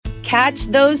Catch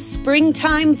those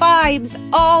springtime vibes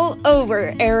all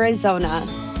over Arizona.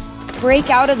 Break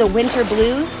out of the winter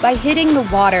blues by hitting the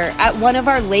water at one of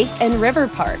our lake and river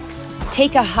parks.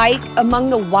 Take a hike among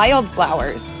the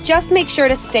wildflowers. Just make sure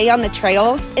to stay on the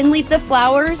trails and leave the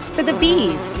flowers for the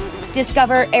bees.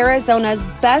 Discover Arizona's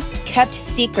best-kept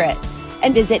secret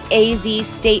and visit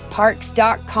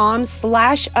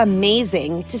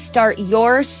azstateparks.com/amazing to start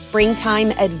your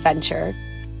springtime adventure.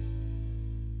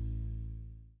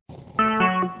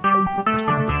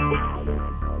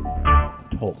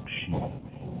 Talk show.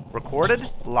 Recorded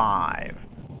live.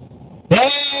 Hey,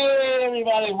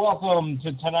 everybody. Welcome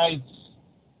to tonight's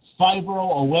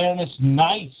Fibro Awareness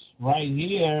Night right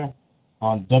here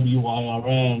on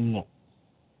WIRN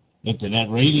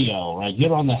Internet Radio, right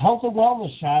here on the Health and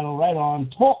Wellness Channel, right on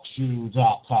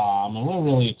TalkShoe.com. And we're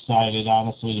really excited,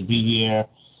 honestly, to be here,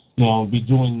 be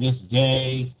doing this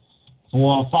day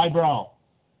for Fibro.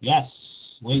 Yes,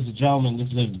 ladies and gentlemen, this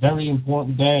is a very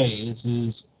important day. This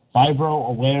is Fibro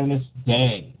Awareness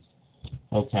Day,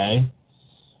 okay?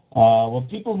 What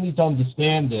people need to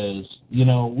understand is,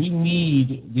 we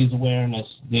need these awareness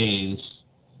days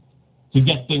to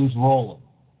get things rolling.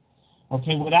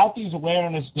 Okay, without these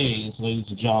awareness days, ladies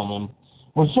and gentlemen,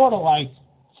 we're sort of like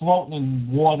floating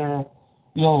in water,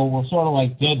 we're sort of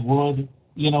like dead wood,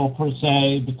 per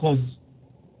se, because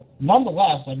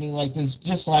nonetheless, there's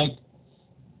just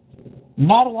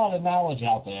not a lot of knowledge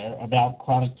out there about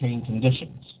chronic pain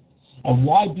conditions. And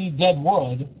why be dead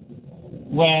wood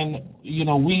when,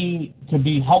 we could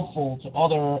be helpful to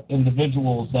other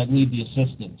individuals that need the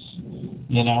assistance,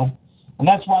 And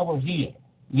that's why we're here,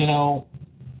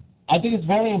 I think it's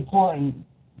very important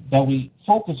that we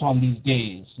focus on these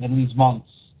days and these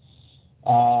months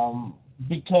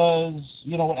because,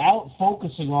 without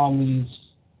focusing on these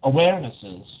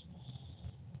awarenesses,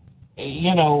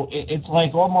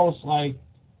 it's almost like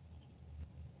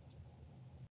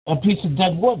a piece of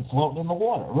dead wood floating in the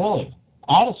water, really,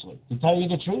 honestly, to tell you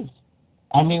the truth.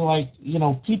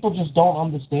 People just don't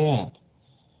understand.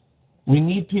 We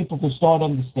need people to start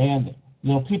understanding.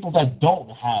 People that don't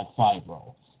have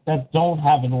fibro, that don't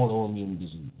have an autoimmune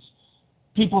disease.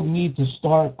 People need to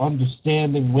start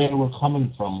understanding where we're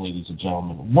coming from, ladies and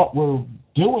gentlemen, what we're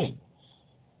doing,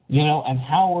 and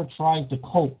how we're trying to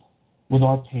cope with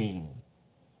our pain,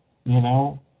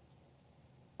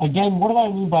 Again, what do I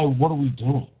mean by what are we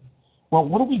doing? Well,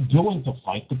 what are we doing to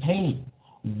fight the pain?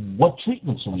 What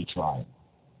treatments are we trying?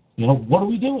 What are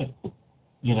we doing?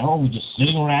 Are we just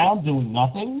sitting around doing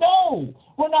nothing? No,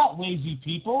 we're not lazy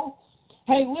people.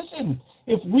 Hey, listen,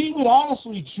 if we would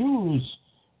honestly choose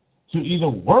to either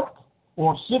work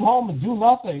or sit home and do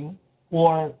nothing,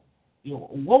 or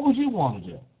what would you want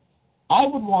to do? I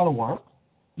would want to work,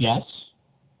 yes.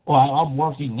 Well, I'm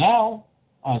working now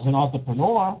as an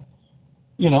entrepreneur.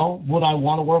 Would I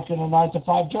want to work in a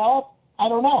 9-to-5 job? I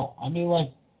don't know. I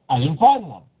didn't find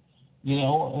one.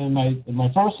 In my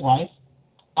first life,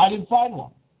 I didn't find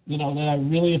one, that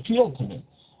really appealed to me.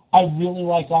 I really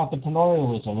like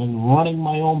entrepreneurialism and running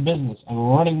my own business and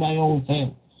running my own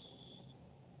thing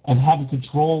and having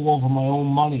control over my own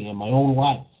money and my own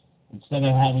life instead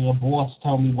of having a boss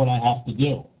tell me what I have to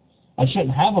do. I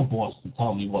shouldn't have a boss to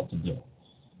tell me what to do,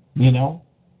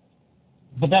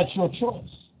 But that's your choice,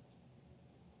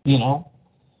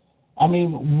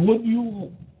 would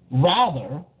you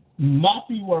rather not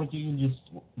be working and just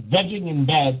vegging in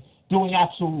bed, doing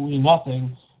absolutely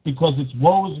nothing because it's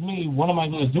woe is me, what am I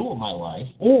going to do with my life?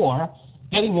 Or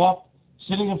getting up,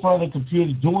 sitting in front of the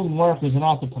computer, doing work as an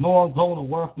entrepreneur, going to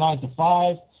work 9 to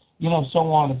 5,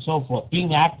 so on and so forth,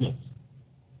 being active.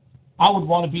 I would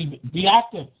want to be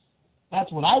active.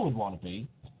 That's what I would want to be,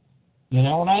 and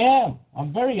I am.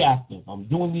 I'm very active. I'm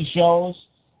doing these shows.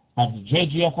 I have the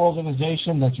JGF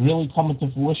organization that's really coming to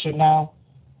fruition now.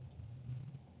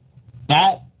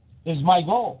 That is my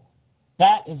goal.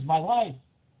 That is my life.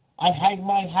 I hang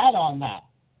my hat on that,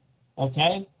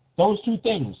 okay? Those two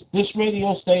things, this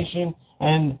radio station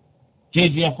and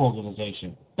JGF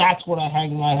organization. That's what I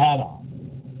hang my hat on,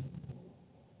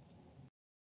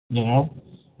 And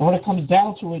when it comes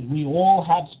down to it, we all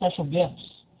have special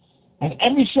gifts. And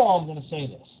every show I'm going to say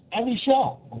this. Every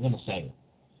show I'm going to say it.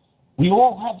 We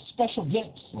all have special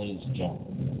gifts, ladies and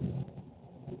gentlemen.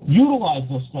 Utilize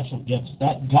those special gifts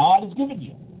that God has given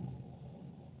you.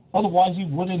 Otherwise, He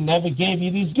would have never gave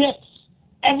you these gifts.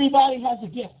 Everybody has a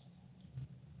gift.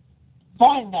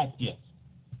 Find that gift.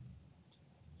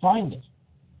 Find it.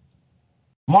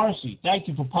 Marcy, thank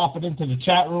you for popping into the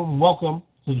chat room. Welcome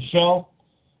to the show.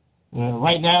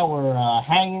 Right now, we're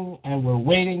hanging and we're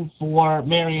waiting for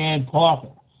Mary Ann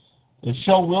Parker. The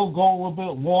show will go a little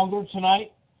bit longer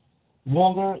tonight.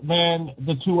 longer than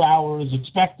the 2 hours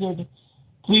expected.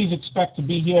 Please expect to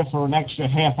be here for an extra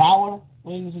half hour,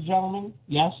 ladies and gentlemen.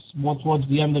 Yes, more towards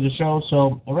the end of the show.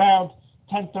 So around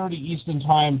 10:30 Eastern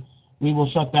Time, we will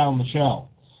shut down the show.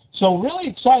 So really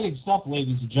exciting stuff,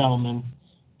 ladies and gentlemen.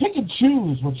 Pick and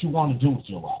choose what you want to do with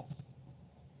your life.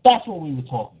 That's what we were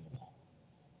talking about.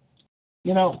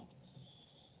 You know,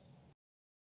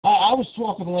 I was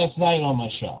talking last night on my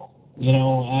show. You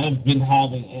know, I've been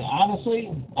having,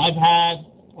 honestly, I've had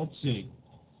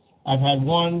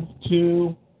 1,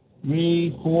 2,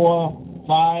 3, 4,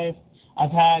 5.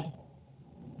 I've had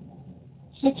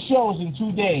 6 shows in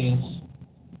 2 days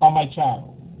on my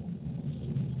channel.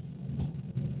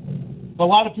 A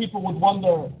lot of people would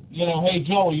wonder, you know, hey,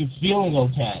 Joe, are you feeling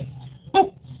okay?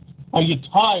 Are you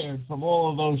tired from all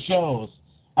of those shows?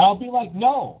 I'll be like,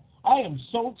 no, I am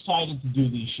so excited to do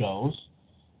these shows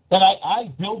that I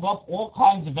build up all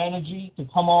kinds of energy to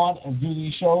come on and do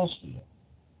these shows for you.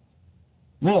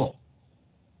 Really.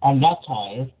 I'm not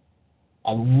tired.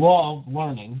 I love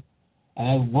learning, and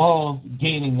I love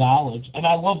gaining knowledge, and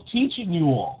I love teaching you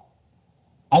all.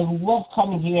 I love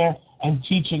coming here and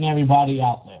teaching everybody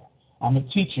out there. I'm a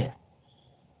teacher.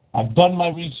 I've done my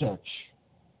research.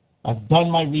 I've done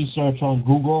my research on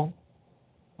Google,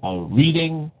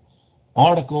 reading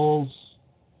articles,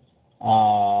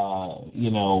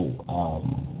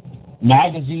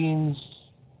 magazines,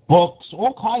 books,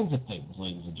 all kinds of things,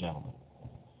 ladies and gentlemen.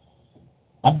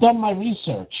 I've done my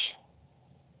research.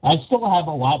 I still have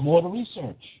a lot more to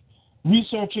research.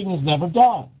 Researching is never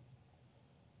done.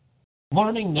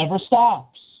 Learning never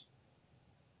stops.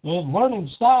 If learning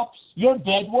stops, you're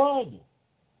dead wood.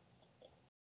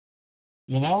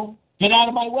 You know? Get out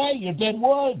of my way, you're dead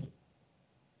wood.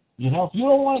 You know, if you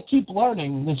don't want to keep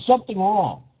learning, there's something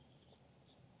wrong.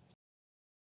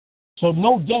 So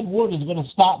no dead wood is going to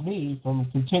stop me from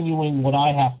continuing what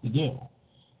I have to do.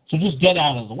 So just get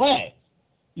out of the way.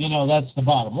 You know, that's the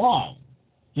bottom line.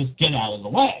 Just get out of the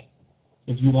way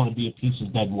if you want to be a piece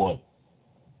of dead wood.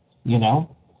 You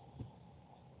know?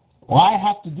 Well, I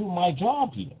have to do my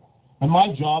job here. And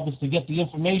my job is to get the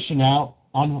information out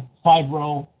on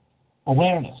fibro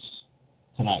awareness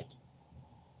tonight.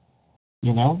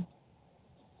 You know?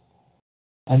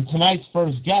 And tonight's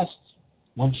first guest,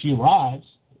 when she arrives,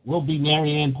 will be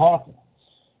Mary Ann Parker.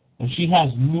 And she has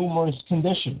numerous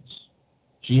conditions.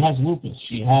 She has lupus.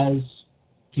 She has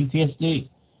PTSD.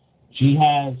 She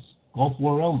has Gulf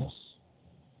War illness.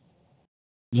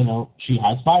 You know, she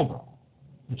has fibro.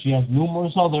 And she has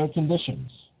numerous other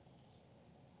conditions.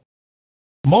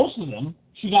 Most of them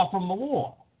she got from the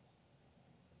war.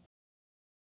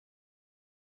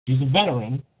 She's a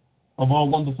veteran of our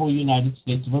wonderful United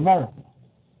States of America.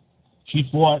 She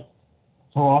fought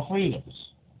for our freedoms.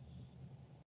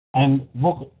 And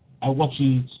look at what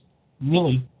she's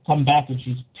really come back, and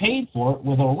she's paid for it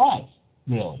with her life,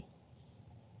 really.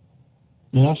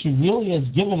 You know, she really has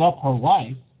given up her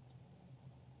life,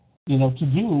 you know, to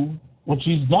do what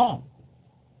she's done.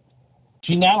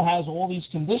 She now has all these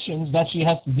conditions that she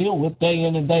has to deal with day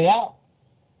in and day out.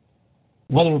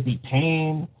 Whether it be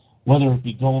pain, whether it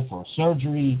be going for a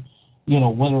surgery, you know,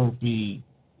 whether it be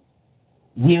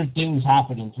weird things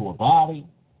happening to her body.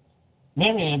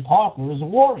 Mary Ann Parker is a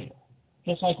warrior,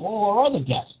 just like all our other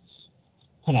guests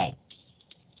tonight.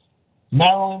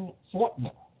 Marilyn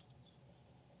Fortner,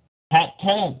 Pat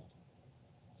Penn,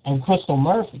 and Crystal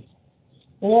Murphy,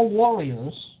 all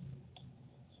warriors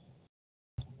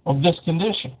of this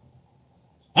condition,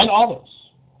 and others.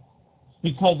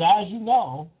 Because as you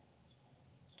know,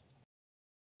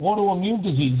 autoimmune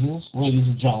diseases, ladies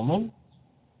and gentlemen,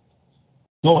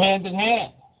 go hand in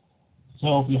hand.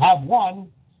 So if you have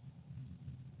one,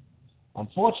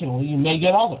 unfortunately, you may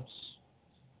get others.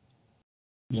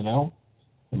 You know,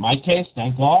 in my case,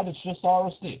 thank God, it's just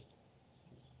RSD.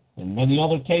 In many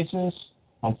other cases,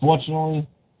 unfortunately,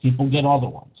 people get other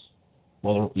ones.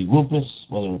 Whether it be lupus,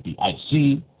 whether it be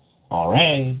IC,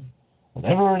 RA,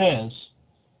 whatever it is,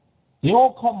 they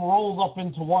all come rolled up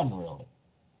into one, really.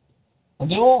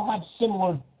 And they all have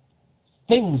similar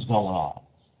things going on,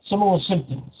 similar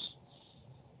symptoms.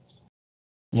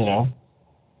 You know?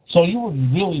 So you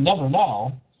would really never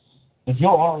know if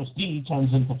your RSD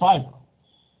turns into fibro,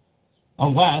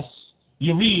 unless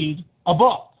you read a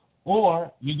book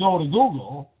or you go to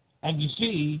Google and you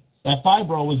see that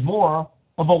fibro is more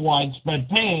of a widespread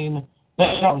pain than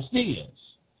RSD is.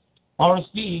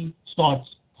 RSD starts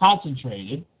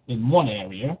concentrated in one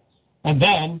area, and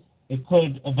then it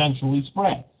could eventually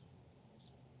spread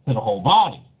to the whole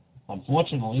body.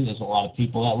 Unfortunately, there's a lot of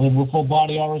people that live with full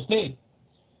body RSD.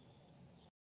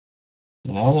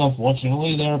 You know,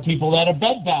 unfortunately, there are people that are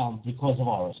bedbound because of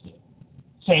RSD.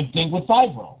 Same thing with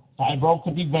fibro. Fibro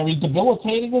could be very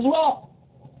debilitating as well.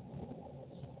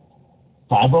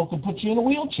 Fibro could put you in a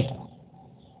wheelchair.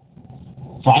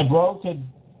 Fibro could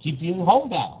keep you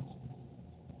homebound.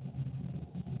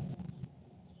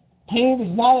 Pain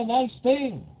is not a nice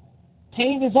thing.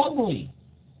 Pain is ugly.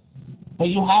 But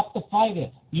you have to fight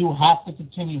it. You have to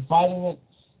continue fighting it,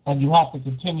 and you have to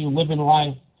continue living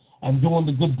life and doing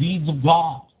the good deeds of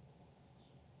God.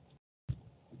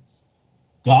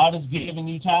 God has given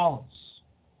you talents.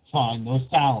 Find those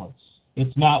talents.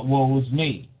 It's not woe is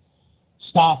me.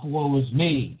 Stop woe is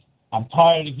me. I'm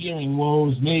tired of hearing woe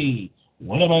is me.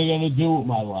 What am I going to do with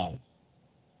my life?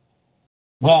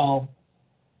 Well,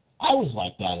 I was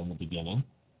like that in the beginning.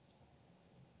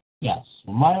 Yes,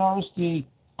 with my RSD,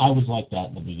 I was like that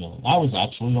in the beginning. I was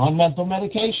actually on mental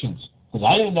medications because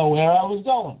I didn't know where I was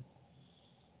going.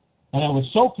 And I was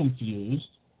so confused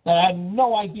that I had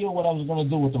no idea what I was going to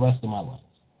do with the rest of my life.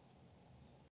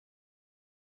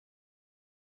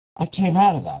 I came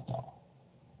out of that, though.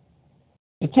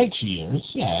 It takes years.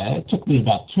 Yeah, it took me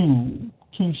about two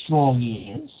strong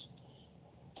years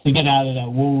to get out of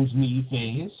that woe's me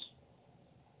phase.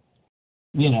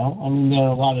 You know, I mean, there are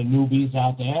a lot of newbies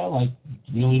out there, like,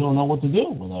 really don't know what to do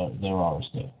with their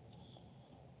RSD.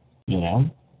 You know,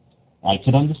 I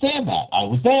could understand that. I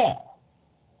was there.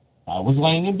 I was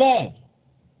laying in bed.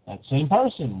 That same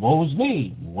person. Woe is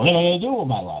me. What am I going to do with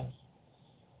my life?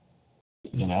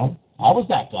 You know, I was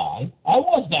that guy. I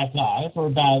was that guy for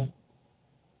about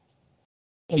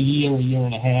a year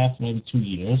and a half, maybe 2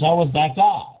 years. I was that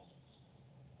guy.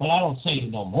 But I don't say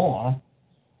it no more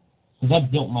because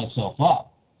I built myself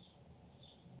up.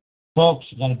 Folks,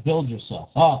 you got to build yourself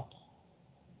up.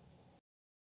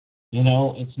 You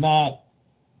know, it's not,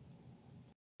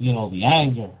 you know, the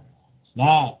anger. It's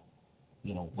not,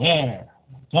 you know, where am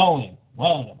I going?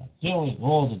 What am I doing?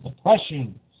 All the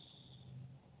depression.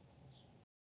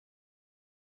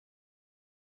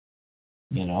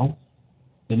 You know,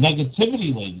 the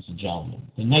negativity, ladies and gentlemen,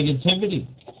 the negativity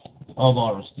of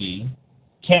RSD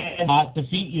cannot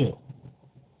defeat you.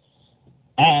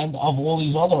 And of all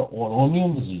these other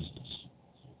autoimmune diseases.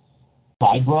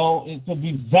 Fibro, it could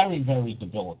be very, very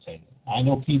debilitating. I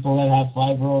know people that have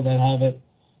fibro that have it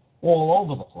all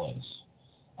over the place.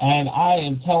 And I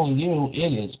am telling you,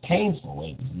 it is painful,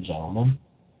 ladies and gentlemen.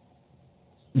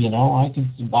 You know, I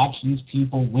can watch these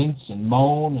people wince and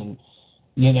moan and,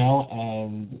 you know,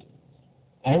 and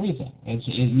everything.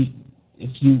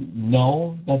 If you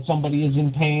know that somebody is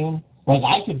in pain, like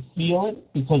I could feel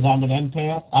it because I'm an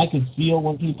empath. I could feel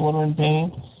when people are in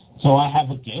pain, so I have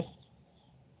a gift.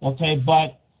 Okay,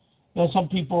 but you know, some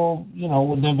people, you know,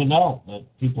 would never know that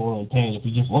people are in pain if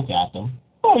you just look at them.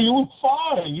 Oh, you look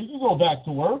fine. You can go back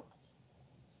to work.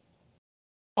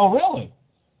 Oh, really?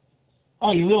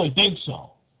 Oh, you really think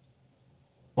so?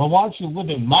 Well, why don't you live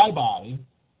in my body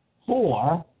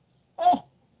for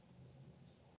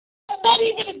not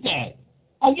even a day?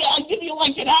 I'll give you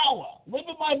like an hour. Live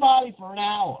in my body for an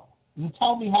hour and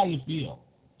tell me how you feel.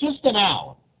 Just an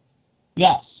hour.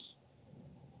 Yes,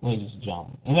 ladies and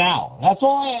gentlemen, an hour. That's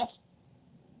all I ask.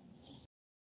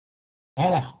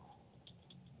 An hour.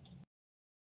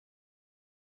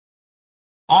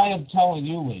 I am telling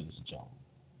you, ladies and gentlemen,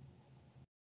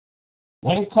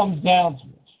 when it comes down to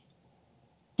it,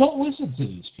 don't listen to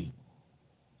these people.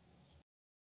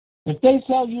 If they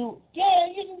tell you, yeah,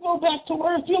 you can go back to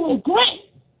work, you look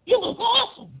great. You look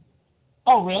awesome.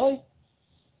 Oh, really?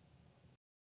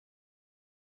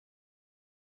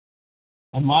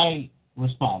 And my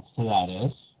response to that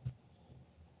is,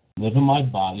 live in my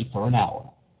body for an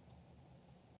hour.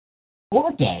 Or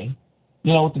a day.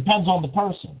 You know, it depends on the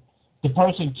person. The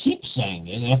person keeps saying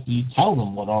it after you tell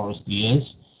them what RSD is.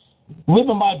 Live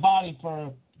in my body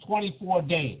for 24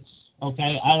 days.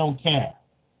 Okay? I don't care.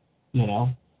 You know?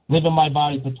 Live in my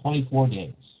body for 24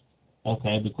 days.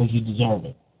 Okay? Because you deserve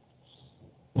it.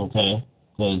 Okay?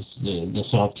 Because the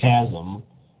sarcasm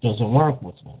doesn't work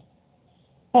with me.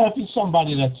 But if you're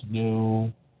somebody that's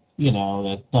new, you know,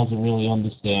 that doesn't really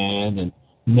understand and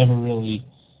never really,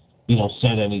 you know,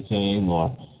 said anything,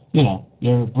 or, you know,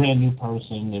 you're a brand new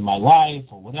person in my life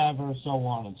or whatever, so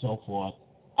on and so forth,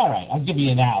 all right, I'll give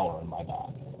you an hour in my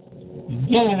body. You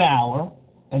get an hour,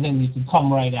 and then you can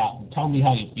come right out and tell me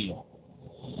how you feel.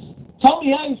 Tell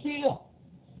me how you feel.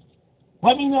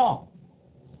 Let me know.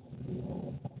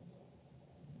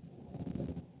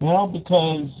 You know,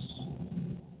 because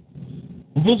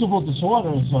invisible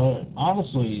disorders are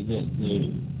honestly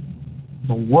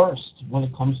the worst when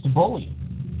it comes to bullying.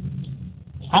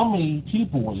 How many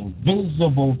people with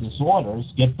invisible disorders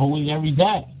get bullied every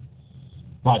day?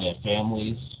 By their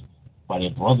families, by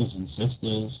their brothers and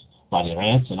sisters, by their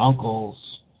aunts and uncles,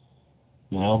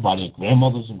 by their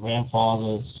grandmothers and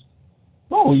grandfathers.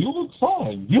 Oh, you look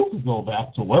fine. You could go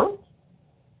back to work.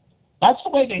 That's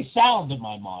the way they sound in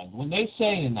my mind. When they're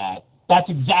saying that, that's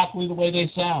exactly the way they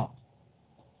sound.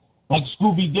 Like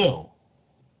Scooby-Doo.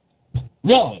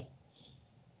 Really.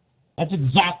 That's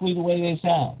exactly the way they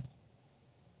sound.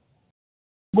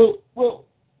 Well,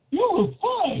 you look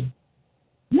fine.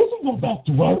 You can go back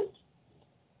to work.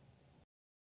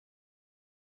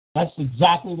 That's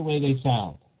exactly the way they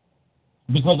sound.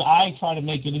 Because I try to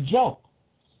make it a joke.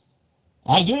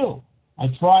 I do. I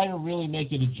try to really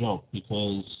make it a joke,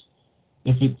 because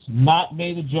if it's not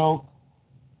made a joke,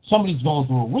 somebody's going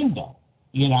through a window.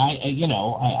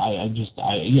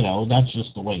 That's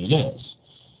just the way it is.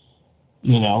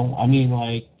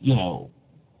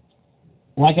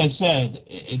 Like I said,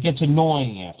 it gets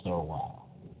annoying after a while.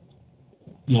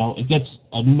 It gets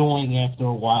annoying after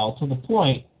a while to the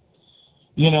point,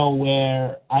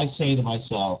 where I say to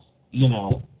myself,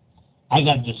 I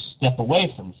got to just step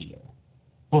away from here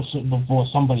before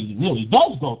somebody really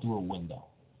does go through a window.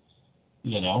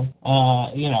 It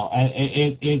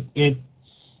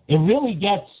really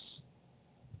gets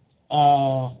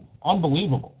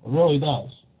unbelievable. It really does.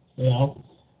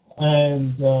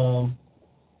 And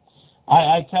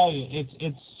I tell you,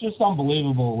 it's just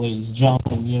unbelievable, ladies and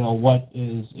gentlemen. What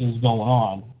is going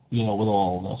on, with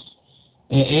all of this.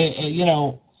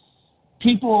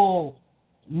 People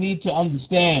need to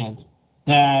understand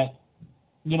that,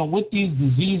 with these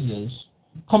diseases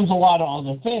comes a lot of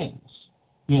other things.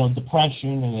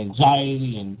 Depression and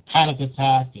anxiety and panic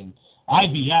attack and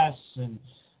IBS and,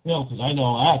 because I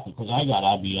know that because I got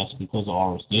IBS because of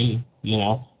RSD,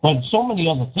 But so many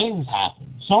other things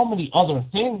happen. So many other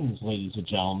things, ladies and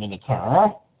gentlemen,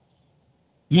 occur,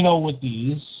 with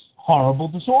these horrible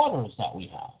disorders that we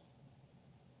have.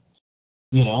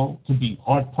 Could be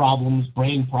heart problems,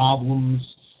 brain problems,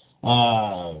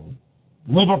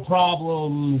 liver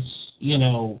problems,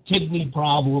 kidney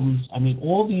problems. I mean,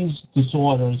 all these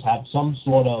disorders have some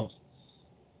sort of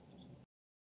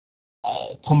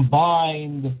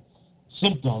combined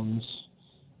symptoms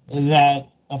that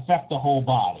affect the whole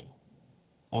body.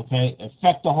 Okay?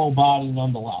 Affect the whole body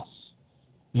nonetheless.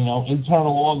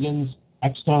 Internal organs,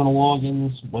 external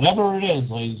organs, whatever it is,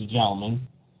 ladies and gentlemen,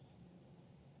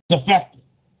 it's affected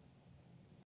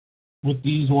with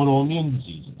these autoimmune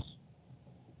diseases.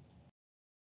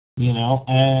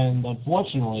 And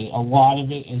unfortunately, a lot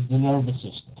of it is the nervous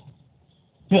system.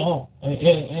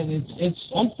 And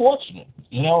it's unfortunate.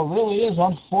 It really is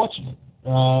unfortunate.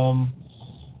 I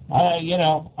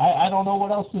don't know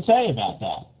what else to say about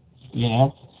that.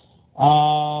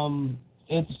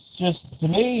 It's just, to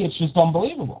me, it's just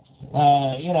unbelievable.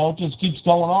 It just keeps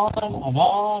going on and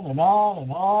on and on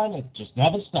and on. It just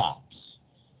never stops.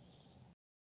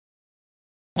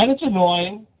 And it's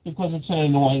annoying because it's an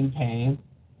annoying pain.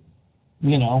 I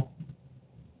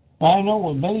know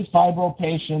with many fibro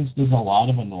patients, there's a lot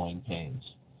of annoying pains.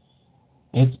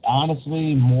 It's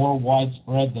honestly more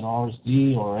widespread than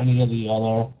RSD or any of the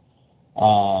other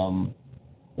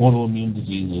autoimmune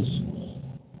diseases.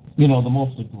 The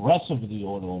most aggressive of the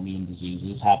autoimmune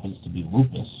diseases happens to be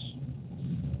lupus.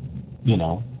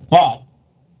 But,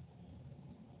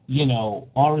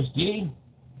 RSD,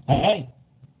 hey,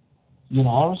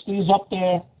 RSD is up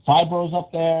there, Fibro's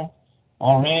up there,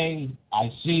 RA,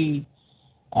 IC,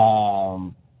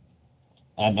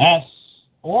 MS,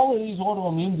 all of these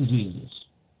autoimmune diseases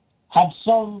have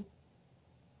some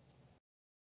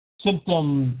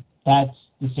symptom that's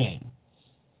the same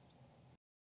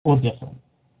or different.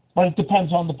 But it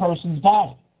depends on the person's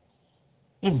body.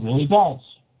 It really does.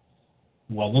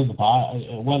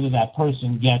 Whether that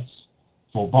person gets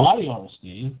full body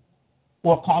RSD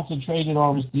or concentrated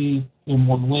RSD in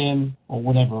one limb or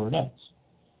whatever it is.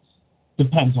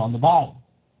 Depends on the body.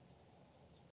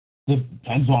 It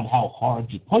depends on how hard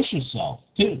you push yourself,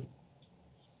 too.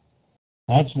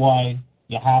 That's why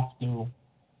you have to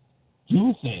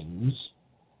do things,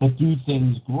 but do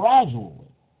things gradually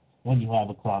when you have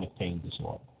a chronic pain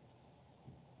disorder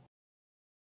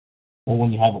or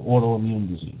when you have an autoimmune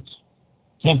disease.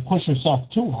 You can't push yourself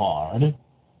too hard,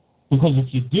 because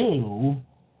if you do,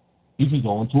 you could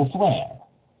go into a flare.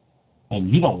 And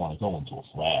you don't want to go into a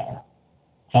flare.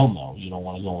 Hell no, you don't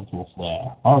want to go into a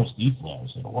flare. RSD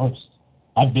flares are the worst.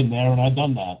 I've been there and I've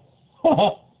done that.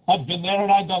 I've been there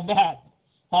and I've done that.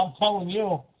 I'm telling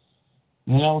you.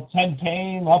 10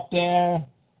 pain up there,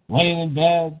 laying in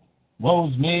bed,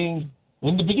 woe's me.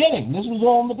 In the beginning. This was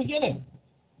all in the beginning.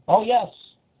 Oh, yes.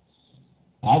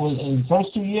 I was, in the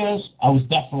first 2 years, I was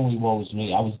definitely woe's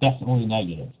me. I was definitely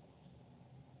negative.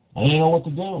 I didn't know what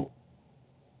to do.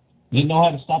 Didn't know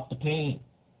how to stop the pain.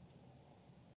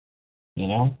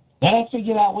 Then I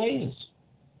figured out ways.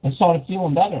 I started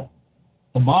feeling better.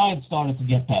 The mind started to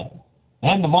get better.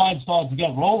 Then the mind started to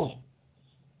get rolling.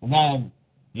 And then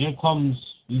here comes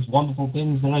these wonderful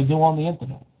things that I do on the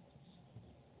internet.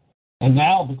 And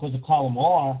now, because of Column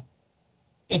R,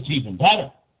 it's even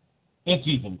better. It's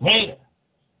even greater.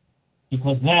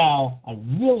 Because now I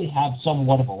really have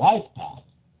somewhat of a life path.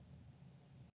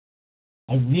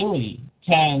 I really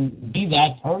can be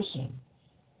that person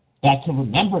that can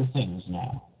remember things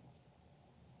now.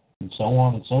 And so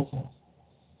on and so forth.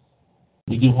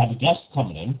 We do have a guest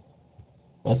coming in.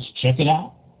 Let's check it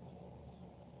out.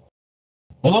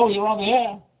 Hello, you're on the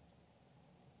air.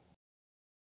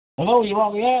 Hello, you're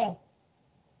on the air.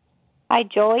 Hi,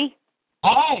 Joey.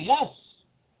 Hi, yes.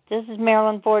 This is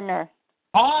Marilyn Fordner.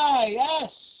 Hi, yes.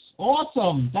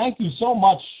 Awesome. Thank you so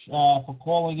much for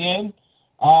calling in.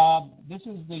 This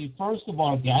is the first of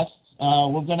our guests.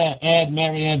 We're going to add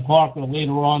Marianne Parker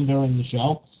later on during the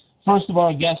show. First of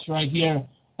our guests right here,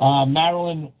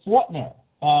 Marilyn Fortner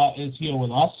is here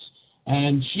with us,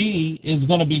 and she is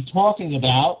going to be talking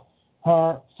about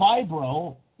her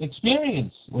fibro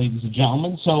experience, ladies and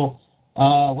gentlemen. So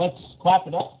let's clap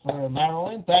it up for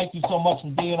Marilyn. Thank you so much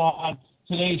for being on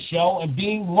today's show and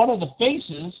being one of the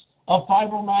faces of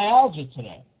fibromyalgia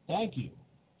today. Thank you.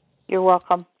 You're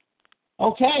welcome.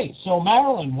 Okay, so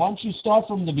Marilyn, why don't you start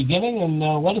from the beginning and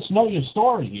let us know your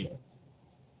story here.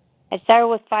 I started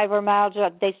with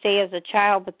fibromyalgia, they say, as a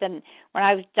child, but then when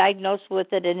I was diagnosed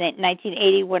with it in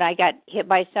 1980, when I got hit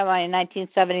by a semi in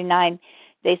 1979,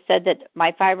 they said that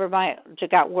my fibromyalgia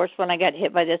got worse when I got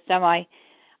hit by the semi.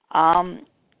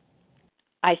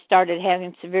 I started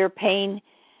having severe pain,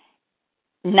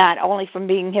 not only from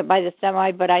being hit by the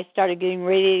semi, but I started getting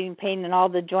radiating pain in all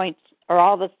the joints or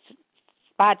all the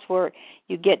spots where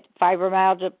you get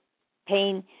fibromyalgia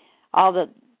pain, all the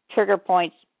trigger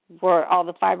points where all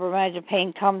the fibromyalgia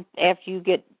pain comes after you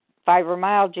get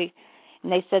fibromyalgia.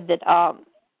 And they said that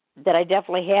that I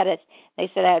definitely had it.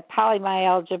 They said I had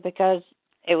polymyalgia because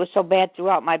it was so bad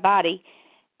throughout my body.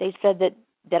 They said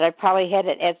that I probably had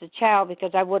it as a child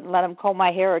because I wouldn't let them comb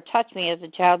my hair or touch me as a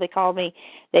child. They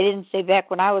didn't say back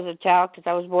when I was a child because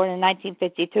I was born in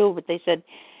 1952, but they said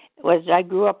as I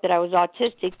grew up that I was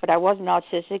autistic, but I wasn't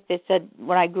autistic. They said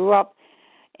when I grew up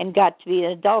and got to be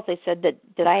an adult, they said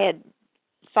that I had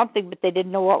something, but they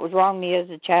didn't know what was wrong with me as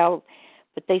a child.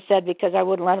 But they said because I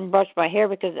wouldn't let them brush my hair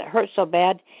because it hurt so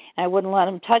bad, and I wouldn't let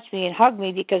them touch me and hug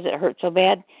me because it hurt so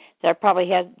bad, that I probably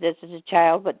had this as a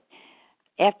child. But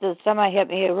after the semi hit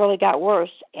me, it really got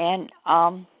worse. And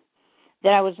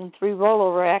then I was in 3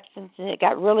 rollover accidents, and it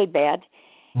got really bad.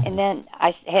 Mm-hmm. And then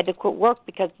I had to quit work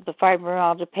because of the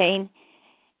fibromyalgia pain.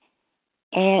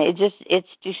 And it's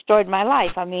destroyed my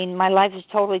life. I mean, my life has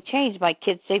totally changed. My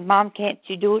kids say, "Mom, can't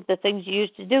you do the things you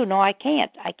used to do?" No, I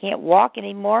can't. I can't walk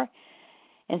anymore.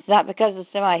 And it's not because of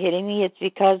semi hitting me. It's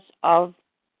because of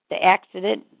the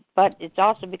accident, but it's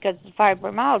also because of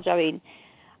fibromyalgia. I mean,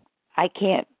 I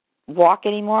can't walk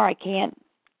anymore.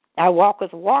 I walk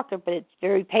with a walker, but it's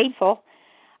very painful.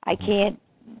 I can't,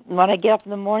 when I get up in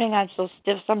the morning, I'm so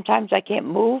stiff sometimes I can't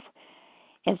move.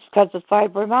 And it's because of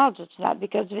fibromyalgia. It's not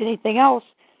because of anything else.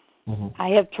 Mm-hmm. I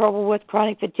have trouble with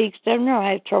chronic fatigue syndrome.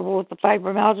 I have trouble with the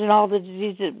fibromyalgia and all the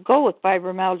diseases that go with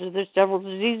fibromyalgia. There's several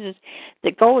diseases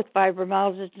that go with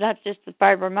fibromyalgia. It's not just the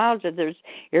fibromyalgia. There's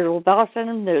irritable bowel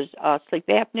syndrome. There's sleep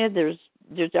apnea.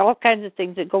 There's all kinds of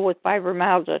things that go with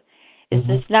fibromyalgia. It's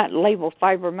just not labeled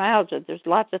fibromyalgia. There's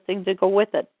lots of things that go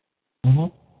with it. Mm-hmm.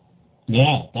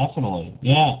 Yeah, definitely.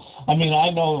 Yeah. I mean,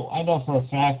 I know for a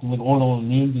fact with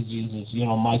autoimmune diseases,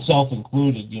 myself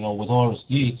included, with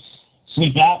RSD,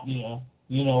 sleep apnea,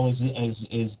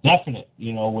 is definite,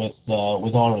 with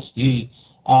RSD.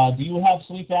 Do you have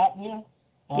sleep apnea?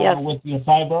 Yes. With your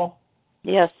fibro?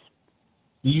 Yes.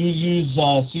 Do you use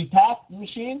CPAP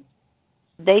machine?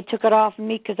 They took it off of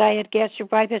me because I had gastric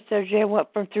bypass surgery. I went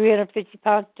from 350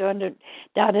 pounds down to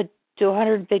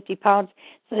 150 pounds.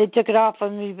 So they took it off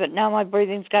of me, but now my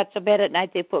breathing's got so bad at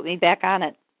night they put me back on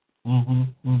it.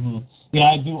 Yeah,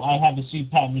 I do. I have a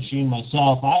CPAP machine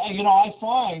myself. I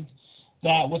find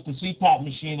that with the CPAP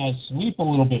machine I sleep a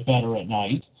little bit better at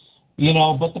night.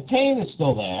 But the pain is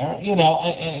still there.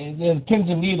 The pins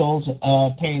and needles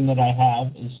pain that I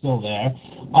have is still there.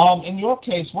 In your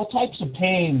case, what types of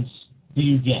pains do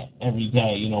you get every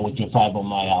day, with your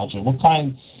fibromyalgia? What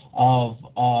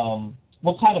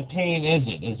kind of pain is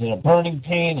it? Is it a burning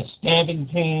pain, a stabbing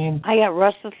pain? I got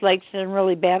restless legs and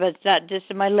really bad, but it's not just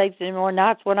in my legs anymore.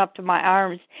 Now it's went up to my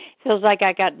arms. It feels like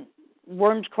I got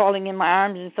worms crawling in my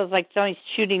arms, and it feels like somebody's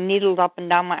shooting needles up and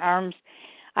down my arms.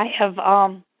 I have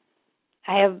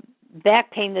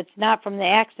back pain that's not from the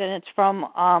accident. It's from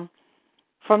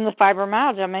from the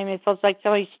fibromyalgia. I mean, it feels like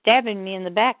somebody's stabbing me in the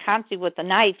back constantly with a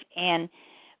knife, and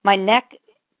my neck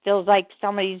feels like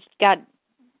somebody's got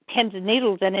pins and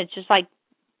needles, and it's just like,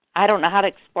 I don't know how to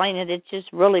explain it. It's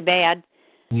just really bad.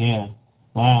 Yeah.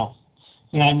 Wow.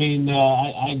 Yeah, I mean,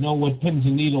 I know what pins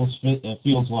and needles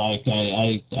feels like.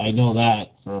 I know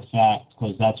that for a fact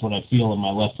because that's what I feel in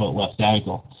my left foot, left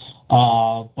ankle.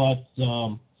 But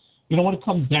when it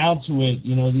comes down to it,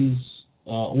 these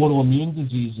autoimmune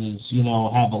diseases,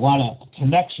 have a lot of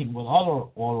connection with other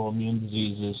autoimmune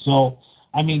diseases. So,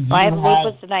 I mean, I have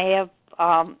lupus and I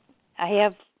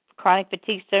have chronic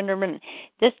fatigue syndrome, and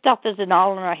this stuff isn't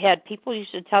all in our head. People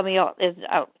used to tell me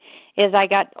as I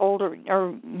got older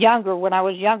or younger, when I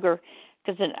was younger,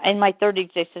 because in my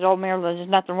 30s they said, "Oh, Marilyn, there's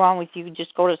nothing wrong with you.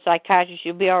 Just go to a psychiatrist.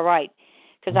 You'll be all right."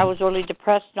 Because I was really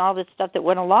depressed and all this stuff that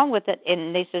went along with it,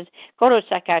 and they said, "Go to a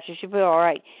psychiatrist. You'll be all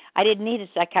right." I didn't need a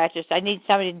psychiatrist. I needed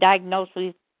somebody to diagnose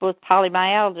me with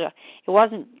polymyalgia. It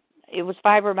was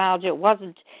fibromyalgia. It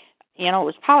wasn't, it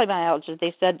was polymyalgia.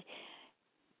 They said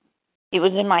it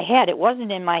was in my head. It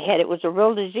wasn't in my head. It was a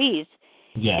real disease.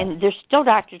 Yeah. And there's still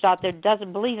doctors out there that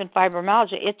doesn't believe in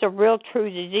fibromyalgia. It's a real, true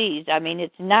disease. I mean,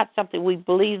 it's not something we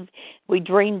believe we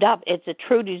dreamed up. It's a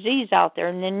true disease out there,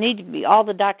 and there need to be, all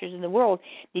the doctors in the world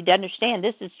need to understand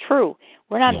this is true.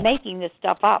 We're not making this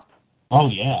stuff up. Oh,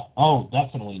 yeah. Oh,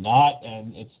 definitely not,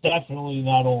 and it's definitely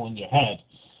not all in your head.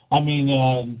 I mean,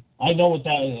 I know what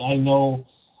that is. I know,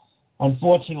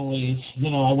 unfortunately,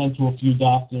 I went to a few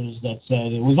doctors that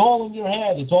said, it was all in your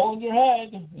head. It's all in your head.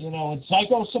 It's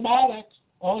psychosomatic.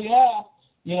 Oh, yeah.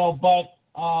 But...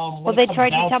 well, they tried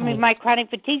to tell me my chronic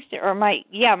fatigue,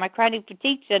 my chronic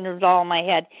fatigue syndrome is all in my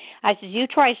head. I said, you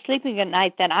try sleeping at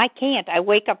night, then I can't. I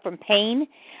wake up from pain.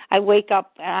 I wake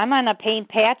up, I'm on a pain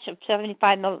patch of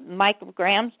 75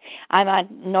 micrograms. I'm on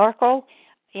Norco.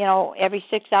 Every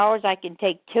 6 hours I can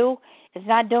take 2. It's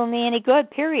not doing me any good,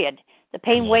 period. The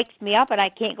pain wakes me up, and I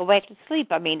can't go back to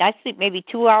sleep. I mean, I sleep maybe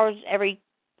 2 hours every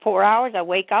 4 hours. I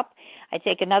wake up. I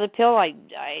take another pill. I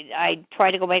try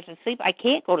to go back to sleep. I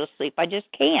can't go to sleep. I just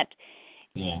can't.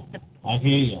 Yeah, I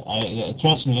hear you.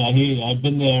 Trust me, I hear you. I've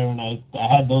been there, and I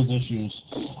had those issues.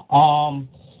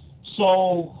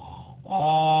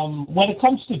 When it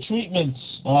comes to treatments,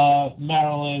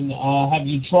 Marilyn, have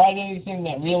you tried anything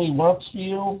that really works for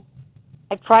you?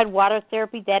 I've tried water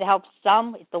therapy. That helps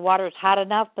some. If the water is hot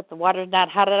enough, but the water is not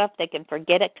hot enough, they can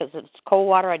forget it because if it's cold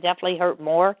water, I definitely hurt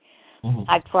more. Mm-hmm.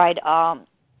 I've tried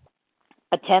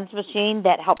a TENS machine.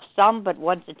 That helps some, but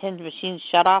once the TENS machine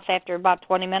shut off after about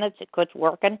 20 minutes, it quits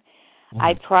working. Mm-hmm.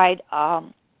 I tried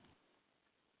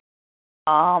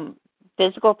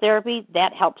physical therapy.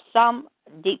 That helps some.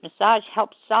 Deep massage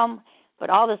helps some, but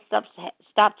all this stuff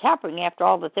stops happening after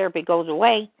all the therapy goes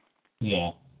away.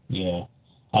 Yeah.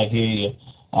 I hear you.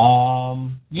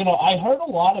 I heard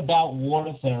a lot about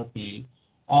water therapy.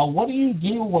 What do you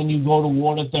do when you go to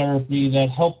water therapy that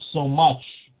helps so much,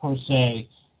 per se,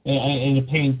 in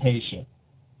a pain patient?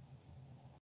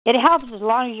 It helps as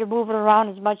long as you're moving around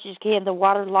as much as you can. As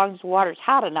long as the water's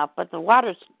hot enough, but the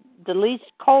water's the least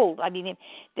cold. I mean, if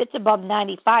it's above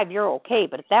 95, you're okay,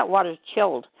 but if that water's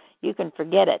chilled, you can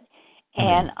forget it.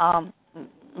 Mm-hmm. And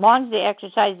as long as they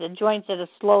exercise the joints at a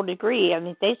slow degree, I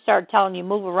mean, if they start telling you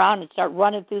move around and start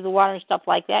running through the water and stuff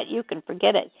like that, you can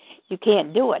forget it. You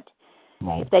can't do it.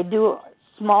 Right. If they do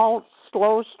small,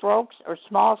 slow strokes or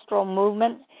small, slow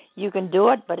movement, you can do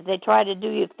it. But if they try to do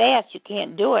you fast, you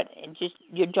can't do it. And just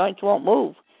your joints won't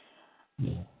move.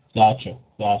 Yeah. Gotcha.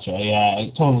 Yeah,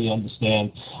 I totally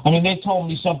understand. I mean, they told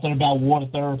me something about water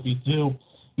therapy, too.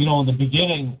 In the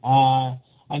beginning, I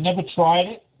never tried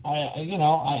it.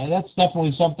 That's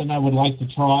definitely something I would like to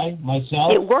try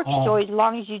myself. It works so as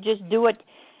long as you just do it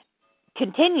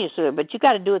continuously, but you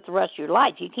got to do it the rest of your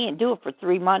life. You can't do it for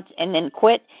 3 months and then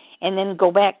quit and then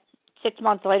go back 6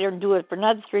 months later and do it for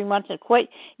another 3 months and quit.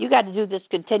 You got to do this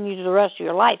continuously the rest of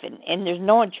your life, and there's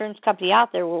no insurance company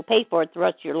out there who will pay for it the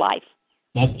rest of your life.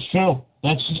 That's true.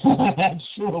 That's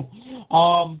true.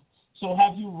 So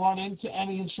have you run into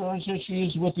any insurance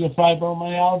issues with your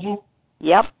fibromyalgia?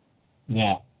 Yep.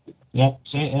 Yeah. Yep.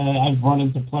 I've run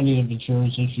into plenty of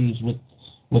insurance issues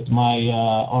with my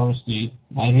RSD.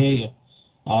 I hear you.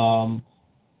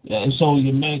 So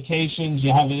your medications,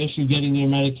 you have an issue getting your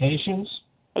medications?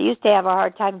 I used to have a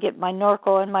hard time getting my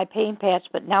Norco and my pain patch,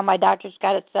 but now my doctor's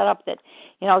got it set up that,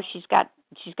 she's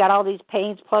got all these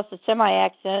pains plus a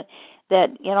semi-accident that,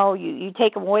 you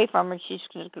take them away from her and she's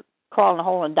going to crawl in a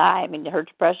hole and die. I mean, her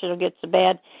depression will get so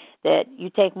bad that you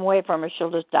take them away from her,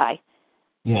 she'll just die.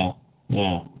 Yeah.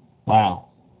 Wow.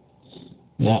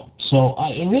 Yeah. So I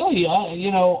really, I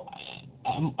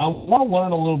want to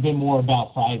learn a little bit more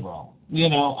about fibro.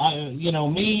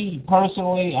 Me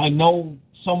personally, I know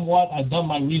somewhat. I've done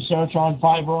my research on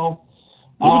fibro.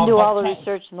 You can do all the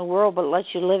research in the world, but unless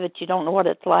you live it, you don't know what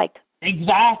it's like.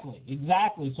 Exactly.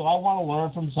 So I want to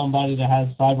learn from somebody that has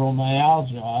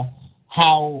fibromyalgia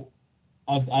how,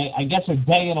 I guess, a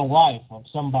day in a life of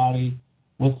somebody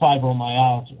with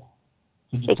fibromyalgia.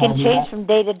 It can change from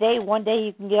day to day. One day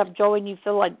you can get up, Joey, and you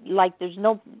feel like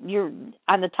you're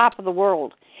on the top of the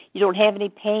world. You don't have any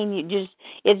pain.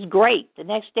 It's great. The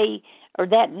next day or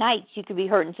that night you could be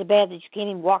hurting so bad that you can't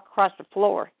even walk across the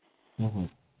floor. Mm-hmm.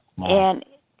 Wow. And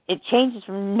it changes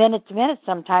from minute to minute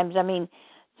sometimes. I mean,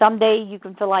 someday you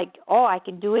can feel like, oh, I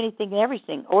can do anything and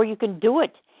everything. Or you can do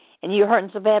it, and you're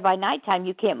hurting so bad by nighttime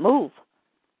you can't move.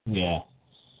 Yeah.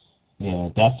 Yeah,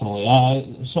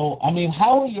 definitely. So, I mean,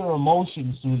 how are your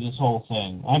emotions through this whole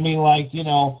thing? I mean, are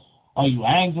you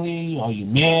angry? Are you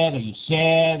mad? Are you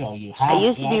sad? Are you happy? I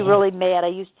used to be really mad. I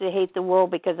used to hate the world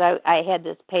because I had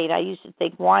this pain. I used to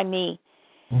think, why me?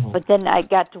 Mm-hmm. But then I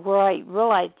got to where I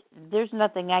realized there's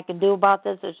nothing I can do about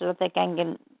this. There's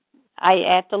nothing I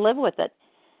have to live with it.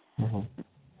 Mm-hmm.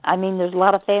 I mean, there's a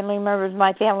lot of family members in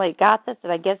my family that got this,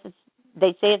 and I guess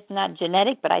they say it's not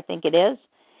genetic, but I think it is.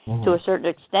 Mm-hmm. To a certain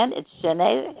extent, it's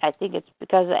genetic. I think it's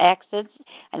because of accidents.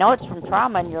 I know it's from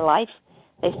trauma in your life.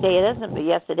 They say it isn't, but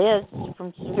yes, it is. It's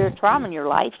from severe trauma in your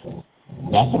life.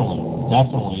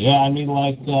 Definitely. Yeah, I mean,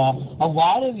 a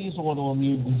lot of these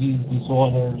autoimmune disease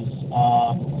disorders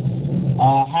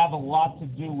have a lot to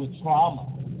do with trauma.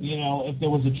 If there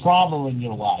was a trauma in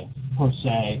your life, per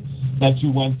se, that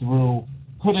you went through,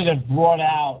 could it have brought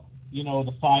out,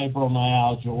 the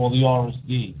fibromyalgia or the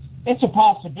RSD? It's a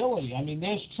possibility. I mean,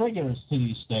 there's triggers to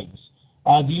these things.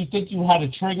 Do you think you had a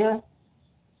trigger?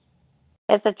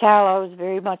 As a child, I was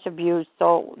very much abused.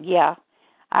 So, yeah,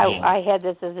 I had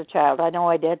this as a child. I know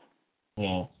I did.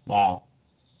 Yeah. Wow.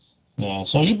 Yeah.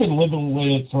 So you've been living with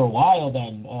it for a while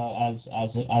then,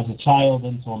 as a child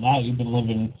until now. You've been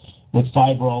living with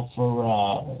fibro for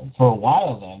a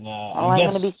while then. I'm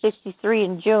going to be 63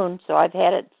 in June, so I've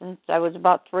had it since I was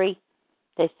about 3.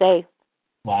 They say.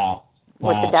 Wow.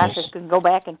 What the doctors can go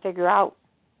back and figure out.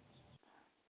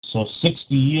 So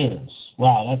 60 years.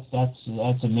 Wow,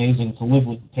 that's amazing to live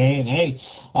with pain. Hey,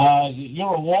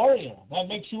 you're a warrior. That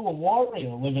makes you a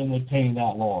warrior living with pain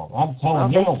that long. I'm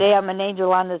telling you. They say I'm an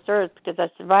angel on this earth because I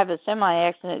survived a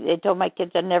semi-accident. They told my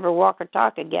kids I'd never walk or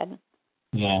talk again.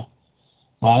 Yeah.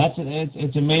 Wow,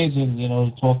 it's amazing,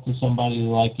 to talk to somebody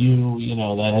like you,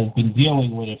 that has been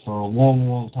dealing with it for a long,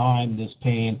 long time, this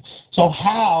pain. So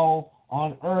how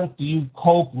on earth do you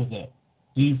cope with it?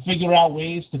 Do you figure out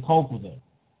ways to cope with it?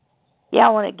 Yeah,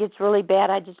 when it gets really bad,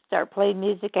 I just start playing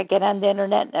music. I get on the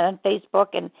internet and on Facebook,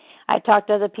 and I talk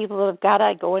to other people that have got it.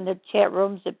 I go into chat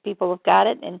rooms that people have got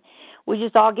it, and we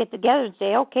just all get together and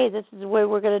say, okay, this is the way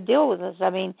we're going to deal with this. I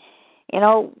mean,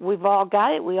 we've all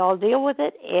got it. We all deal with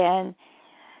it, and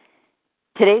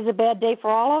today's a bad day for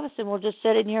all of us, and we'll just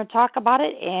sit in here and talk about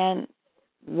it. And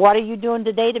what are you doing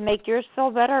today to make yours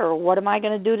feel better, or what am I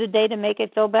going to do today to make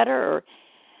it feel better?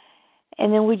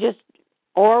 And then we just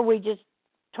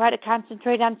try to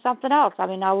concentrate on something else. I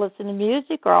mean, I'll listen to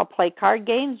music, or I'll play card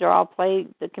games, or I'll play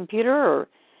the computer, or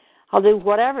I'll do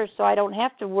whatever so I don't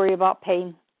have to worry about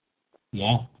pain.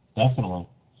 Yeah, definitely.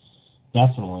 Yeah,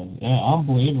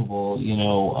 unbelievable,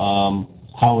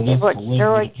 how it is to live with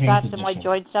steroid pain shots condition. in my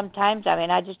joints sometimes. I mean,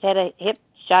 I just had a hip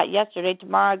shot yesterday.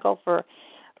 Tomorrow I go for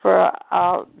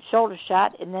a shoulder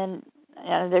shot, and then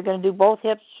they're going to do both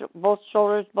hips, both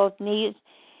shoulders, both knees,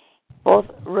 both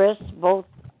wrists, both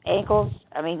ankles.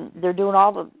 I mean, they're doing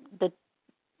all the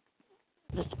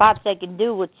spots they can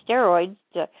do with steroids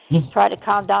to try to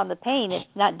calm down the pain. It's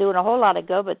not doing a whole lot of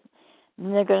good, but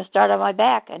then they're going to start on my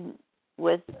back and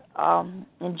with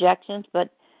injections, but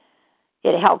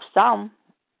it helps some.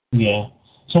 Yeah.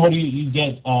 So what do you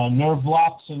get? Nerve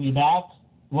blocks in your back?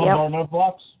 Lumbar nerve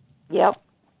blocks? Yep.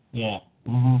 Yeah.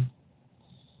 Mhm.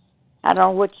 I don't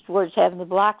know which was having the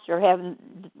blocks or having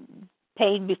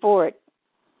pain before it.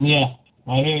 Yeah,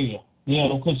 I hear you. Yeah,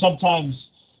 because sometimes,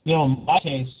 in my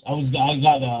case, I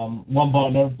got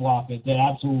lumbar nerve block. It did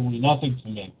absolutely nothing to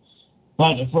me.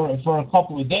 But for a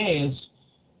couple of days,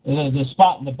 the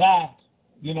spot in the back,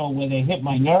 where they hit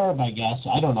my nerve, I guess,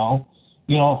 I don't know,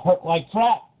 hurt like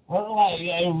crap.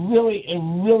 It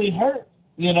really hurt,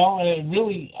 and it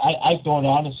really, I thought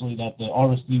honestly that the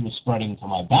RSD was spreading to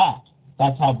my back.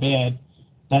 That's how bad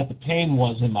that the pain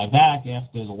was in my back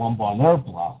after the lumbar nerve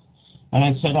block. And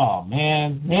I said, oh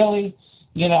man, really?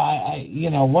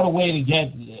 What a way to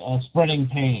get spreading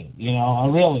pain,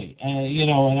 really.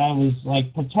 And I was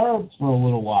like perturbed for a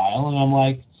little while, and I'm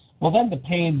like, Well, then the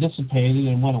pain dissipated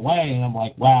and went away, and I'm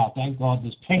like, wow, thank God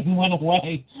this pain went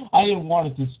away. I didn't want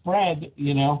it to spread,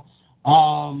 you know.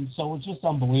 So it's just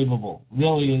unbelievable.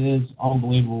 Really, it is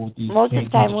unbelievable with these Most pain of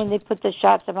the time conditions. when they put the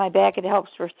shots on my back, it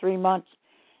helps for 3 months.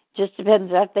 Just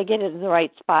depends if they get it in the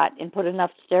right spot and put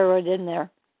enough steroid in there.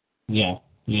 Yeah,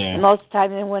 yeah. And most of the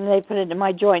time when they put it in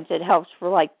my joints, it helps for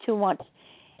like 2 months.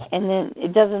 And then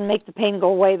it doesn't make the pain go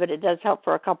away, but it does help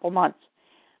for a couple months.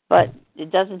 But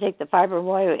it doesn't take the fiber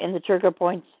away in the trigger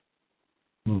points.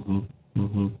 So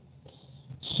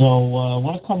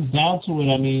when it comes down to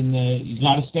it, I mean, you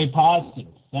got to stay positive.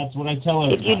 That's what I tell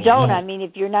everybody. If you don't, I mean,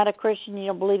 if you're not a Christian, you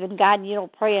don't believe in God, and you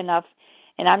don't pray enough,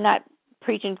 and I'm not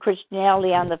preaching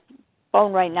Christianity on the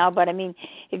phone right now, but I mean,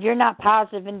 if you're not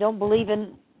positive and don't believe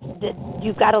in that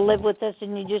you've got to live with this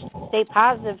and you just stay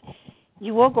positive,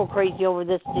 you will go crazy over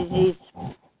this disease.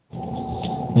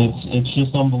 It's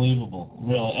just unbelievable,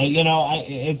 really. You know,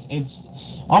 it's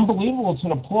unbelievable to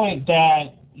the point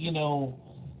that, you know,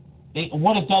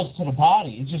 what it does to the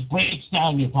body. It just breaks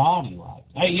down your body.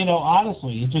 Like, you know,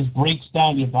 honestly, it just breaks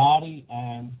down your body,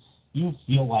 and you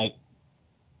feel like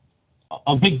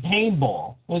a big pain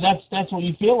ball. Well, that's what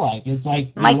you feel like. It's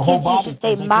like my your whole kids body. used to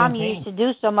say, like "Mom, you used to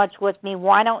do so much with me.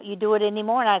 Why don't you do it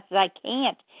anymore?" And I said, "I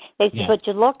can't." They said, "But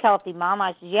you look healthy, Mom."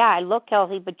 I said, "Yeah, I look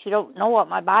healthy, but you don't know what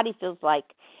my body feels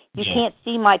like. You can't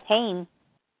see my pain."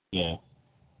 Yeah.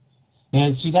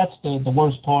 And see, that's the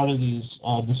worst part of these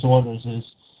disorders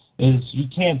is you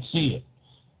can't see it.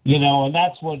 You know, and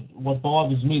that's what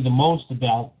bothers me the most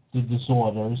about the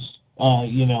disorders,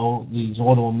 you know, these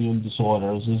autoimmune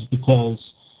disorders, is because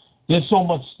there's so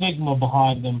much stigma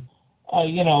behind them.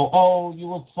 You know, oh, you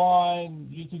look fine,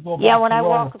 you could go back to work. Yeah, when I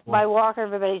walk with my walker,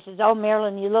 everybody says, "Oh,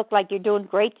 Marilyn, you look like you're doing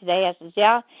great today." I says,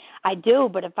 "Yeah, I do,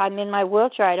 but if I'm in my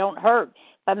wheelchair, I don't hurt.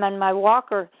 If I'm in my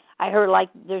walker, I hurt like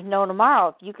there's no tomorrow.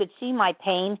 If you could see my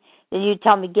pain, then you'd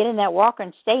tell me, get in that walker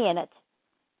and stay in it."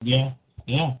 Yeah,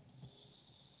 yeah.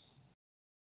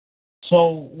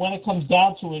 So when it comes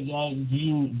down to it, do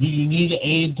you need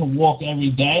aid to walk every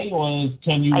day, or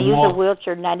can you I walk? use a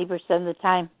wheelchair 90% of the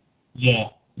time. Yeah,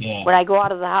 yeah. When I go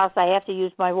out of the house, I have to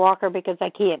use my walker because I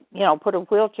can't, you know, put a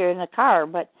wheelchair in the car.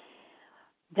 But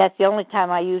that's the only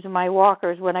time I use my walker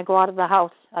is when I go out of the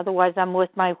house. Otherwise, I'm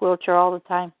with my wheelchair all the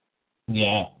time.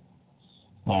 Yeah.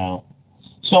 Wow.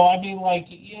 So I mean, like,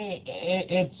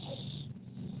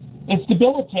 it's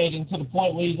debilitating to the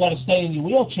point where you got to stay in your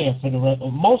wheelchair for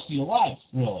most of your life.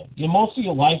 Really, most of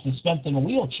your life is spent in a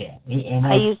wheelchair.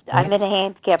 I'm in a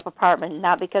handicap apartment,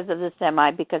 not because of the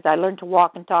semi, because I learned to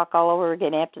walk and talk all over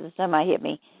again after the semi hit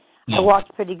me. Yeah. I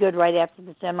walked pretty good right after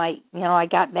the semi. You know, I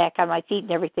got back on my feet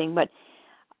and everything, but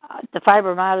the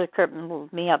fibromyalgia equipment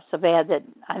moved me up so bad that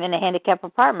I'm in a handicap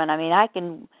apartment. I mean, I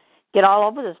can get all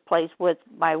over this place with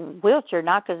my wheelchair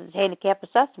now because it's handicap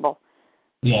accessible.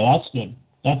 Yeah, that's good.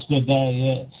 That's good.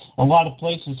 A lot of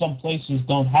places, some places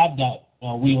don't have that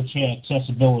wheelchair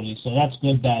accessibility, so that's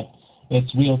good that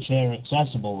it's wheelchair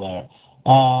accessible there.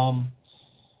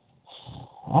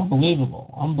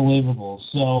 Unbelievable.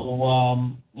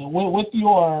 So with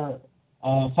your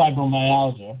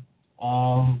fibromyalgia,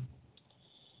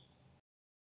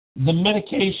 the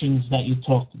medications that you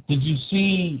took, did you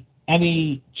see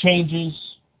any changes,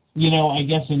 you know, I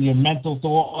guess in your mental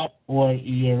thought or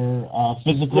your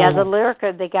physical? Yeah, the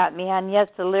Lyrica they got me on. Yes,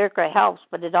 the Lyrica helps,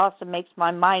 but it also makes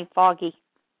my mind foggy.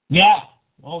 Yeah.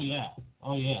 Oh, yeah,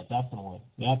 definitely.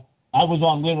 Yep. I was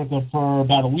on Lyrica for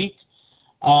about a week,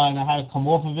 and I had to come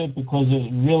off of it because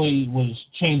it really was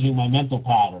changing my mental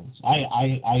patterns.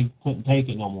 I couldn't take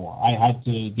it no more. I had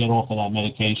to get off of that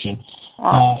medication.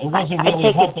 It wasn't really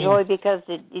I take helping. it, Joy, because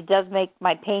it does make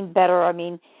my pain better. I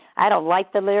mean, I don't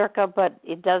like the Lyrica, but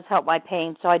it does help my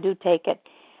pain, so I do take it.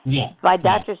 Yeah. My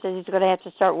doctor says he's going to have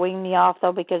to start weaning me off,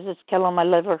 though, because it's killing my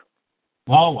liver.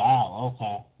 Oh, wow.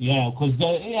 Okay. Yeah, because,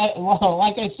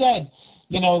 like I said,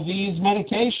 you know, these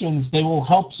medications, they will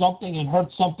help something and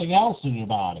hurt something else in your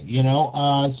body, you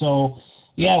know. So,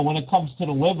 yeah, when it comes to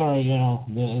the liver, you know,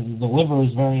 the liver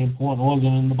is a very important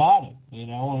organ in the body, you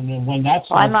know, and when that's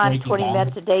I'm on 20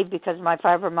 meds a day because of my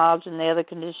fibromyalgia and the other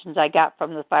conditions I got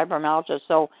from the fibromyalgia.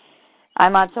 So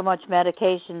I'm on so much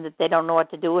medication that they don't know what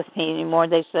to do with me anymore.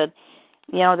 They said,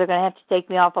 you know, they're going to have to take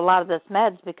me off a lot of this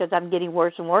meds because I'm getting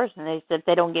worse and worse. And they said if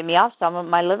they don't get me off some of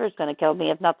them, my liver's going to kill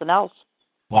me, if nothing else.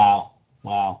 Wow.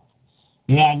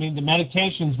 Yeah, I mean, the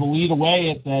medications will eat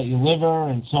away at your liver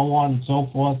and so on and so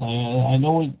forth. I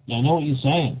know what you're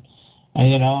saying.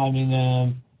 You know, I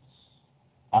mean,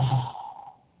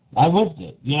 I lived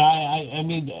it. You know, I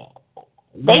mean,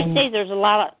 they say there's a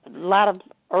lot of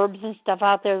herbs and stuff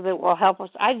out there that will help us.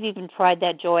 I've even tried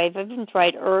that, Joy. I've even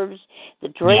tried herbs, the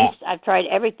drinks. Yeah. I've tried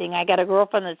everything. I got a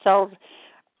girlfriend that sells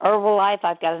Herbalife.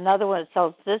 I've got another one that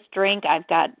sells this drink. I've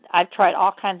tried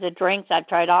all kinds of drinks. I've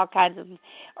tried all kinds of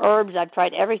herbs. I've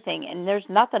tried everything, and there's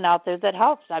nothing out there that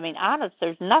helps. I mean, honest,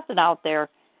 there's nothing out there.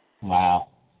 Wow,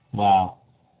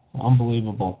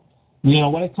 unbelievable.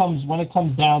 When it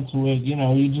comes down to it,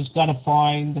 you just got to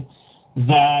find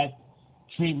that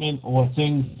treatment or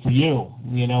thing for you.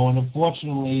 And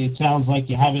unfortunately, it sounds like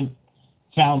you haven't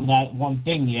found that one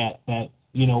thing yet that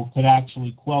could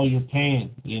actually quell your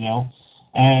pain.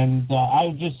 And I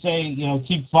would just say,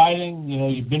 keep fighting.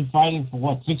 You've been fighting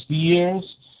for, 60 years?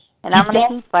 And I'm going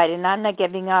to keep fighting. I'm not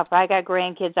giving up. I got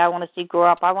grandkids I want to see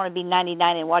grow up. I want to be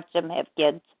 99 and watch them have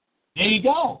kids. There you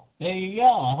go.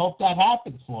 I hope that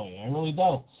happens for you. I really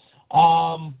do.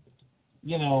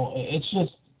 It's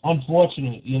just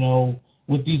unfortunate,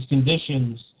 with these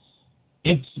conditions.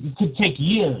 It could take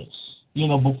years,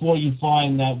 before you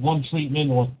find that one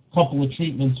treatment or a couple of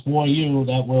treatments for you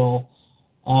that will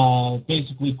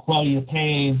basically quell your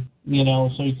pain,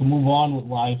 so you can move on with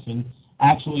life and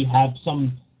actually have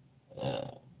some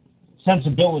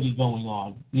sensibility going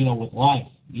on, with life,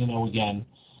 again.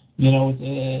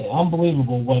 It's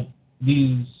unbelievable what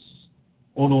these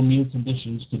autoimmune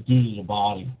conditions could do to the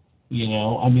body,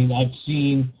 I mean, I've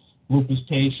seen lupus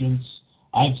patients,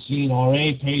 I've seen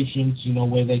RA patients,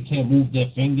 where they can't move their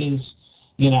fingers.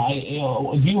 Do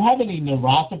you have any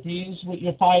neuropathies with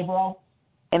your fibro?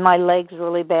 And my legs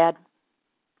really bad.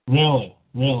 Really?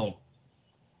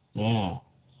 Yeah.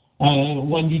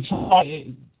 When you try,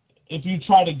 if you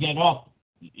try to get up,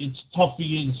 it's tough for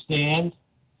you to stand.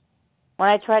 When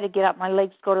I try to get up, my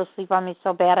legs go to sleep on me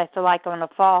so bad I feel like I'm going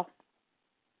to fall.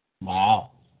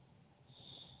 Wow.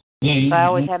 Yeah, I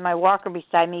always have my walker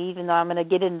beside me, even though I'm going to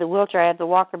get in the wheelchair. I have the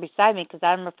walker beside me because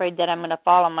I'm afraid that I'm going to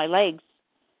fall on my legs.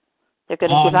 They're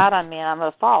going to give out on me and I'm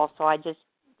going to fall. So I just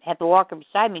have the walker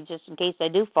beside me just in case I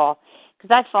do fall.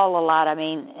 Because I fall a lot,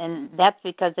 and that's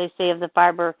because they say of the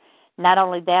fiber, not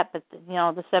only that, but,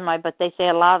 the semi, but they say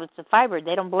a lot of it's the fiber.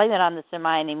 They don't blame it on the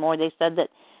semi anymore. They said that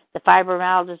the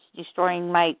fibromyalgia is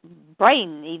destroying my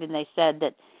brain. Even they said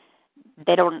that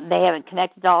they haven't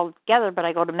connected it all together, but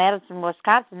I go to Madison,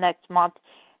 Wisconsin next month,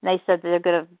 and they said that they're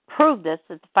going to prove this,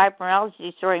 that the fibromyalgia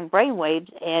is destroying brain waves,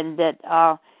 and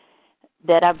that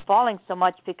that I'm falling so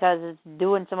much because it's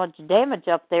doing so much damage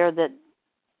up there that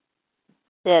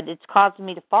it's causing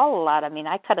me to fall a lot.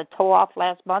 I cut a toe off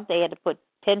last month. They had to put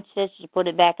 10 stitches to put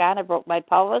it back on. I broke my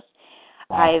pelvis.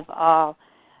 Wow.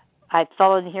 I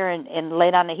fell in here and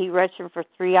laid on the heat register for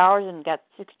 3 hours and got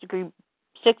 6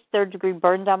 third-degree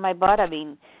burns on my butt.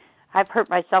 I've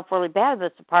hurt myself really bad in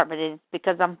this apartment, and it's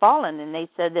because I'm falling. And they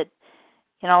said that,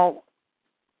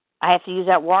 I have to use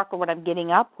that walker when I'm getting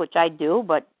up, which I do,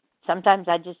 but sometimes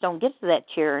I just don't get to that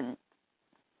chair, and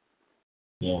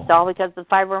it's all because of the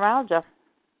fibromyalgia.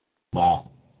 Wow.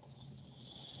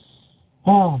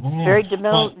 Oh, man.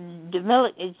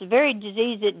 It's a very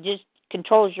disease that just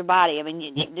controls your body.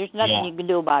 There's nothing you can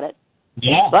do about it.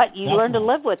 Yeah. But you learn to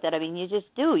live with it. You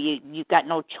just do. You've got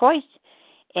no choice.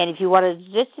 And if you want to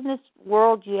exist in this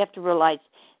world, you have to realize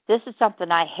this is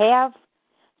something I have,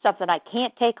 something I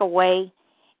can't take away,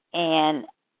 and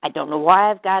I don't know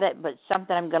why I've got it, but it's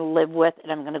something I'm going to live with,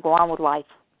 and I'm going to go on with life.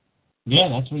 Yeah,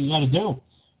 that's what you got to do.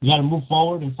 You got to move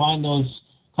forward and find those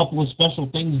couple of special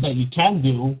things that you can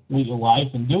do with your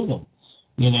life and do them.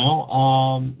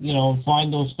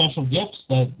 Find those special gifts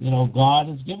that, God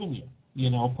has given you,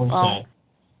 per se.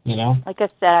 Like I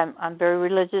said, I'm very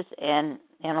religious, and,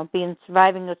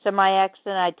 surviving a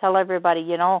semi-accident, I tell everybody,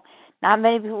 not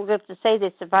many people get to say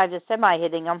they survived a semi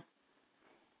hitting them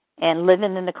and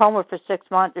living in the coma for 6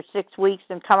 months or 6 weeks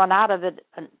and coming out of it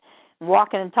and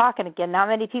walking and talking again. Not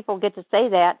many people get to say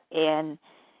that, and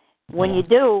when you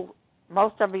do,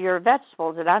 most of you are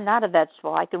vegetables, and I'm not a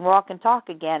vegetable. I can walk and talk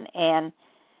again, and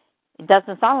it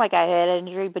doesn't sound like I had an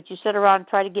injury, but you sit around and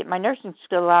try to get my nursing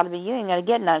skill out of me, you ain't going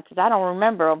to get none because I don't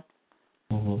remember them.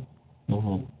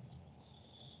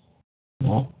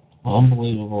 Yeah,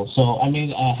 unbelievable. So,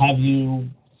 have you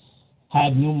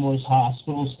had numerous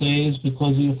hospital stays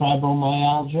because of your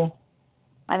fibromyalgia?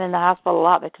 I'm in the hospital a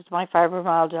lot because of my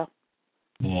fibromyalgia.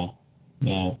 Yeah.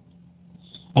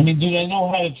 Do they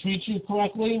know how to treat you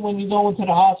correctly when you go into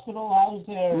the hospital? How's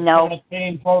their kind of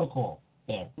pain protocol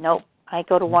there? Nope. I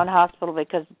go to one hospital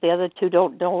because the other two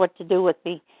don't know what to do with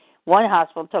me. One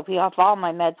hospital took me off all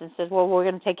my meds and says, well, we're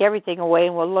going to take everything away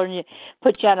and we'll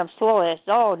put you on them slowly. I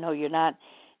said, oh, no, you're not.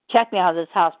 Check me out of this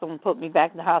hospital and put me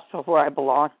back in the hospital where I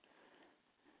belong.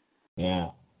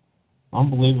 Yeah.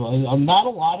 Unbelievable. Not a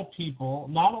lot of people,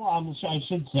 not a lot, I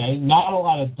should say, not a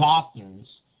lot of doctors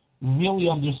really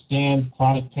understand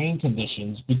chronic pain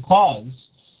conditions because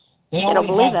they don't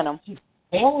believe in them.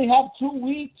 They only have 2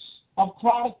 weeks of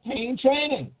chronic pain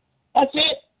training. That's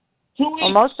it. 2 weeks.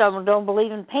 Well, most of them don't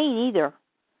believe in pain either.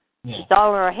 Yeah. It's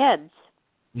all in our heads.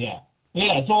 Yeah.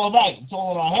 Yeah, it's all right. It's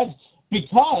all in our heads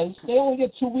because they only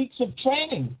get 2 weeks of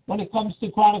training when it comes to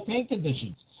chronic pain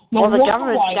conditions. No, well, the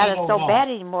government's got it so know. bad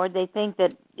anymore, they think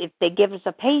that if they give us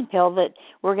a pain pill that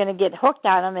we're going to get hooked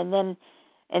on them, and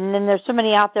then there's so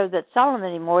many out there that sell them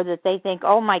anymore that they think,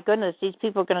 oh, my goodness, these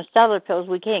people are going to sell their pills.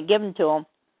 We can't give them to them.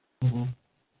 Mm-hmm.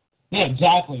 Yeah,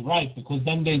 exactly, right, because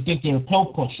then they think you're a pill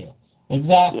pusher.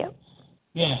 Exactly. Yep.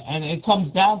 Yeah, and it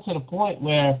comes down to the point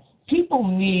where people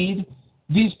need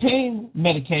these pain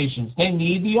medications. They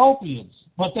need the opiates,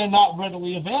 but they're not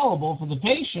readily available for the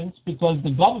patients because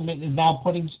the government is now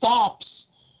putting stops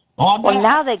on Well, that.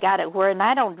 now they got it where, and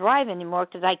I don't drive anymore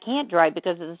because I can't drive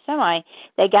because of the semi.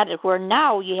 They got it where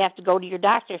now you have to go to your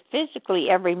doctor physically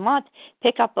every month,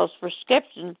 pick up those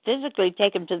prescriptions, physically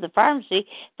take them to the pharmacy,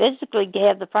 physically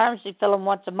have the pharmacy fill them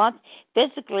once a month,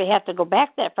 physically have to go back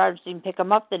to that pharmacy and pick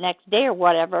them up the next day or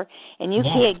whatever, and you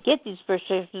can't get these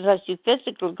prescriptions unless you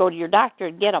physically go to your doctor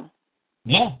and get them.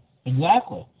 Yeah,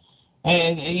 exactly.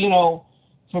 And, you know,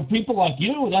 for people like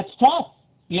you, that's tough.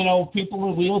 You know, people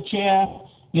in wheelchair,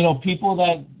 you know, people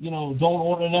that, you know, don't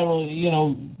ordinarily, you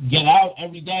know, get out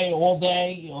every day, all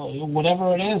day, or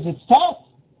whatever it is, it's tough.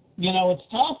 You know, it's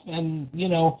tough. And, you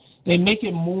know, they make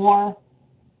it more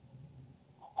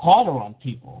harder on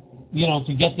people, you know,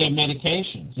 to get their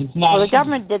medications. It's not Well, the easy.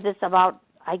 government did this about,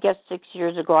 I guess, 6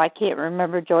 years ago. I can't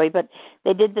remember, Joey, but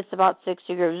they did this about 6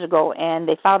 years ago, and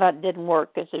they found out it didn't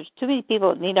work because there's too many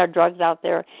people that need our drugs out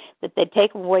there that they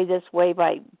take them away this way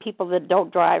by people that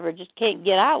don't drive or just can't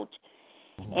get out.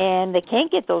 And they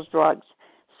can't get those drugs.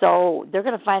 So they're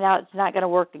going to find out it's not going to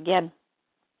work again.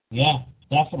 Yeah,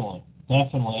 definitely.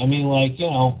 Definitely. I mean, like, you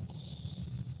know,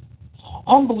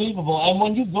 unbelievable. And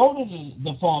when you go to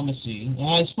the pharmacy, and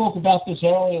I spoke about this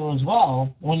earlier as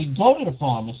well, when you go to the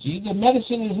pharmacy, the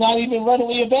medicine is not even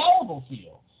readily available for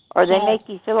you. Or they make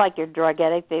you feel like you're a drug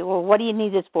addict. They, well, what do you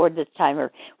need this for this time?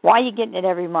 Or why are you getting it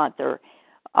every month? Or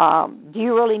do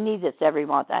you really need this every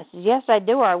month? I said, yes, I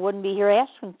do, or I wouldn't be here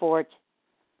asking for it.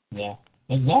 Yeah,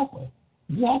 exactly.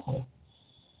 Exactly.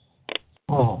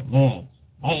 Oh, man.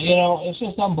 You know, it's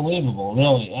just unbelievable,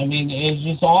 really. I mean, it's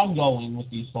just ongoing with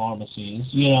these pharmacies,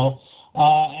 you know.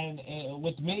 And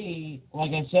with me,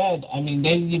 like I said, I mean,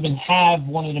 they didn't even have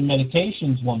one of the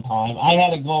medications one time. I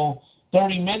had to go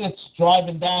 30 minutes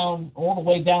driving down, all the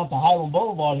way down to Highland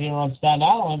Boulevard here on Staten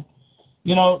Island,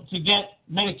 you know, to get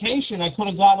medication. I could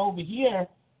have got over here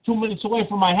 2 minutes away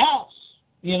from my house,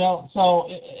 you know. So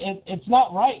it's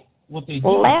not right what they do.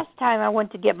 Well, last time I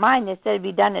went to get mine, they said it'd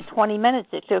be done in 20 minutes.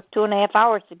 It took 2.5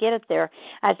 hours to get it there.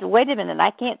 I said, wait a minute,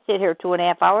 I can't sit here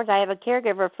 2.5 hours. I have a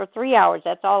caregiver for 3 hours.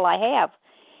 That's all I have.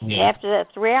 Yeah. And after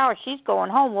that 3 hours, she's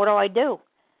going home. What do I do?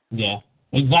 Yeah,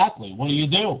 exactly. What do you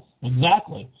do?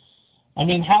 Exactly. I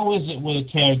mean, how is it with a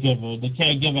caregiver? The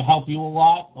caregiver help you a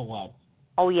lot or what?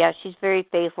 Oh, yeah, she's very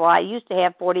faithful. I used to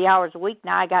have 40 hours a week.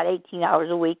 Now I got 18 hours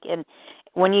a week. And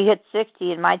when you hit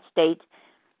 60 in my state,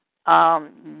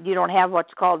 you don't have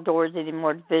what's called DOORS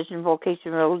anymore, Division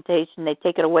Vocational Rehabilitation. They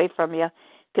take it away from you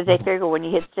because they figure when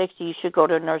you hit 60, you should go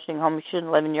to a nursing home. You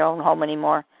shouldn't live in your own home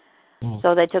anymore.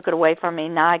 So they took it away from me.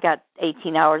 Now I got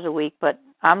 18 hours a week, but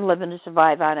I'm living to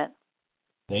survive on it.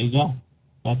 There you go.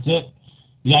 That's it.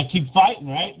 You got to keep fighting,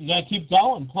 right? You got to keep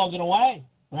going, plugging away,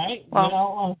 right? Well, you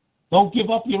know, don't give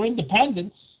up your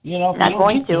independence. You know, not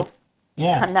going to.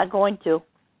 Yeah. I'm not going to.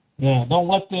 Yeah, don't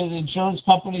let the insurance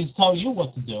companies tell you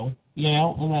what to do, you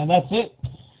know, and that's it.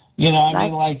 You know, I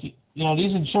mean, like, you know,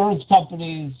 these insurance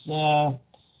companies,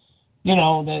 you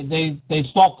know, they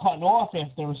start cutting off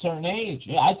after a certain age.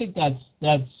 Yeah, I think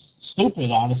that's stupid,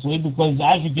 honestly, because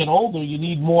as you get older, you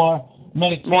need more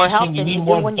medication, more help you than need you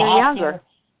more do when doctor. you're younger.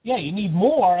 Yeah, you need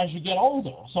more as you get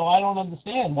older. So I don't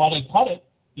understand why they cut it,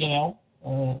 you know.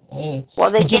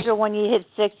 Well, they figure when you hit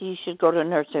 60, you should go to a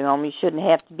nursing home. You shouldn't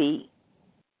have to be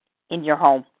in your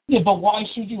home. Yeah, but why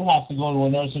should you have to go to a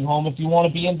nursing home if you want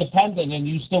to be independent and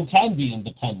you still can be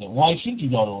independent? Why should you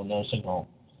go to a nursing home?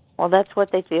 Well, that's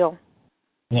what they feel.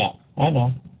 Yeah, I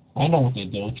know what they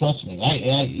do. Trust me.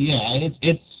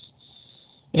 It's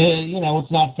you know,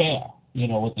 it's not fair. You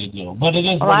know what they do, but it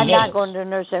is. Well, what I'm it not is. going to a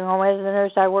nursing home. As a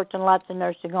nurse, I worked in lots of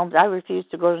nursing homes. I refuse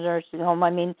to go to a nursing home. I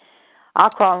mean, I'll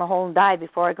crawl in a hole and die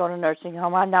before I go to a nursing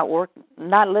home. I'm not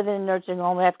living in a nursing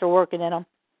home after working in them.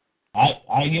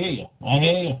 I hear you. I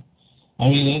hear you. I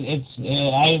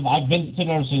mean, I've been to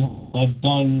nursing homes. I've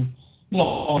done,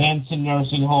 events in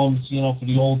nursing homes, for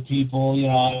the old people.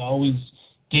 I always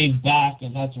gave back,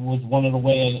 and that was one of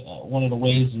the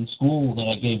ways in school that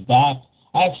I gave back.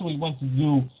 I actually went to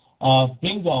do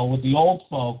bingo with the old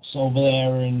folks over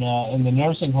there in the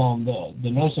nursing home, the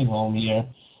nursing home here,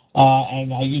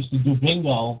 and I used to do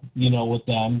bingo, with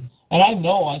them. And I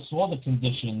saw the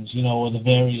conditions, of the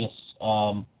various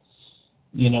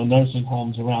nursing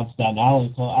homes around Staten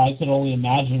Island. So I could only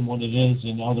imagine what it is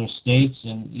in other states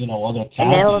and, other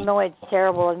counties. In Illinois, it's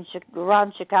terrible.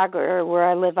 Around Chicago, or where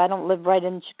I live, I don't live right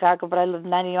in Chicago, but I live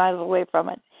 90 miles away from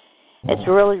it. It's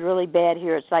really, really bad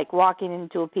here. It's like walking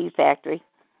into a pea factory.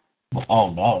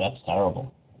 Oh, no, that's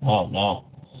terrible. Oh, no.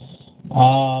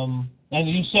 And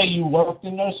you say you worked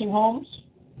in nursing homes?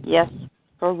 Yes,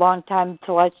 for a long time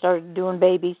until I started doing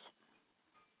babies.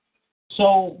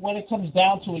 So when it comes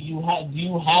down to it, did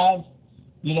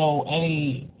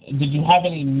you have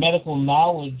any medical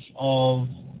knowledge of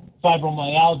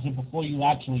fibromyalgia before you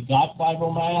actually got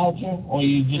fibromyalgia, or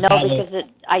you just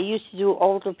I used to do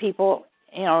older people,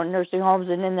 in nursing homes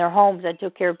and in their homes. I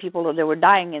took care of people that were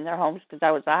dying in their homes because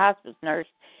I was a hospice nurse.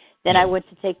 Then I went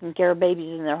to taking care of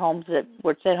babies in their homes that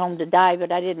were sent home to die, but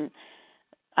I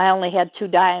only had 2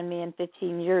 die on me in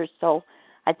 15 years, so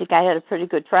I think I had a pretty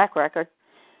good track record.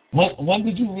 When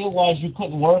did you realize you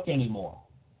couldn't work anymore?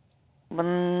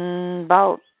 Went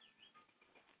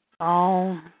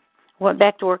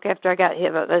back to work after I got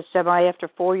hit by the semi. After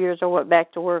 4 years, I went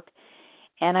back to work,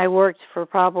 and I worked for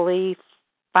probably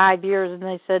 5 years, and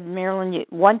they said, Marilyn,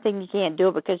 one thing you can't do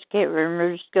it because you can't remember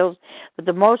your skills, but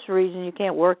the most reason you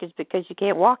can't work is because you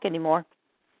can't walk anymore.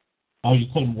 Oh, you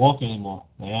couldn't walk anymore.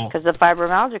 Yeah. Because the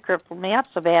fibromyalgia crippled me up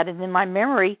so bad, and then my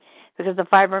memory, because the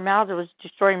fibromyalgia was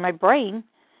destroying my brain.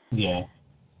 Yeah.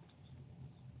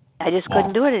 I just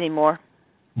couldn't do it anymore.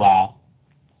 Wow.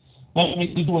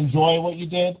 Did you enjoy what you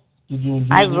did?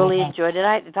 I really enjoyed it.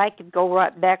 If I could go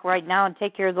back right now and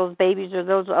take care of those babies or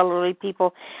those elderly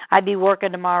people, I'd be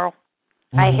working tomorrow.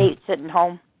 Mm-hmm. I hate sitting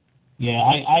home. Yeah,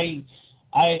 I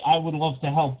would love to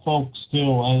help folks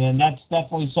too, and that's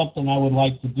definitely something I would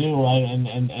like to do. And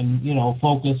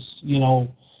focus.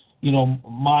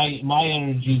 My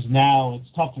energies now.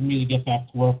 It's tough for me to get back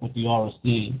to work with the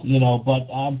RSD. But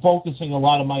I'm focusing a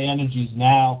lot of my energies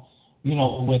now.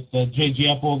 With the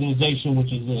JGF organization,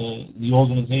 which is the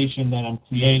organization that I'm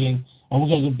creating, and we're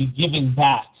going to be giving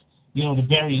back, to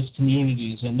various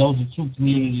communities, and those are 2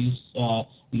 communities,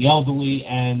 the elderly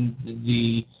and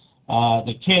the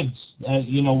kids.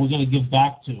 We're going to give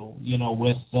back to,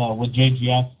 with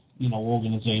JGF,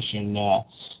 organization.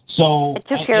 So I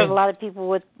took care of a lot of people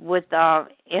with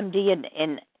MD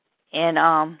and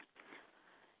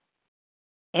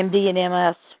MD and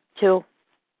MS too.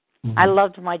 Mm-hmm. I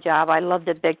loved my job. I loved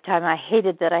it big time. I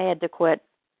hated that I had to quit.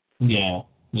 Yeah.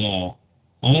 And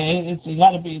it's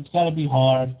got to be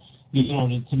hard,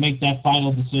 to make that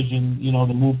final decision,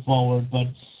 to move forward. But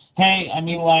hey, I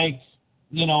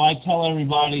tell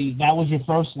everybody that was your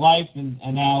first life, and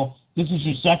now this is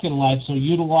your second life. So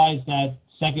utilize that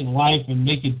second life and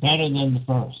make it better than the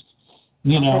first.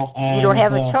 And, you don't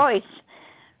have a choice.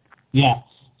 Yeah.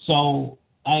 So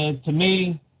to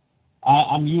me,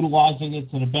 I'm utilizing it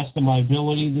to the best of my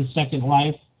ability, the second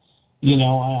life.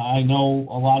 I know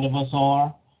a lot of us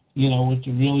are, which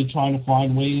are really trying to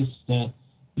find ways to,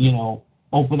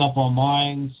 open up our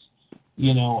minds,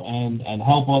 and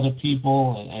help other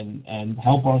people and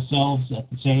help ourselves at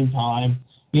the same time.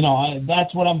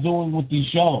 That's what I'm doing with these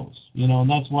shows, and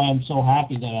that's why I'm so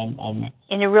happy that I'm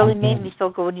And it really made me feel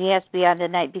good when you asked me on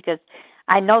tonight, because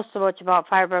I know so much about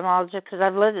fibromyalgia because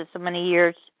I've lived it so many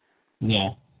years.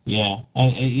 Yeah.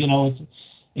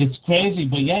 It's crazy,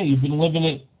 but yeah, you've been living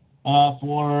it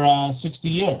for 60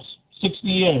 years. 60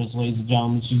 years, ladies and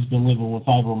gentlemen, she's been living with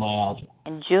fibromyalgia.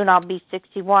 In June, I'll be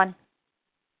 61.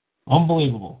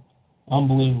 Unbelievable.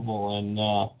 And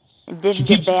it didn't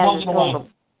get bad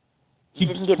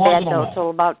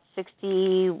until about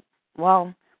 60.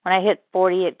 Well, when I hit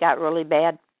 40, it got really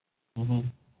bad. Yeah,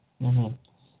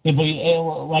 but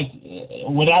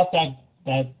without that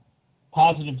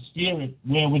positive spirit,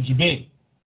 where would you be?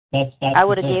 That's I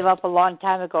would have gave up a long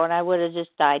time ago, and I would have just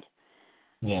died.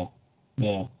 Yeah.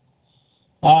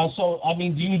 So, do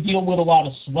you deal with a lot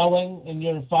of swelling in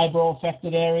your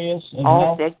fibro-affected areas as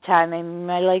well? Big time.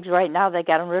 My legs right now, they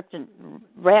got them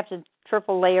wrapped in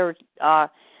triple layer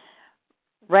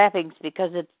wrappings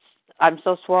because I'm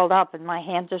so swelled up, and my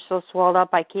hands are so swelled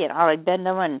up I can't hardly bend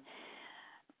them, and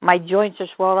my joints are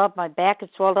swelled up. My back is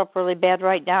swelled up really bad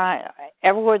right now.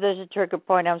 Everywhere there's a trigger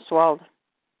point, I'm swelled.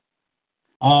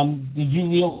 Did you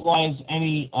realize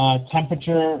any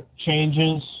temperature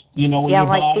changes, in your body? Yeah,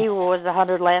 my fever was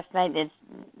 100 last night, and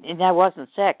I wasn't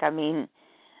sick. I mean,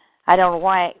 I don't know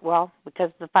why. Well,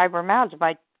 because of the fibromyalgia,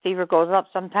 my fever goes up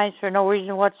sometimes for no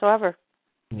reason whatsoever.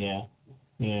 Yeah,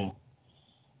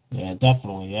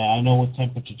 definitely. Yeah, I know what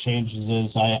temperature changes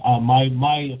is.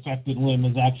 My affected limb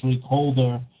is actually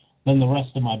colder than the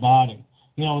rest of my body.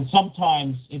 And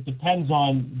sometimes it depends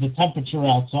on the temperature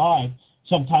outside.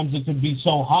 Sometimes it could be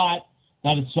so hot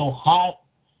that it's so hot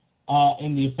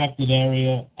in the affected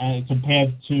area, and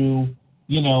compared to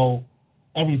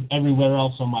everywhere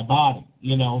else on my body.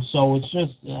 So it's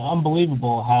just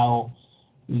unbelievable how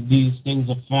these things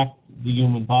affect the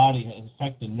human body,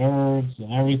 affect the nerves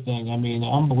and everything. I mean,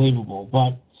 unbelievable.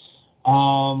 But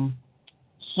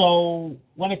so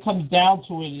when it comes down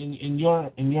to it, in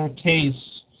your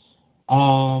case,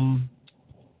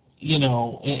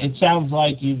 it sounds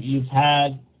like you've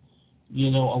had a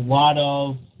lot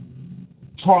of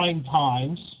trying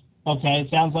times. Okay,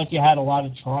 it sounds like you had a lot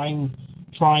of trying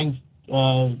times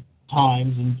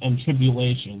and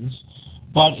tribulations.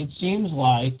 But it seems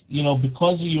like,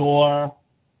 because of your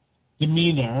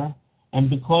demeanor and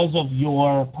because of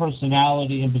your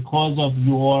personality and because of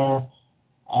your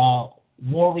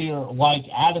warrior-like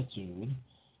attitude,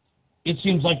 it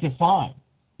seems like you're fine.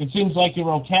 It seems like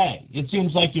you're okay. It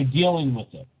seems like you're dealing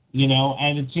with it,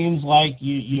 and it seems like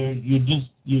you're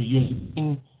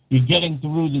getting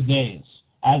through the days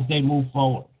as they move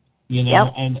forward,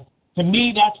 Yep. And to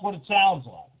me, that's what it sounds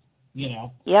like,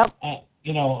 Yep.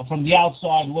 From the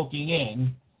outside looking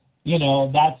in,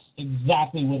 that's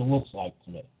exactly what it looks like to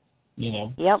me,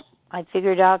 Yep. I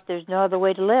figured out there's no other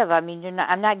way to live. I mean,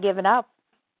 I'm not giving up.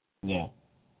 Yeah.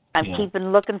 I'm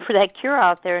keeping looking for that cure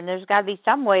out there, and there's got to be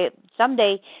some way.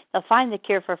 Someday they'll find the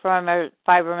cure for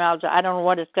fibromyalgia. I don't know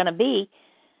what it's going to be,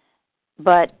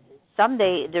 but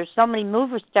someday there's so many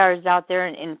movie stars out there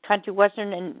in country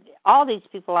western, and all these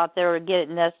people out there are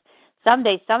getting this.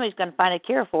 Someday somebody's going to find a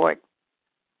cure for it.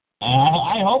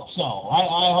 I hope so.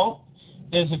 I hope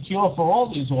there's a cure for all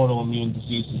these autoimmune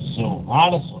diseases soon,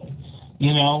 honestly.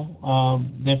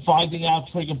 They're finding out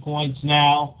trigger points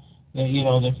now.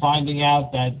 They're finding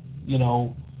out that,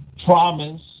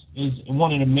 traumas is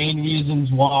one of the main reasons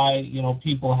why,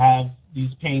 people have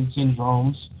these pain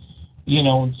syndromes,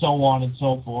 and so on and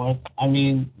so forth. I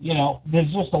mean,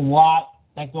 there's just a lot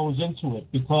that goes into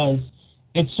it because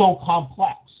it's so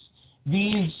complex.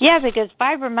 Because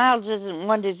fibromyalgia isn't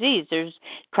one disease. There's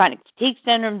chronic fatigue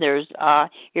syndrome, there's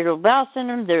irritable bowel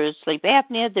syndrome, there's sleep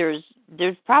apnea, there's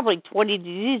probably 20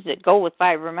 diseases that go with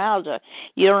fibromyalgia.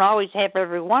 You don't always have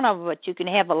every one of them, but you can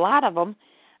have a lot of them.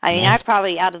 I mean, I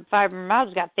probably, out of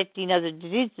fibromyalgia, got 15 other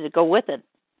diseases that go with it.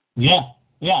 Yeah,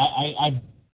 and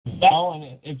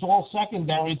it's all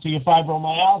secondary to your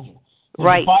fibromyalgia.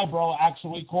 Right. The fibro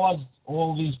actually caused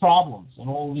all these problems and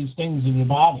all these things in your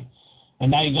body.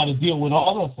 And now you got to deal with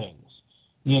other things,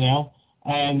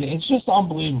 and it's just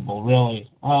unbelievable, really.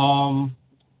 And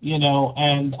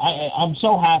I'm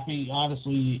so happy,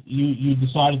 honestly, you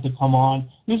decided to come on.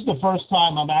 This is the first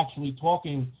time I'm actually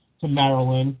talking to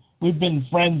Marilyn. We've been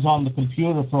friends on the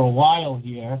computer for a while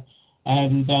here,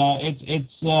 and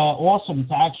it's awesome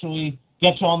to actually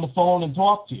get you on the phone and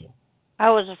talk to you.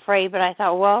 I was afraid, but I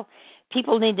thought, well,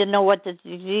 people need to know what the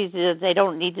disease is. They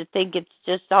don't need to think it's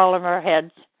just all in our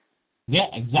heads. Yeah,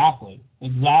 exactly,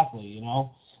 and, I'm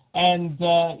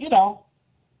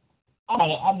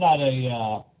not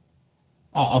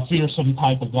a fearsome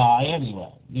type of guy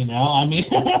anyway, I mean,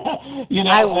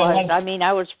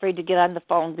 I was afraid to get on the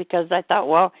phone because I thought,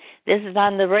 well, this is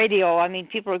on the radio. I mean,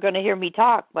 people are going to hear me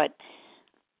talk, but.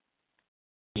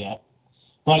 Yeah,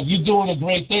 but you're doing a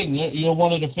great thing. You're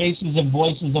one of the faces and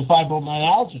voices of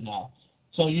fibromyalgia now,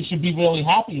 so you should be really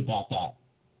happy about that.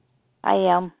 I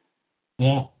am.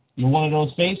 Yeah. You're one of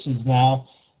those faces now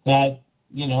that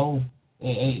you're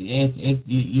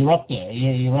up there.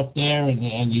 You're up there,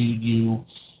 and you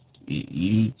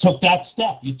took that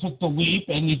step. You took the leap,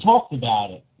 and you talked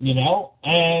about it.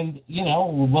 And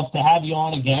we'd love to have you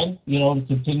on again. To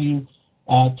continue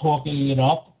talking it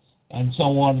up, and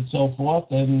so on and so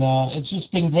forth. And it's just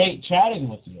been great chatting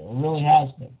with you. It really has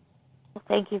been. Well,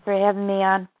 thank you for having me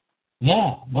on.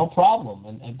 Yeah, no problem.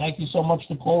 And thank you so much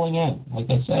for calling in. Like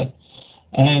I said.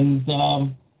 And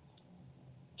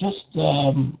just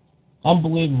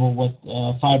unbelievable what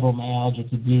fibromyalgia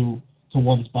could do to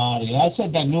one's body. I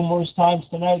said that numerous times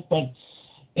tonight, but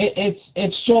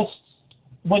it's just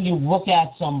when you look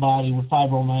at somebody with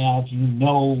fibromyalgia, you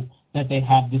know that they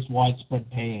have this widespread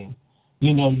pain.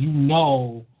 You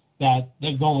know that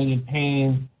they're going in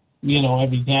pain,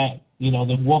 every day.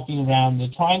 They're walking around, they're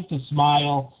trying to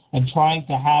smile, and trying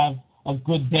to have a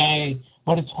good day.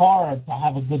 But it's hard to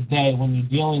have a good day when you're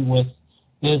dealing with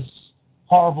this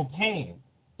horrible pain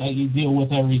that you deal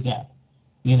with every day.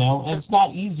 You know, and it's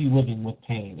not easy living with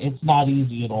pain. It's not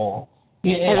easy at all.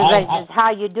 Everybody says, how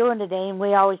you doing today? And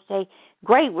we always say,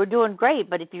 great, we're doing great.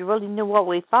 But if you really knew what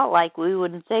we felt like, we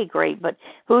wouldn't say great. But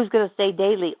who's going to say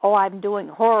daily, oh, I'm doing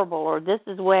horrible, or this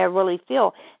is the way I really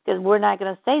feel? Because we're not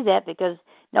going to say that, because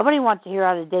nobody wants to hear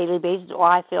on a daily basis, oh,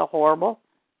 I feel horrible.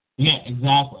 Yeah,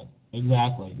 exactly.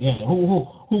 Yeah, who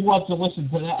wants to listen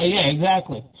to that? Yeah,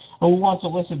 exactly. Who wants to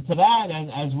listen to that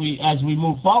as we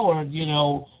move forward? You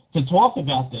know, to talk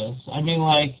about this. I mean,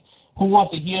 like, who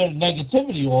wants to hear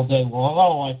negativity all day long?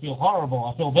 Oh, I feel horrible.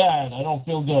 I feel bad. I don't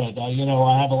feel good. You know,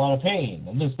 I have a lot of pain,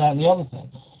 and this, that, and the other thing.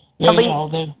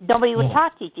 Nobody would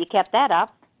talk to you if you kept that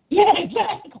up. Yeah,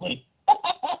 exactly.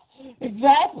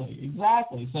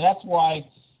 Exactly. So that's why,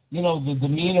 you know, the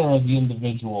demeanor of the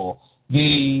individual,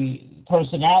 the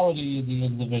personality of the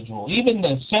individual, even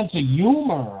the sense of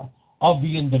humor of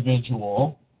the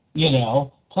individual, you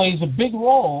know, plays a big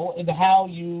role in how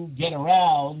you get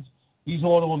around these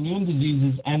autoimmune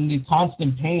diseases and the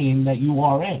constant pain that you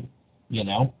are in, you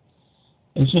know.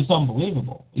 It's just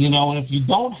unbelievable, you know, and if you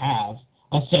don't have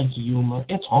a sense of humor,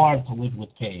 it's hard to live with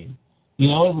pain. You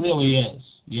know, it really is,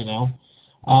 you know.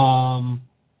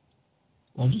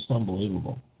 Just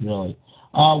unbelievable, really.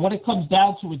 When it comes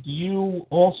down to it, do you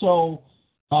also,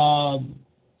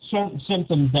 certain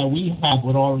symptoms that we have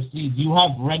with RSD, do you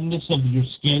have redness of your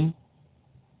skin?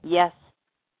 Yes.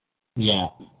 Yeah.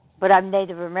 But I'm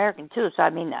Native American, too, so, I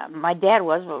mean, my dad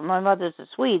was, but my mother's a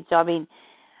Swede, so, I mean,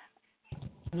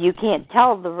 you can't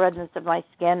tell the redness of my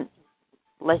skin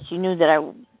unless you knew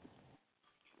that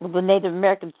the Native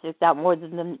American sticks out more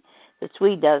than the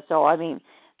Swede does, so, I mean,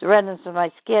 the redness of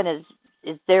my skin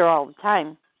is there all the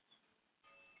time.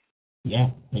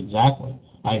 Yeah, exactly.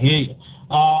 I hear you.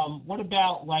 What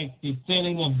about, like, the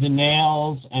thinning of the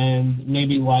nails and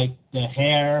maybe, like, the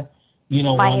hair, you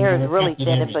know? My hair is really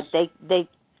thin, but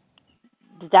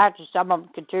the doctors, some of them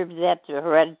contribute that to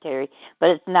hereditary, but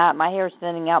it's not. My hair is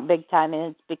thinning out big time,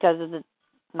 and it's because of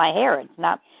my hair. It's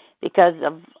not because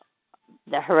of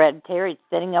the hereditary. It's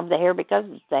thinning of the hair because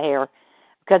it's the hair,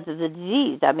 because of the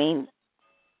disease. I mean.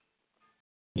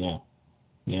 Yeah.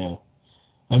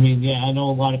 I mean, yeah, I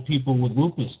know a lot of people with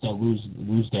lupus that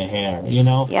lose their hair, you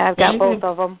know. Yeah, I've got both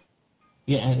of them.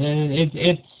 Yeah, and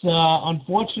it's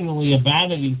unfortunately a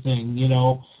vanity thing, you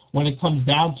know. When it comes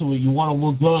down to it, you want to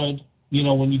look good, you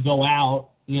know, when you go out,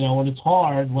 you know, and it's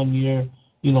hard when you're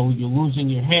losing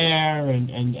your hair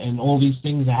and all these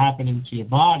things are happening to your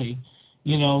body,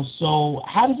 you know. So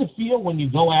how does it feel when you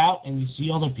go out and you see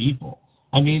other people?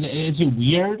 I mean, is it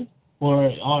weird,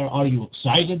 or are you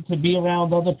excited to be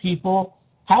around other people?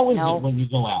 How is it when you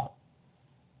go out?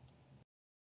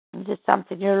 It's just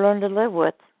something you learn to live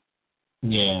with.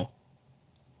 Yeah.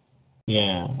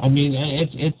 I mean,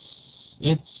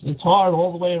 it's hard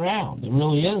all the way around. It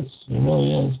really is.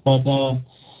 But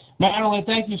Marilyn,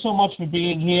 thank you so much for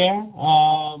being here.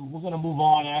 We're going to move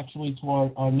on actually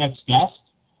to our next guest.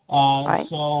 Right.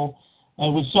 So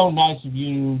it was so nice of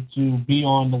you to be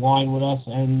on the line with us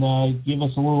and give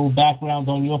us a little background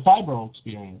on your fibro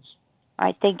experience. All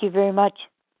right. Thank you very much.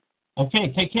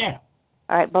 Okay. Take care.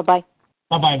 All right. Bye-bye.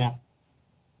 Bye-bye now.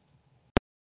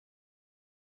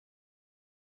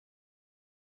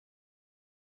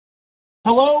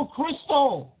 Hello,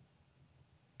 Crystal.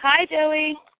 Hi,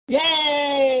 Joey.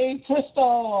 Yay,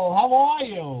 Crystal. How are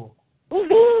you?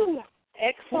 Woohoo!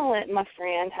 Excellent, my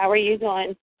friend. How are you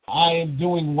doing? I am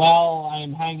doing well. I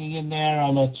am hanging in there.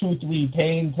 I'm a 2-3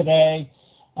 pain today.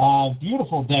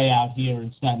 Beautiful day out here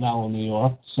in Staten Island, New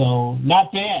York. So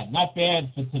not bad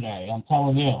for today. I'm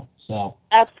telling you. So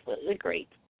absolutely great.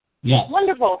 Yes.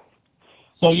 Wonderful.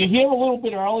 So you're here a little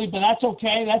bit early, but that's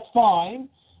okay. That's fine.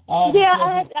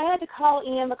 I had to call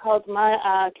in because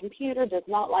my computer does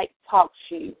not like talk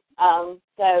shoes.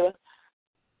 So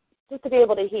just to be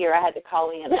able to hear, I had to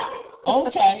call in.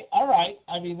 Okay, all right.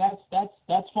 I mean,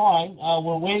 that's fine.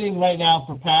 We're waiting right now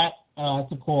for Pat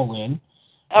to call in.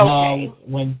 Okay.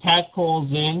 When Pat calls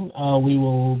in, we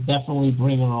will definitely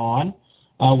bring her on.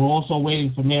 We're also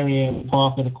waiting for Mary Ann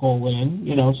Parker to call in.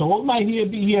 You know, so we might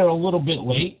be here a little bit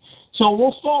late. So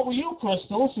we'll start with you,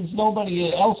 Crystal, since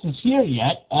nobody else is here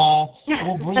yet.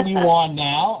 We'll bring you on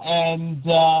now, and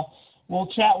we'll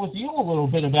chat with you a little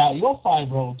bit about your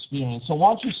fibro experience. So why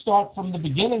don't you start from the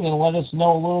beginning and let us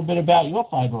know a little bit about your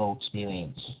fibro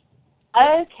experience?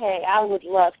 Okay, I would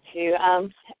love to.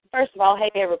 First of all,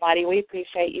 hey, everybody, we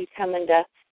appreciate you coming to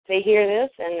hear this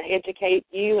and educate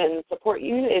you and support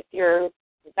you if you're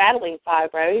battling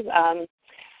fibro.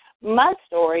 my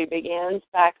story begins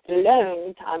back a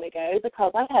long time ago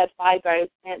because I had fibro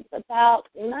since about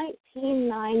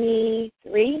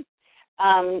 1993,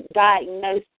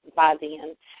 diagnosed by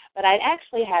then. But I'd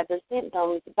actually had the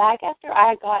symptoms back after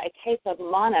I got a case of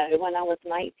mono when I was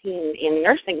 19 in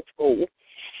nursing school.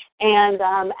 And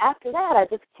after that, I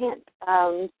just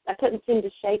I couldn't seem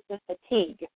to shake the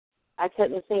fatigue. I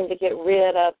couldn't seem to get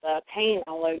rid of the pain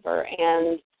all over.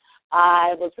 And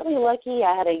I was really lucky.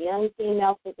 I had a young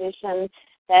female physician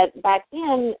that back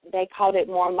then they called it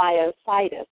more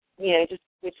myositis,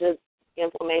 which is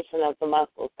inflammation of the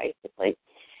muscles, basically.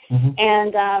 Mm-hmm.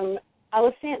 And I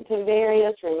was sent to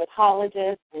various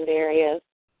rheumatologists and various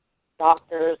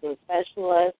doctors and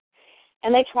specialists,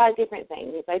 and they tried different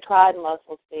things. They tried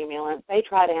muscle stimulants. They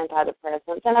tried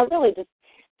antidepressants, and I really just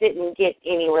didn't get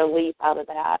any relief out of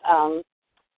that.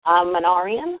 I'm an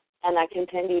RN, and I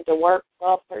continued to work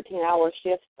 12, 13-hour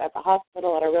shifts at the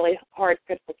hospital at a really hard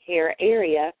critical care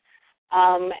area,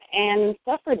 and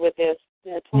suffered with this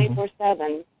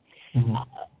 24/7. Mm-hmm.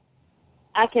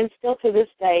 I can still to this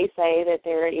day say that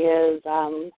there is,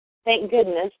 thank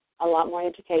goodness, a lot more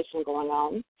education going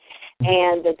on,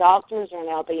 and the doctors are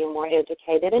now being more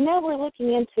educated, and now we're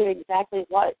looking into exactly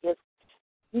what is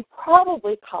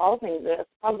probably causing this,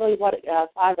 probably what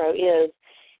fibro is.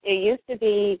 It used to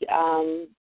be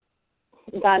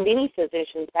by many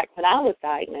physicians back when I was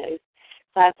diagnosed,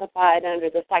 classified under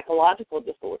the psychological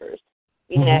disorders,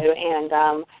 and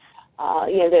the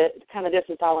kind of this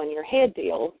is all in your head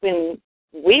deal. When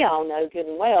we all know good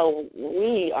and well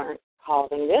we aren't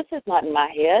causing this. It's not in my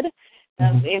head.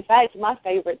 In fact, my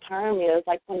favorite term is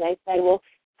like when they say, well,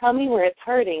 tell me where it's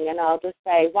hurting, and I'll just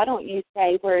say, why don't you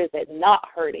say where is it not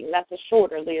hurting? That's a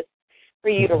shorter list for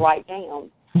you to write down.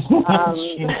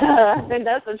 And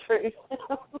that's the truth.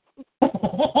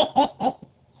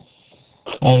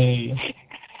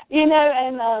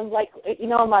 And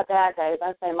on my bad days,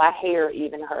 I say my hair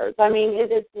even hurts. I mean,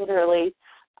 it is literally,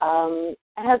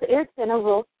 it's been a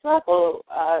real struggle,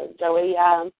 Joey.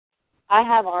 I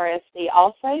have RSD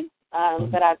also,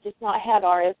 but I've just not had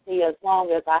RSD as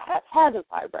long as I have had the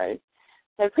fibro.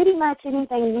 So pretty much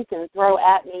anything you can throw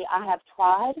at me, I have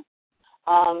tried.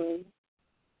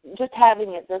 Just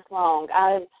having it this long,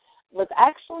 I was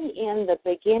actually in the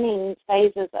beginning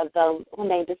phases of when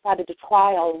they decided to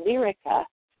trial Lyrica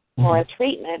for a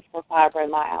treatment for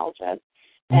fibromyalgia.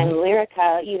 And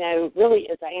Lyrica, really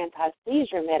is an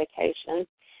anti-seizure medication,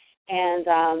 and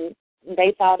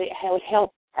they thought it would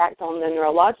help act on the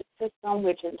neurologic system,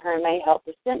 which in turn may help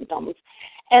the symptoms.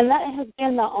 And that has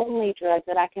been the only drug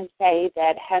that I can say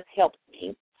that has helped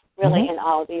me, really, in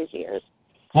all these years.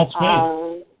 That's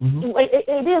great.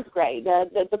 It is great.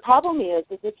 The problem is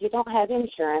if you don't have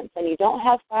insurance and you don't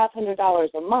have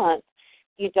 $500 a month,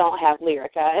 you don't have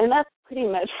Lyrica. And that's pretty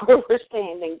much where we're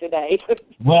standing today.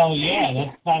 Well, yeah,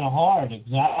 that's kind of hard,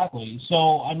 exactly.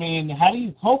 So, I mean, how do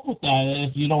you cope with that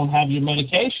if you don't have your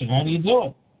medication? How do you do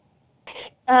it?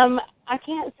 I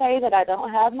can't say that I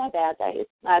don't have my bad days.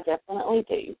 I definitely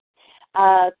do.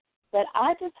 But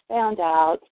I just found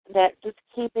out that just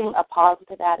keeping a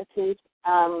positive attitude,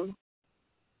 I'm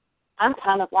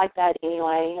kind of like that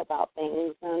anyway about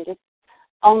things. I'm just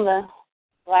on the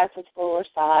glasses fuller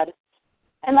side.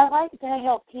 And I like to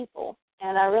help people.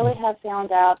 And I really have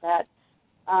found out that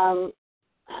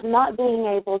not being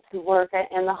able to work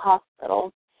in the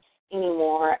hospital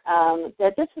anymore,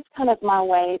 that this is kind of my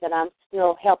way that I'm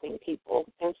still helping people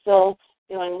and still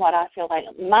doing what I feel like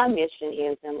my mission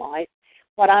is in life,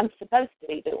 what I'm supposed to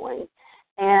be doing.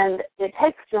 And it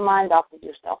takes your mind off of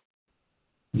yourself.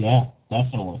 Yeah,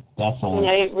 definitely.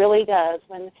 It really does.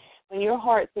 When your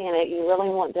heart's in it, you really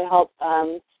want to help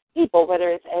people, whether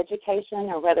it's education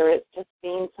or whether it's just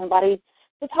being somebody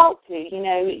to talk to.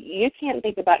 You can't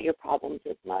think about your problems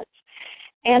as much.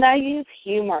 And I use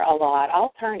humor a lot.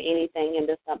 I'll turn anything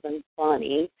into something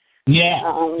funny. Yeah.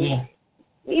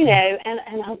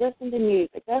 And I listen to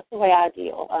music. That's the way I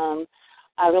deal.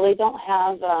 I really don't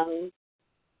have the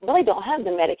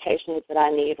medications that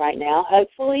I need right now.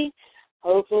 Hopefully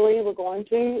we're going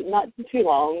to not too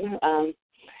long.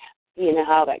 You know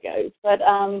how that goes. But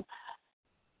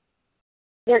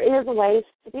there is ways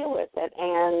to deal with it,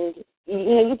 and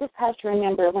you just have to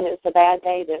remember when it's a bad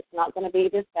day that it's not going to be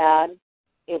this bad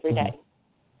every day.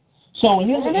 So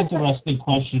here's an interesting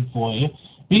question for you.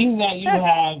 Being that you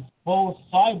have both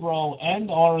fibro and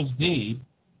RSD,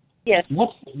 yes.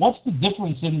 What's the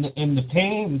difference in the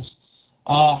pains?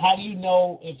 How do you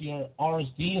know if your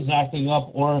RSD is acting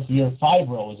up or if your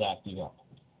fibro is acting up?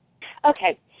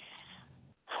 Okay.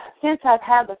 Since I've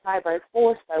had the fibro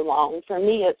for so long, for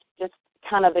me it's just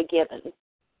kind of a given.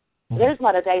 There's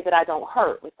not a day that I don't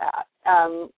hurt with that.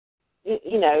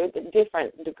 the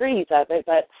different degrees of it.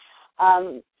 But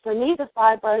for me, the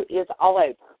fibro is all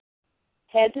over,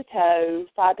 head to toe,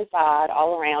 side to side,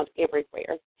 all around,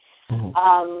 everywhere.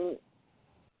 Mm-hmm.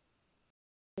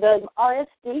 The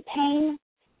RSD pain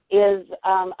is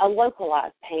a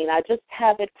localized pain. I just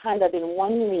have it kind of in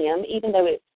one limb, even though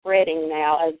it's spreading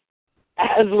now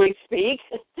as we speak.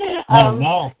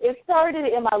 No. It started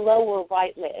in my lower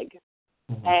right leg.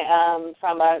 Mm-hmm.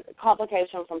 From a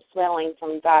complication from swelling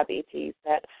from diabetes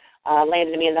that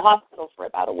landed me in the hospital for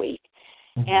about a week.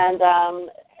 Mm-hmm. And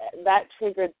that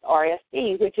triggered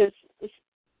RSD, which is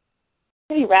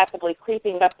pretty rapidly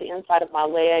creeping up the inside of my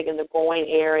leg and the groin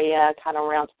area, kind of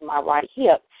around to my right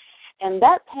hip. And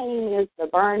that pain is the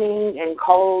burning and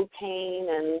cold pain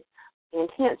and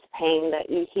intense pain that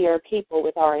you hear people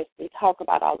with RSD talk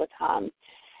about all the time.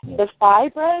 The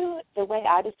fibro, the way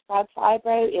I describe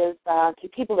fibro is to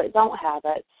people that don't have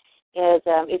it, is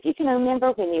if you can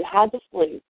remember when you had the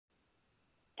flu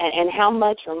and how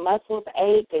much your muscles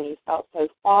ached and you felt so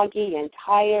foggy and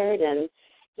tired and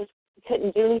just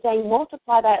couldn't do anything,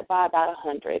 multiply that by about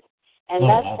 100. And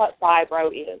that's what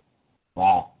fibro is.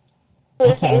 Wow. So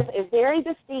it's very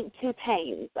distinct two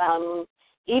pains.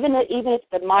 Even if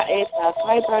the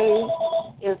fibro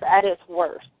is at its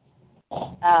worst.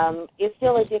 It's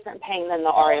still a different pain than the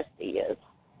RSD is.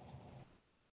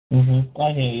 Mm-hmm.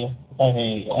 I hear you.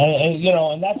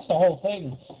 And that's the whole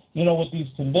thing, with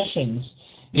these conditions,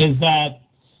 is that,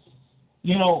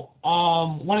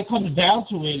 when it comes down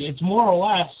to it, it's more or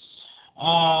less,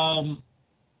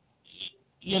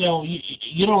 you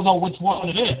don't know which one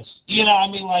it is.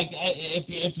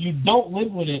 If you don't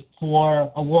live with it for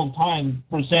a long time,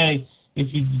 per se,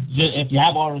 if you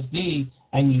have RSD,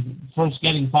 and you first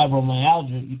getting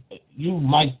fibromyalgia, you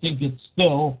might think it's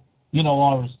still,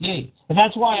 RSD. And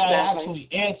that's why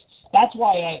that's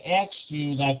why I asked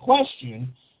you that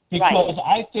question, because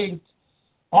I think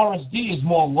RSD is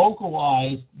more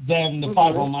localized than the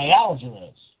fibromyalgia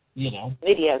is,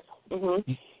 It is.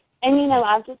 Mm-hmm. And,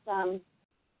 I've just,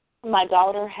 my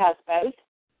daughter has both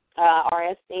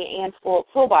RSD and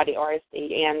full body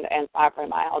RSD and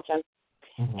fibromyalgia.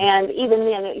 Mm-hmm. And even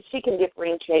then, she can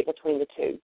differentiate between the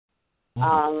two.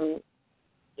 Mm-hmm.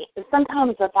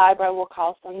 Sometimes the fibro will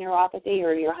cause some neuropathy,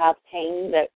 or you'll have pain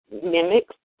that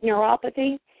mimics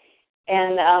neuropathy,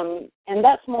 and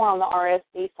that's more on the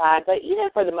RSD side. But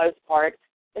for the most part,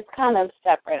 it's kind of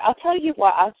separate. I'll tell you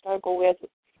what I struggle with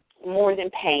more than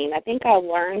pain. I think I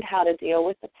learned how to deal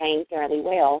with the pain fairly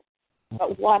well,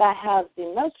 but what I have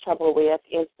the most trouble with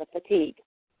is the fatigue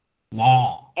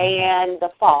and the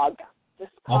fog.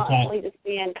 Just constantly just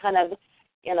being kind of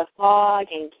in a fog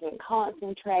and can't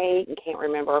concentrate and can't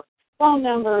remember phone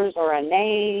numbers or a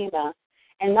name,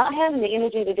 and not having the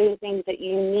energy to do the things that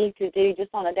you need to do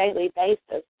just on a daily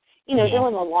basis.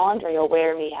 Doing the laundry will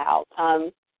wear me out.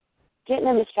 Getting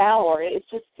in the shower, it's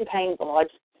just too painful. I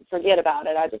just forget about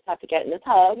it. I just have to get in the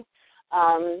tub.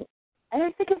 And I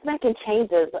think it's making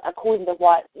changes according to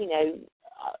what,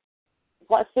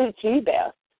 what suits you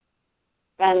best.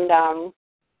 And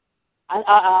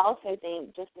I also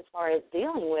think, just as far as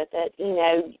dealing with it,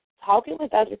 talking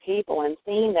with other people and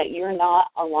seeing that you're not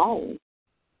alone.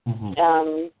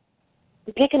 Mm-hmm.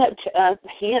 Picking up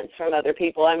hints from other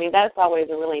people. I mean, that's always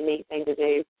a really neat thing to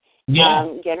do. Yeah.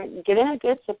 Get in a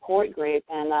good support group,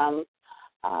 and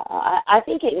I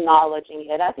think acknowledging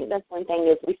it. I think that's one thing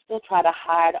is we still try to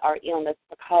hide our illness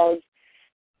because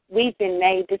we've been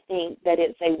made to think that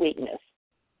it's a weakness.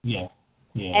 Yeah.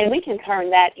 Yeah. And we can turn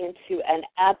that into an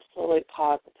absolute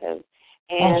positive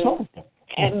and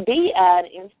be an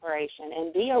inspiration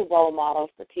and be a role model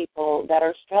for people that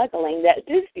are struggling, that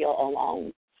do feel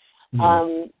alone.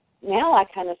 Mm-hmm. Now I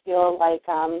kind of feel like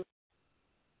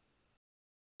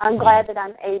I'm glad that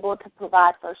I'm able to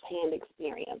provide firsthand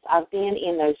experience. I've been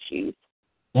in those shoes.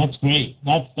 That's great.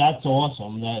 That's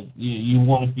awesome that you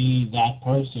want to be that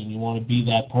person. You want to be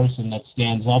that person that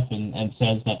stands up and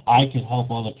says that I can help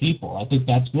other people. I think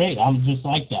that's great. I'm just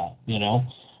like that, That's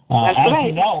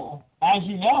right. As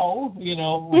you know,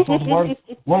 from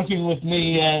working with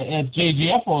me at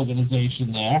JGF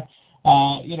organization there,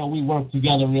 we work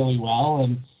together really well,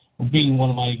 and being one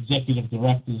of my executive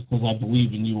directors because I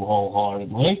believe in you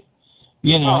wholeheartedly.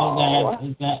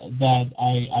 That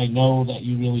I know that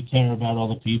you really care about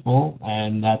other people,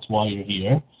 and that's why you're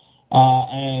here.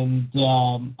 And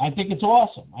I think it's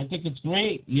awesome. I think it's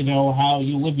great. How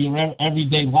you live your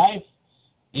everyday life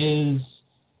is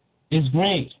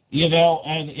great.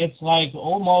 And it's like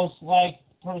almost like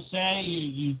per se.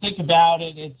 You think about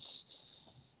it.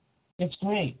 It's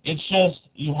great. It's just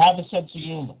you have a sense of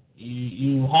humor.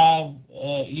 You have,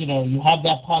 you have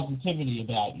that positivity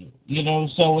about you.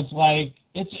 So it's like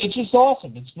it's just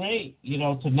awesome. It's great,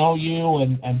 to know you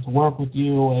and to work with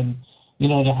you and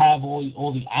to have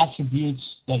all the attributes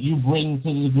that you bring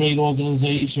to the great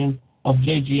organization of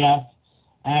JGF.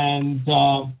 And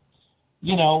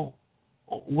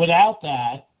without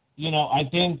that, I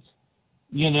think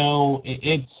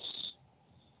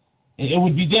it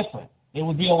would be different. It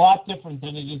would be a lot different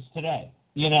than it is today.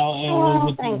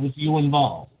 With you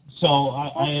involved. So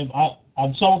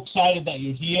I'm so excited that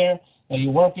you're here, that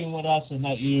you're working with us, and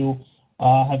that you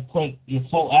have put your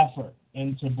full effort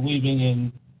into believing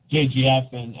in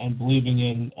JGF and believing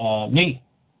in me.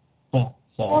 Well,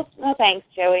 thanks,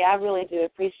 Joey. I really do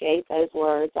appreciate those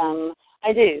words.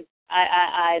 I do.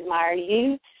 I admire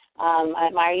you. I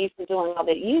admire you for doing all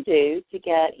that you do to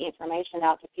get information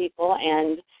out to people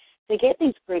and to get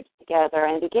these groups together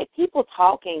and to get people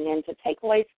talking and to take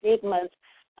away stigmas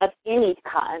of any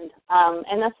kind.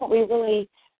 And that's what we really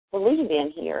believe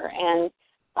in here. And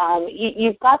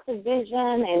you've got the vision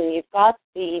and you've got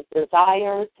the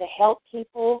desire to help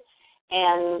people.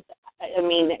 And, I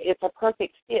mean, it's a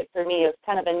perfect fit for me. It's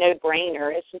kind of a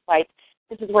no-brainer. It's just like,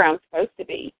 this is where I'm supposed to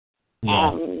be.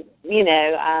 Yeah.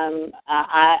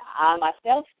 I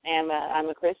myself I'm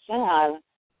a Christian. I have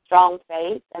strong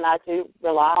faith, and I do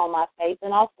rely on my faith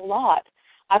an awful lot.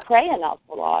 I pray an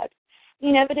awful lot.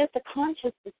 But it's a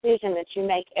conscious decision that you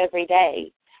make every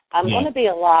day. I'm going to be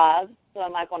alive, so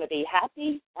am I going to be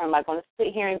happy, or am I going to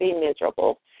sit here and be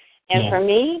miserable? And for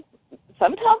me,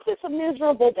 sometimes it's a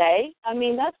miserable day. I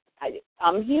mean,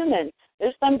 I'm human.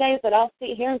 There's some days that I'll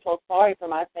sit here and feel sorry for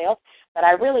myself, but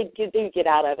I really do get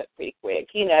out of it pretty quick.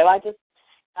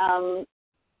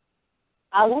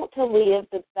 I want to live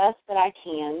the best that I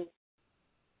can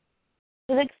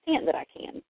to the extent that I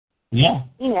can. Yeah.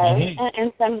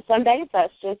 And some days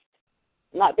that's just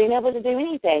not being able to do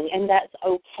anything, and that's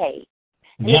okay.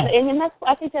 Yeah. And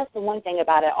I think that's the one thing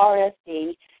about it,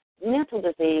 RSD, mental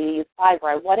disease,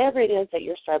 fibro, whatever it is that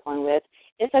you're struggling with,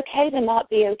 it's okay to not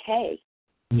be okay.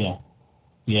 Yeah.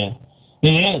 It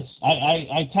is.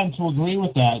 I tend to agree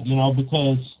with that,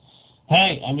 because,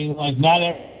 hey, I mean, like, not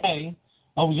every day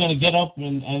are we going to get up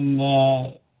and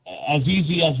as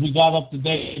easy as we got up the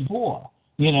day before.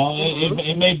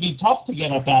 It may be tough to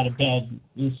get up out of bed,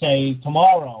 say,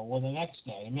 tomorrow or the next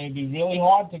day. It may be really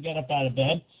hard to get up out of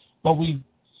bed, but we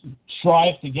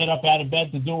strive to get up out of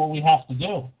bed to do what we have to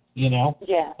do,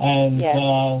 Yeah. And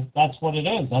that's what it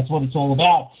is. That's what it's all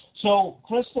about. So,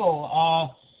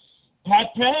 Crystal,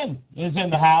 Pat Penn is in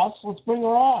the house. Let's bring her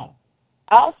on.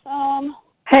 Awesome.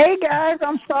 Hey, guys,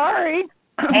 I'm sorry.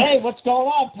 Hey, what's going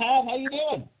on, Pat? How you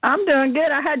doing? I'm doing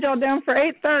good. I had y'all down for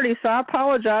 8:30, so I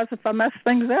apologize if I messed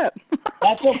things up.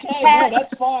 That's okay. No,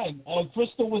 that's fine.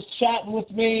 Crystal was chatting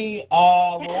with me. We're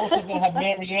also going to have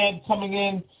Mary Ann coming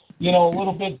in, a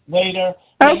little bit later.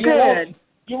 Oh, good.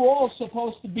 You were all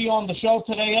supposed to be on the show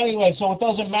today anyway, so it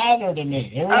doesn't matter to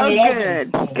me. It Oh, really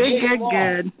good. doesn't.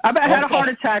 Good. I had a heart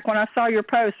attack when I saw your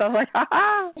post. I was like,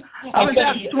 ha-ha. I was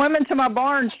out swimming to my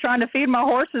barns trying to feed my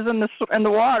horses in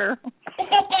the water.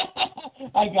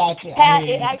 I got you. Pat,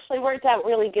 it actually worked out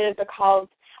really good because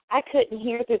I couldn't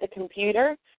hear through the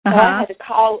computer, so I had to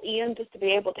call in just to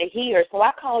be able to hear. So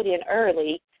I called in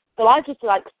early. So I just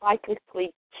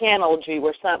psychically channeled you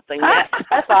or something.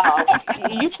 That's all.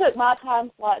 You took my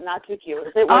time slot and I took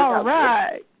yours. It worked all out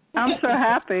right. Good. I'm so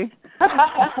happy.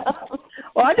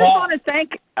 Well, I just want to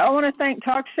thank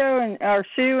Talk Show and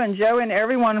Sue and Joey and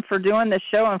everyone for doing this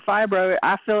show on fibro.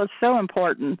 I feel it's so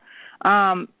important.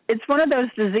 It's one of those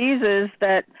diseases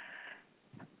that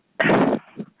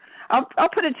I'll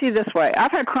put it to you this way.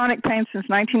 I've had chronic pain since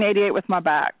 1988 with my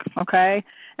back, okay?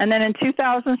 And then in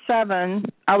 2007,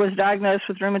 I was diagnosed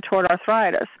with rheumatoid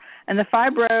arthritis. And the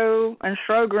fibro and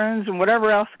Sjogren's and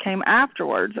whatever else came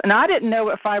afterwards. And I didn't know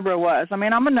what fibro was. I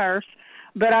mean, I'm a nurse,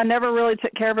 but I never really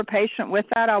took care of a patient with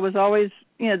that. I was always,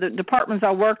 the departments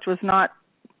I worked was not,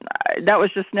 that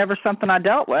was just never something I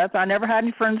dealt with. I never had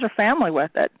any friends or family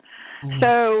with it. Mm-hmm.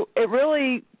 So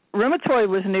rheumatoid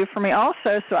was new for me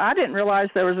also, so I didn't realize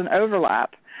there was an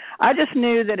overlap. I just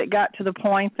knew that it got to the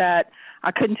point that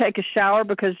I couldn't take a shower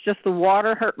because just the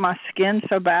water hurt my skin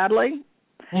so badly.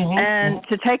 Mm-hmm. And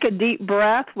to take a deep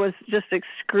breath was just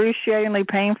excruciatingly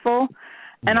painful.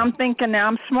 And I'm thinking now,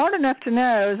 I'm smart enough to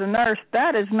know as a nurse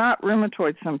that is not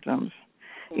rheumatoid symptoms.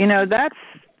 That's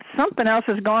something else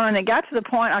is going on. It got to the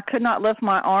point I could not lift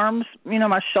my arms.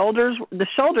 My shoulders, the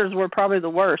shoulders were probably the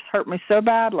worst, hurt me so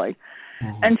badly.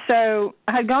 Mm-hmm. And so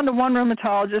I had gone to one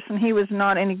rheumatologist, and he was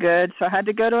not any good, so I had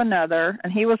to go to another,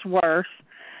 and he was worse.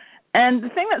 And the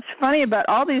thing that's funny about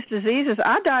all these diseases,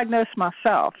 I diagnosed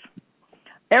myself.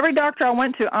 every doctor I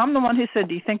went to, I'm the one who said,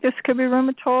 do you think this could be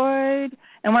rheumatoid?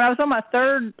 And when I was on my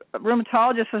third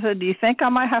rheumatologist, I said, do you think I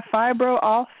might have fibro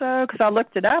also? Because I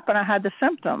looked it up and I had the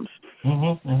symptoms.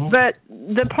 But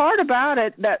the part about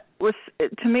it that was,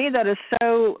 to me, that is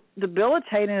so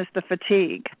debilitating is the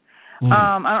fatigue.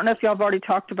 I don't know if y'all have already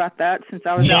talked about that since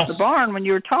I was out the barn when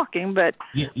you were talking, but...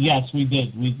 Yes, we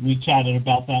did. We chatted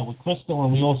about that with Crystal,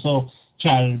 and we also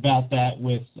chatted about that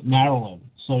with Marilyn.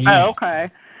 So, yeah. Oh, okay.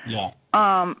 Yeah.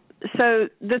 So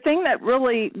the thing that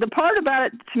really, the part about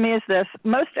it to me is this: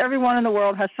 most everyone in the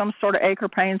world has some sort of ache or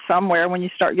pain somewhere when you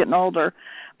start getting older,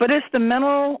 but it's the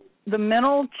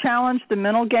mental challenge, the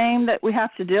mental game that we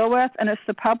have to deal with, and it's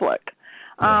the public.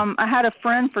 I had a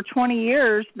friend for 20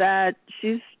 years that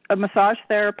she's a massage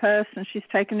therapist, and she's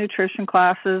taken nutrition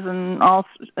classes and all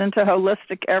into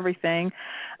holistic everything,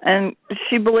 and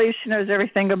she believes she knows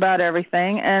everything about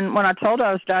everything. And when I told her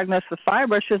I was diagnosed with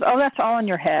fibro, she goes, "Oh, that's all in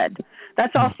your head.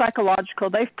 That's all psychological.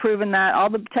 They've proven that. All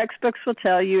the textbooks will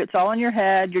tell you it's all in your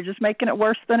head. You're just making it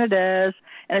worse than it is,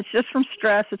 and it's just from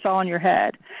stress. It's all in your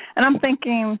head." And I'm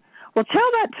thinking, well, tell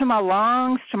that to my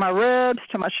lungs, to my ribs,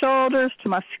 to my shoulders, to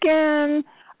my skin.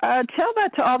 Tell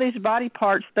that to all these body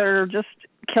parts that are just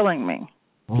killing me,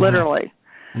 literally.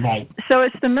 Right. So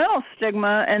it's the mental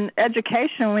stigma and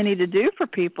education we need to do for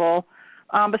people,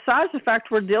 besides the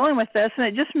fact we're dealing with this. And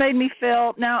it just made me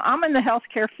feel, now I'm in the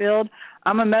healthcare field.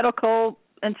 I'm a medical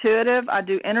intuitive. I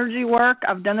do energy work.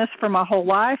 I've done this for my whole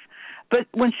life. But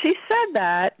when she said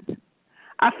that,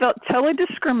 I felt totally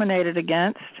discriminated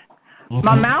against.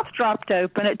 My mouth dropped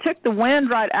open. It took the wind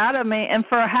right out of me. And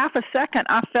for a half a second,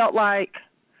 I felt like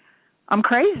I'm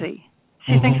crazy.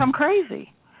 She thinks I'm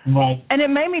crazy. Right. And it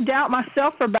made me doubt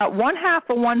myself for about 1/2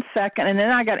 of 1 second, and then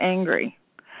I got angry.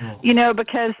 You know,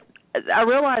 because I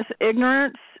realized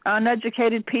ignorance,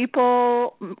 uneducated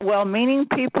people, well-meaning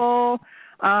people,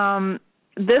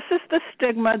 this is the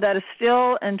stigma that is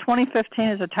still in 2015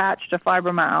 is attached to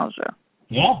fibromyalgia.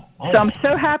 Yeah. So I'm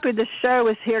so happy this show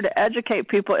is here to educate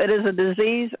people. It is a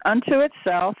disease unto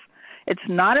itself. It's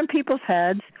not in people's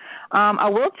heads. I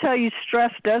will tell you,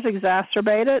 stress does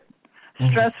exacerbate it.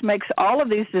 Stress makes all of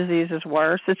these diseases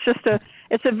worse. It's just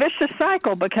it's a vicious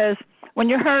cycle, because when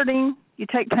you're hurting, you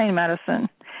take pain medicine.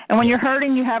 And when you're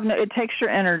hurting, it takes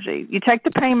your energy. You take the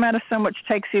pain medicine, which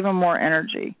takes even more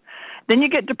energy. Then you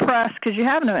get depressed because you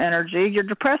have no energy. You're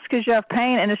depressed because you have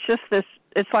pain, and it's just this,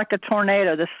 it's like a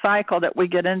tornado, this cycle that we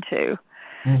get into.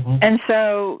 And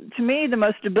so, to me, the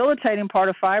most debilitating part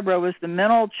of fibro was the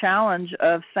mental challenge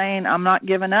of saying, I'm not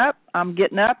giving up, I'm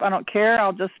getting up, I don't care,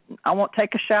 I won't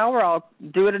take a shower, I'll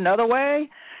do it another way.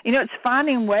 You know, it's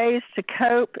finding ways to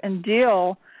cope and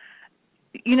deal,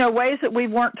 you know, ways that we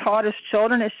weren't taught as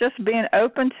children. It's just being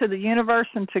open to the universe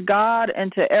and to God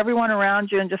and to everyone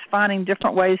around you, and just finding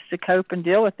different ways to cope and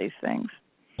deal with these things.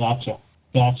 Gotcha.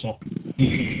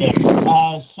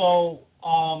 So,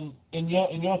 in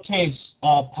your case,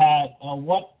 Pat,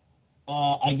 what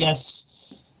I guess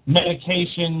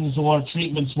medications or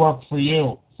treatments work for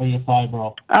you for your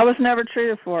fibro? I was never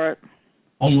treated for it.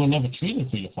 Oh, you were never treated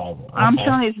for your fibro? Okay. I'm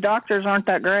telling you, these doctors aren't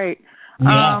that great.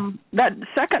 Yeah. That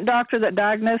second doctor that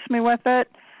diagnosed me with it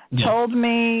told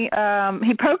me, I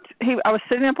was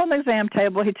sitting up on the exam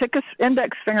table. He took his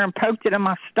index finger and poked it in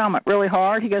my stomach really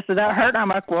hard. He goes, "Did that hurt?" I'm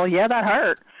like, "Well, yeah, that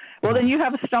hurt." "Well, then you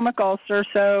have a stomach ulcer,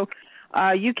 so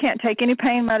you can't take any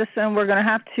pain medicine. We're going to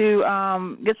have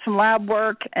to get some lab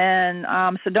work, and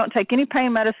so don't take any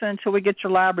pain medicine until we get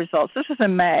your lab results." This was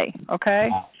in May, okay?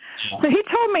 So he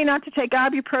told me not to take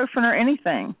ibuprofen or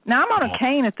anything. Now, I'm on a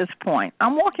cane at this point.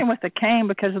 I'm walking with a cane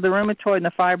because of the rheumatoid and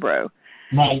the fibro.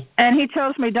 Right. And he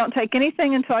tells me, don't take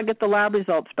anything until I get the lab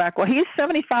results back. Well, he's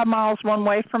 75 miles one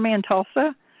way from me in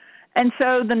Tulsa. And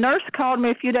so the nurse called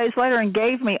me a few days later and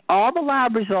gave me all the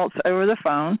lab results over the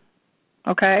phone,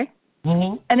 okay?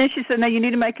 And then she said, "No, you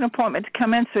need to make an appointment to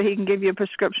come in so he can give you a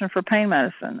prescription for pain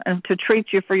medicine and to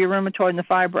treat you for your rheumatoid and the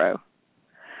fibro."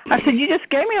 I said, "You just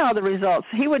gave me all the results."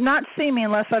 He would not see me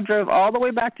unless I drove all the way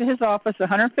back to his office, a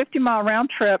 150-mile round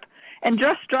trip, and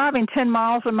just driving 10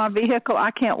 miles in my vehicle,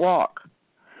 I can't walk.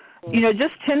 You know,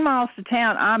 just 10 miles to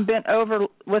town, I'm bent over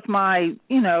with my,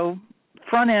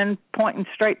 front end pointing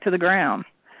straight to the ground.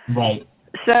 Right.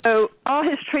 So all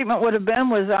his treatment would have been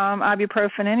was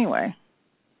ibuprofen anyway.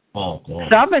 Oh, God.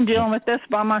 So I've been dealing with this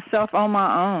by myself on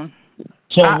my own.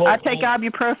 So I take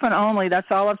ibuprofen only. That's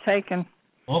all I've taken.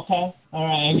 Okay. All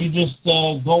right. And you just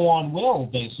go on will,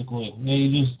 basically.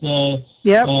 You just...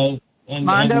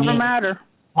 Mind over matter.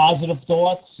 Positive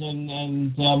thoughts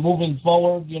and moving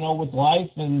forward, with life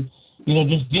and,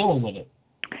 just dealing with it.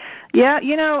 Yeah,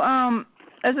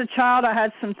 as a child, I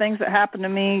had some things that happened to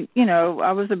me. You know,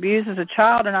 I was abused as a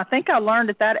child, and I think I learned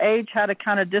at that age how to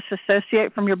kind of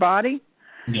disassociate from your body.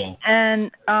 Yeah. And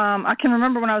I can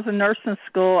remember when I was in nursing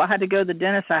school, I had to go to the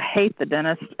dentist. I hate the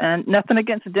dentist, and nothing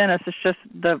against the dentist. It's just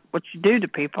what you do to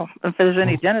people. If there's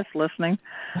any dentists listening,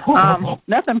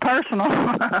 nothing personal.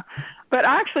 But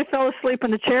I actually fell asleep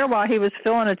in the chair while he was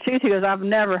filling a tooth. He goes, "I've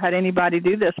never had anybody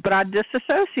do this, but I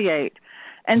disassociate."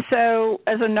 And so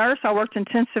as a nurse, I worked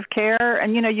intensive care,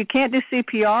 and, you know, you can't do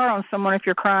CPR on someone if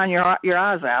you're crying your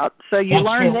eyes out. So you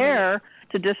learn there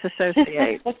to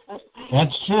disassociate.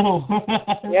 That's true.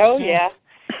 Oh, yeah.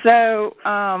 So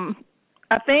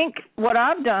I think what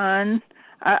I've done,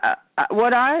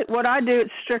 what I do,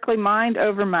 it's strictly mind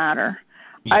over matter.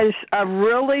 Yeah. I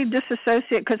really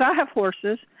disassociate because I have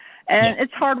horses, and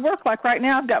it's hard work. Like right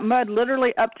now, I've got mud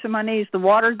literally up to my knees. The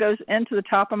water goes into the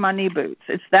top of my knee boots.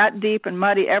 It's that deep and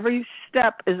muddy. Every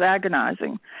step is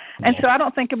agonizing. And so I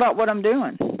don't think about what I'm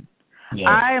doing. Yeah.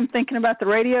 I am thinking about the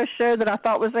radio show that I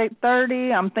thought was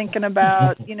 8:30. I'm thinking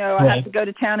about, you know, I have to go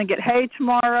to town and get hay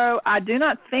tomorrow. I do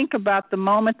not think about the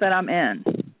moment that I'm in.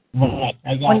 Right.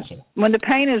 I got you. When the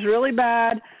pain is really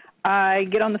bad, I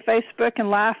get on the Facebook and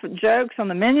laugh at jokes on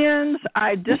the Minions.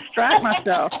 I distract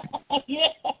myself. Yeah.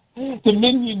 The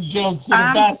Minion jokes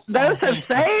are the best. Those have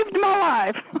saved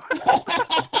my life.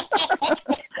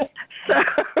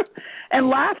 And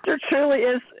laughter truly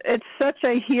it's such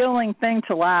a healing thing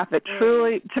to laugh. It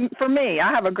truly, for me,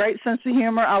 I have a great sense of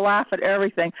humor. I laugh at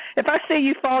everything. If I see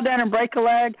you fall down and break a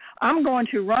leg, I'm going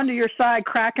to run to your side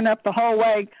cracking up the whole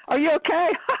way. Are you okay?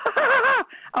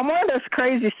 I'm one of those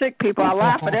crazy sick people. I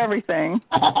laugh at everything.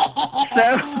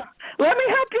 So let me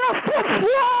help you off the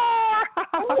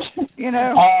floor. You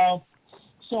know.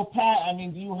 So, Pat, I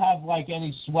mean, do you have, like,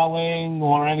 any swelling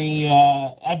or any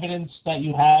evidence that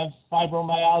you have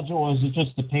fibromyalgia, or is it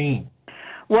just the pain?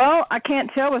 Well, I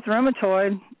can't tell with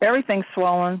rheumatoid. Everything's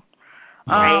swollen.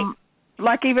 Right.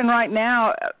 Like even right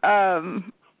now,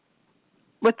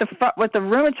 with the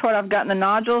rheumatoid, I've gotten the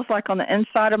nodules, like, on the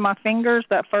inside of my fingers,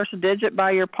 that first digit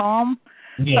by your palm.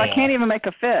 Yeah. So I can't even make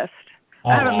a fist.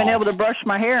 I haven't been able to brush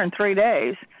my hair in 3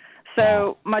 days.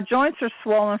 So my joints are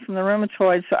swollen from the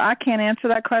rheumatoid, so I can't answer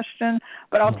that question.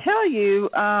 But I'll tell you,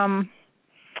 I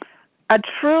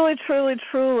truly,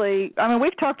 I mean,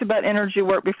 we've talked about energy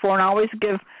work before, and I always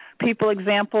give people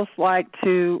examples like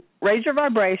to raise your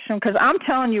vibration, because I'm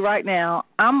telling you right now,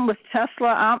 I'm with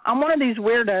Tesla. I'm one of these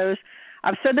weirdos.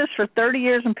 I've said this for 30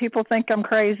 years, and people think I'm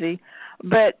crazy.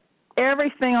 But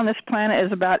everything on this planet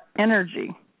is about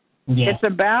energy. Yeah. It's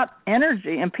about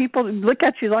energy, and people look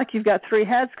at you like you've got 3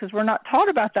 heads because we're not taught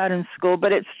about that in school,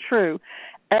 but it's true.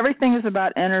 Everything is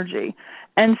about energy.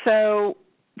 And so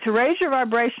to raise your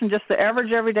vibration, just the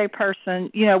average everyday person,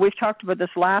 you know, we've talked about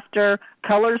this: laughter,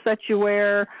 colors that you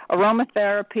wear,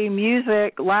 aromatherapy,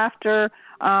 music, laughter,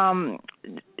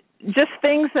 just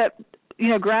things that, you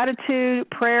know, gratitude,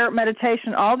 prayer,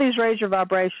 meditation, all these raise your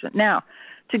vibration. Now,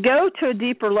 to go to a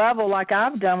deeper level like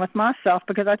I've done with myself,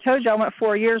 because I told you I went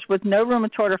 4 years with no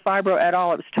rheumatoid or fibro at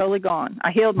all. It was totally gone.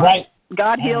 I healed myself.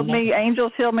 God healed me,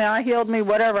 angels healed me, I healed me,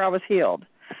 whatever, I was healed.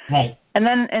 Right. And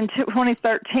then in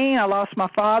 2013, I lost my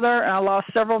father, and I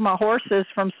lost several of my horses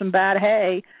from some bad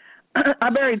hay. I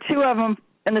buried 2 of them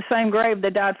in the same grave.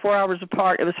 They died 4 hours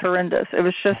apart. It was horrendous. It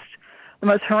was just the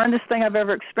most horrendous thing I've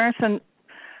ever experienced. And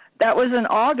that was in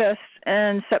August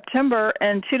and September,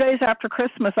 and 2 days after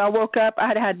Christmas, I woke up. I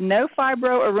had had no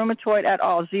fibro or rheumatoid at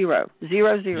all, zero.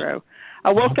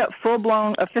 I woke up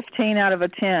full-blown a 15 out of a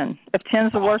 10. If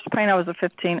 10's the worst pain, I was a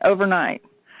 15 overnight.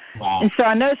 Wow. And so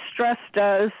I know stress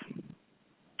does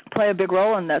play a big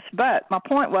role in this, but my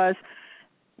point was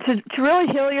to really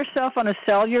heal yourself on a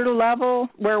cellular level,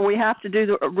 where we have to do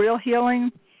the real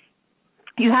healing.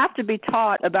 You have to be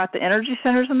taught about the energy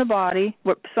centers in the body,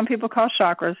 what some people call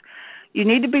chakras. You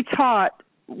need to be taught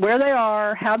where they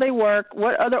are, how they work,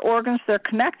 what other organs they're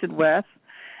connected with,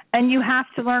 and you have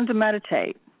to learn to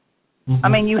meditate. Mm-hmm. I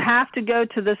mean, you have to go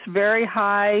to this very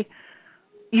high,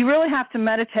 you really have to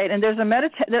meditate. And there's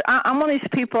a I'm one of these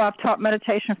people, I've taught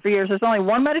meditation for years. There's only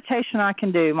one meditation I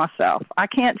can do myself. I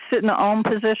can't sit in the Om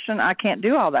position. I can't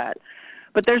do all that.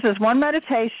 But there's this one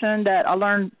meditation that I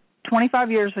learned 25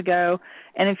 years ago,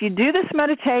 and if you do this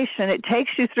meditation, it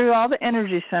takes you through all the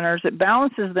energy centers, it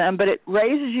balances them, but it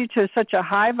raises you to such a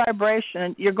high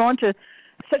vibration. You're going to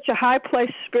such a high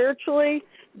place spiritually.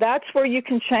 That's where you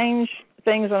can change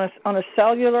things on a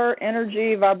cellular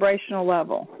energy vibrational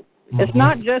level. Mm-hmm. It's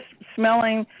not just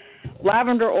smelling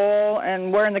lavender oil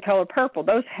and wearing the color purple.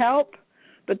 Those help,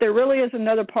 but there really is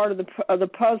another part of the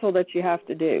puzzle that you have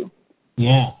to do.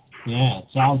 Yeah. Yeah, it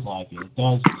sounds like it. It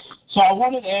does. So I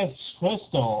wanted to ask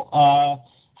Crystal,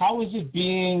 how is it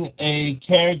being a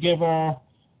caregiver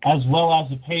as well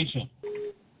as a patient?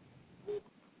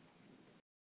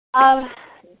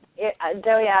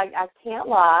 Joey, I can't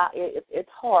lie. It's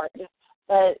hard,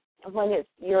 but when it's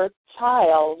your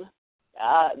child,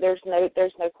 there's no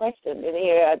question.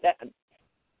 And,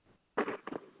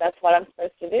 that's what I'm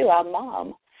supposed to do. I'm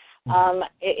mom.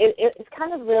 It's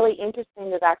kind of really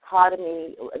interesting, the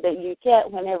dichotomy that you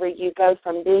get whenever you go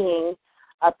from being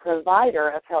a provider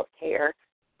of health care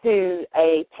to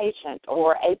a patient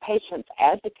or a patient's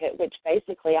advocate, which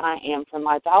basically I am for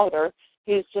my daughter,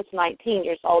 who's just 19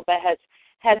 years old but has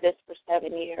had this for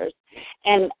 7 years.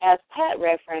 And as Pat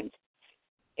referenced,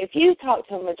 if you talk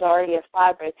to a majority of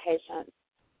fibro patients,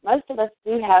 most of us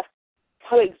do have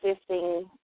coexisting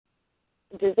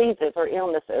diseases or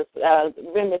illnesses.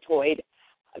 Rheumatoid,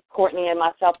 Courtney and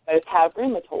myself both have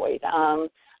rheumatoid.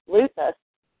 Lupus,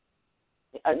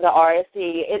 the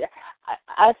RSE.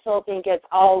 I still think it's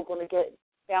all going to get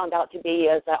found out to be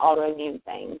as an autoimmune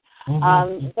thing.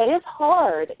 But it's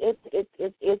hard.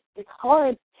 It's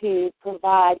hard to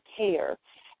provide care,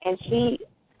 and she's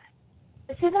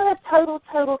not a total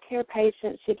care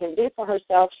patient. She can do for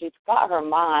herself. She's got her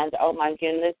mind. Oh my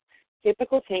goodness,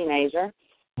 typical teenager.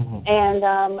 And,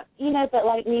 but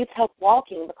like needs help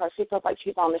walking because she feels like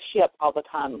she's on the ship all the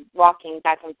time, rocking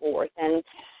back and forth. And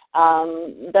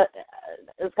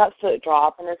it's got foot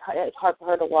drop, and it's hard for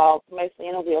her to walk, mostly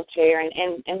in a wheelchair and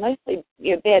mostly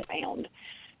bedbound.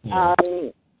 Yeah.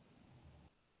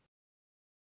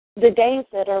 The days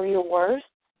that are your worst,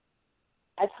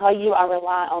 I tell you, I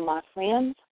rely on my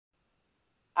friends,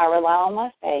 I rely on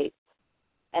my faith,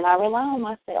 and I rely on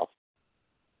myself.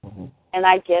 And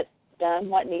I get done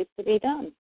what needs to be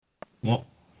done. Yep.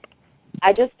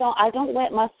 I don't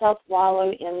let myself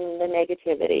wallow in the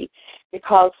negativity,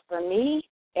 because for me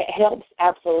it helps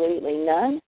absolutely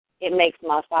none. It makes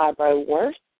my fibro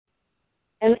worse.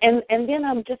 And then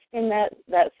I'm just in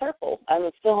that circle.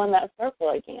 I'm still in that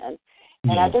circle again.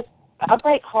 And I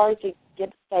break hard to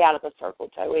stay out of the circle,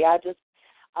 Joey. I just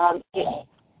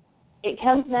it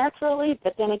comes naturally,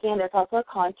 but then again there's also a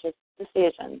conscious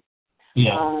decision.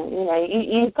 Yeah.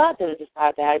 You've got to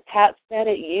decide that. Pat said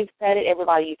it, you've said it,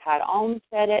 everybody you've had on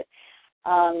said it.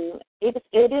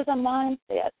 It is a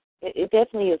mindset. It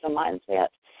definitely is a mindset.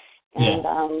 And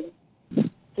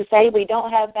to say we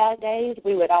don't have bad days,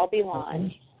 we would all be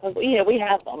lying. Because, we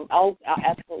have them. Oh,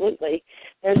 absolutely.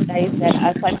 There's days that,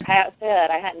 as like Pat said,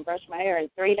 I hadn't brushed my hair in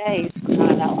 3 days,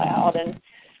 crying out loud. And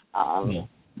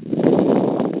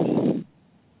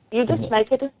you just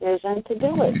make a decision to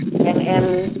do it.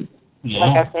 And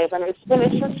like I said, when it's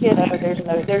your kiddo,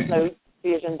 there's no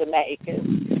decision to make.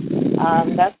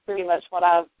 That's pretty much what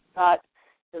I've got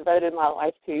devoted my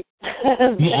life to.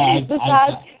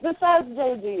 Besides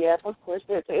JGF, of course,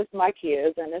 it's my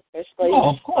kids, and especially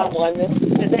someone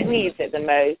that needs it the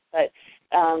most. But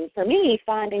for me,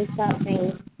 finding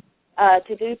something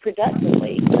to do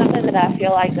productively, something that I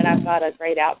feel like that I've got a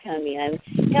great outcome in,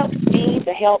 helps me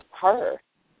to help her.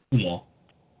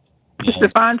 Just to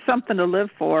find something to live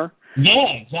for. Yeah,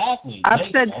 exactly. I've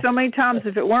said so many times,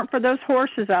 if it weren't for those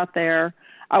horses out there,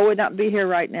 I would not be here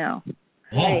right now.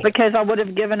 Yeah. Because I would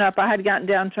have given up. I had gotten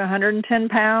down to 110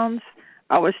 pounds.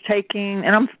 I was taking,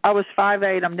 and I was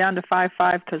 5'8". I'm down to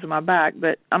 5'5" because of my back.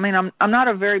 But I mean, I'm not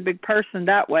a very big person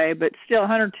that way, but still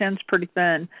 110 is pretty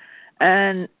thin.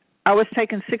 And I was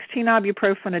taking 16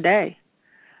 ibuprofen a day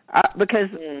because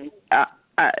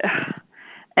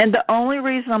and the only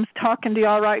reason I'm talking to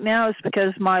y'all right now is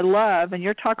because my love, and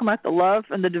you're talking about the love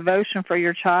and the devotion for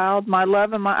your child, my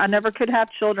love and I never could have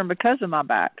children because of my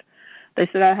back. They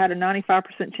said I had a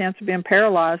 95% chance of being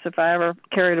paralyzed if I ever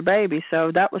carried a baby, so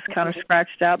that was kind of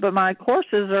scratched out. But my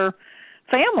horses are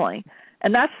family,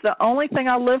 and that's the only thing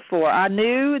I live for. I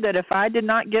knew that if I did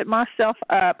not get myself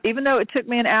up, even though it took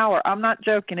me an hour, I'm not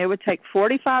joking, it would take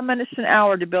 45 minutes to an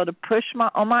hour to be able to push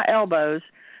on my elbows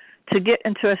to get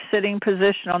into a sitting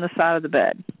position on the side of the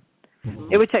bed.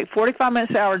 It would take 45 minutes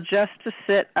an hour just to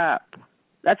sit up.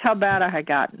 That's how bad I had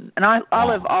gotten. And I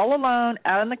live all alone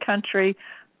out in the country,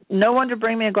 no one to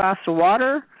bring me a glass of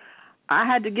water. I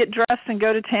had to get dressed and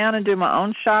go to town and do my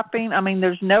own shopping. I mean,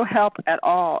 there's no help at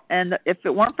all. And if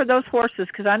it weren't for those horses,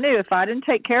 because I knew if I didn't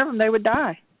take care of them, they would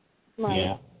die.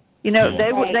 Right.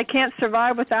 They can't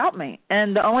survive without me.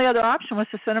 And the only other option was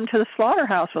to send them to the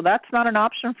slaughterhouse. Well, that's not an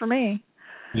option for me.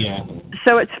 Yeah.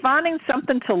 So it's finding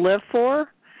something to live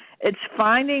for. It's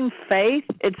finding faith.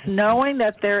 It's knowing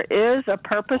that there is a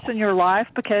purpose in your life,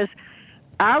 because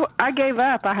I gave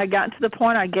up. I had gotten to the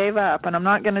point I gave up, and I'm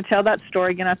not going to tell that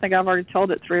story again. I think I've already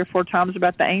told it 3 or 4 times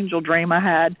about the angel dream I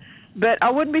had. But I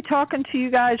wouldn't be talking to you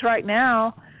guys right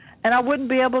now, and I wouldn't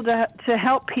be able to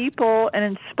help people and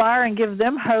inspire and give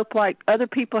them hope like other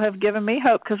people have given me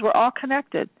hope, because we're all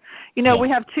connected. You know, we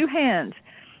have 2 hands.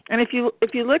 And if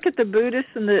you look at the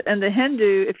Buddhists and the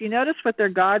Hindu, if you notice what their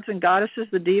gods and goddesses,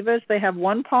 the devas, they have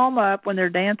one palm up when they're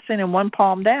dancing and one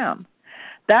palm down.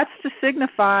 That's to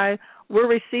signify we're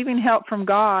receiving help from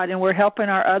God, and we're helping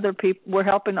our other people. We're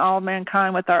helping all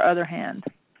mankind with our other hand.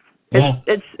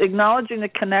 It's acknowledging the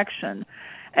connection.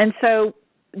 And so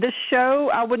this show,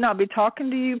 I would not be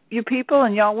talking to you people,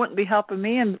 and y'all wouldn't be helping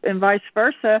me, and vice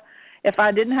versa, if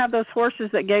I didn't have those horses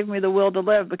that gave me the will to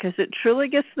live, because it truly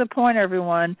gets to the point,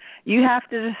 everyone, you have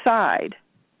to decide,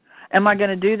 am I going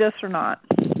to do this or not?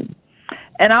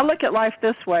 And I look at life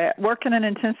this way. Working in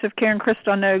intensive care, and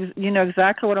Crystal, you know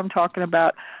exactly what I'm talking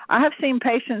about. I have seen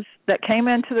patients that came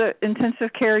into the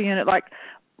intensive care unit, like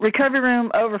recovery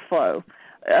room overflow,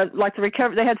 like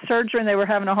they had surgery and they were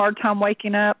having a hard time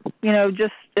waking up, you know,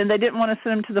 and they didn't want to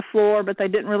send them to the floor, but they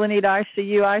didn't really need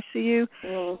ICU.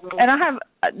 Mm-hmm. And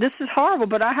this is horrible,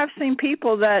 but I have seen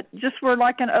people that just were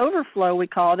like an overflow, we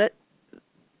called it.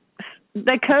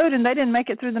 They code and they didn't make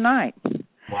it through the night.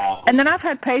 Wow. And then I've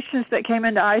had patients that came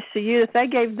into ICU that they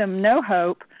gave them no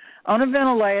hope, on a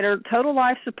ventilator, total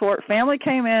life support. Family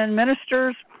came in,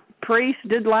 ministers, priests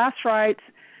did last rites,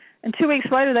 and 2 weeks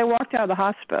later they walked out of the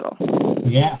hospital.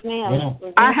 Yeah.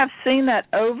 I have seen that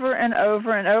over and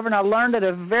over and over, and I learned at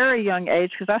a very young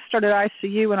age, because I started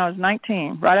ICU when I was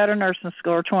 19, right out of nursing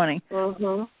school, or 20.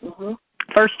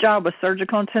 First job was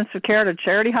surgical intensive care at a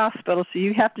charity hospital, so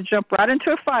you have to jump right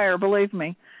into a fire, believe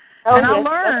me. Oh, and yes, I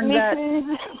learned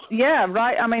that, yeah,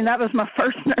 right. I mean, that was my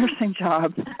first nursing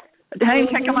job. I hadn't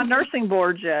even taken my nursing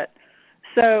boards yet.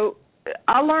 So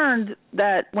I learned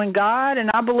that when God, and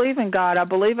I believe in God, I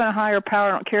believe in a higher power.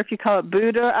 I don't care if you call it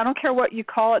Buddha. I don't care what you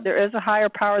call it. There is a higher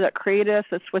power that created us,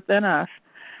 that's within us.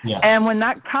 Yeah. And when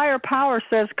that higher power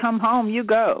says, come home, you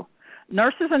go.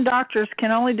 Nurses and doctors can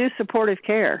only do supportive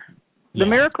care. The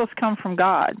miracles come from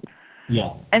God.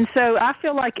 Yeah. And so I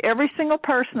feel like every single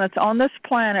person that's on this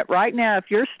planet right now, if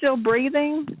you're still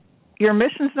breathing, your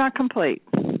mission's not complete.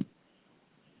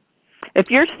 If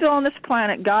you're still on this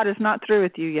planet, God is not through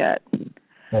with you yet.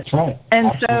 That's right. And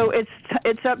Absolutely. so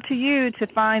it's up to you to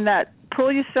find that,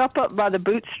 pull yourself up by the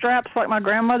bootstraps, like my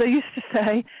grandmother used to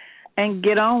say, and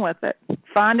get on with it.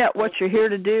 Find out what you're here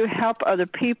to do, help other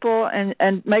people,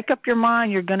 and make up your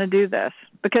mind you're going to do this.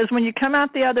 Because when you come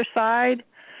out the other side,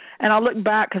 and I look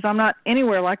back, because I'm not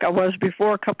anywhere like I was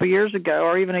before a couple of years ago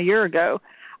or even a year ago,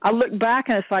 I look back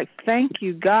and it's like, thank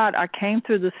you, God, I came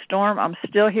through the storm. I'm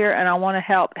still here, and I want to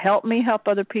help. Help me help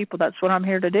other people. That's what I'm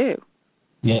here to do.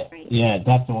 Yeah,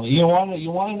 definitely. You want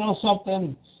to know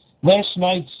something? Last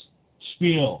night's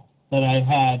spiel that I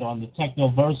had on the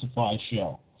Technoversify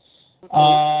show,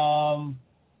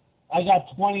 I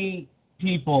got 20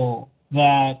 people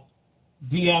that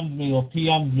DM'd me or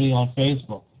PM'd me on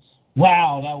Facebook.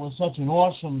 Wow, that was such an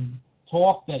awesome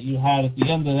talk that you had at the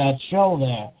end of that show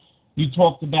there. You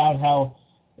talked about how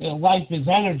life is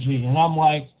energy, and I'm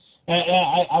like,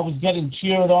 I was getting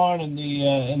cheered on in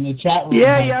the chat room.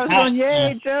 Yeah, I was going,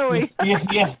 yay, Joey.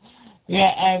 Yeah,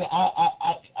 and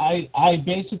I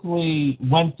basically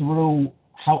went through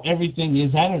how everything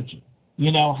is energy.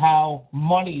 You know, how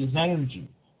money is energy,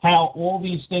 how all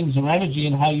these things are energy,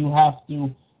 and how you have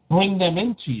to bring them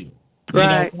into you.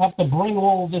 Right. You have to bring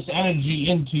all this energy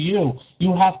into you.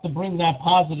 You have to bring that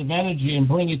positive energy and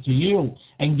bring it to you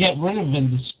and get rid of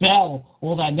and dispel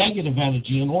all that negative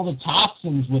energy and all the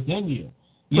toxins within you.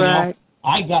 You know,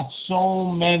 I got so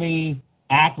many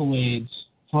accolades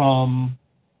from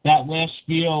that last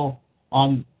spiel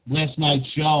on last night's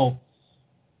show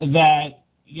that,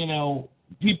 you know,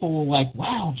 people were like,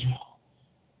 wow, Joe.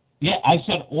 Yeah, I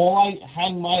said all I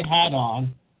hang my hat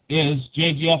on is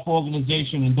JGF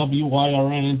Organization and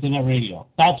WYRN Internet Radio.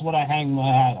 That's what I hang my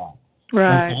hat on.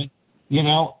 Right. Okay? You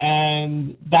know,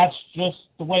 and that's just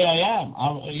the way I am.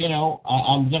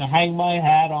 I'm going to hang my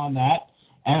hat on that,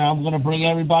 and I'm going to bring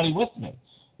everybody with me.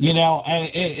 You know, and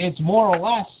it's more or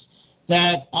less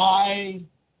that I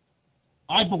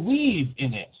believe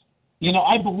in it. You know,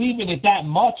 I believe in it that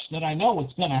much that I know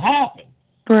it's going to happen.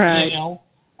 Right. You know,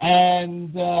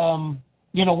 and,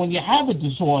 you know, when you have a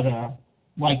disorder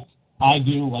like I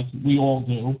do, like we all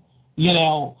do, you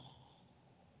know,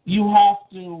 you have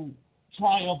to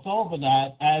triumph over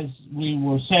that, as we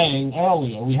were saying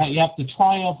earlier. You have to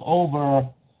triumph over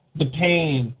the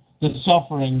pain, the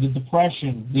suffering, the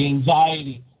depression, the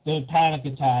anxiety, the panic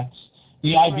attacks,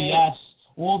 the IBS,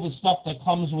 all the stuff that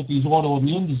comes with these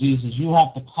autoimmune diseases. You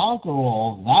have to conquer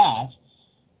all of that,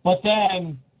 but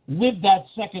then live that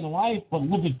second life, but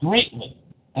live it greatly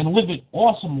and live it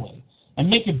awesomely and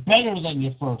make it better than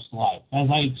your first life. As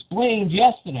I explained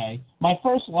yesterday, my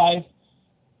first life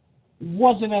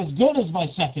wasn't as good as my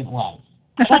second life.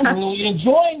 I'm really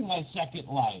enjoying my second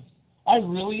life. I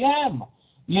really am.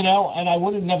 You know, and I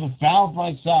would have never found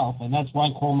myself, and that's why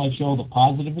I call my show The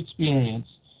Positive Experience,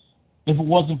 if it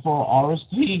wasn't for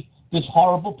RSP, this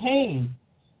horrible pain.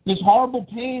 This horrible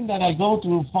pain that I go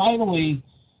through finally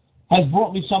has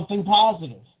brought me something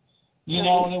positive. You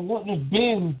know, and it wouldn't have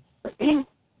been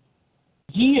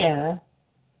here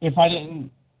if I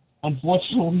didn't,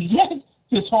 unfortunately, get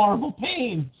this horrible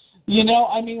pain. You know,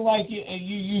 I mean, like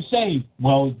you say,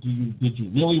 well, did you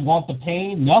really want the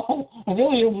pain? No, I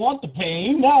really didn't want the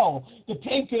pain. No, the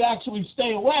pain could actually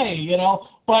stay away. You know,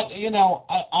 but you know,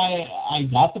 I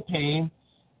got the pain,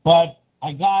 but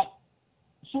I got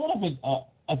sort of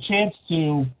a chance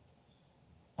to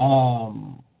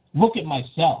look at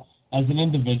myself as an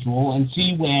individual and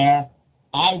see where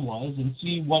I was and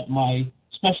see what my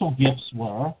special gifts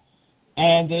were.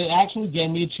 And it actually gave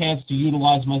me a chance to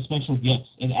utilize my special gifts.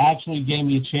 It actually gave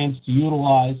me a chance to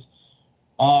utilize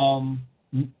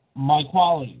my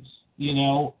qualities, you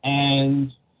know.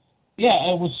 And, yeah,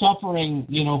 I was suffering,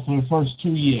 you know, for the first 2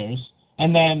 years.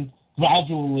 And then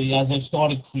gradually, as I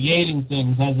started creating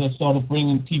things, as I started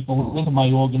bringing people into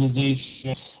my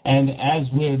organization, and as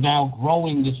we're now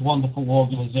growing this wonderful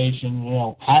organization, you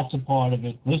know, Pat's a part of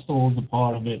it, Crystal is a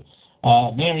part of it,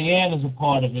 Marianne is a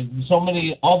part of it, and so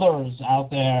many others out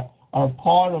there are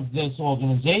part of this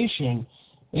organization,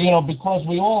 you know, because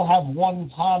we all have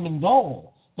one common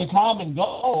goal. The common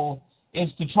goal is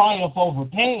to triumph over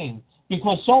pain,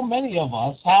 because so many of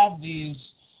us have these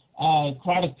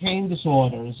chronic pain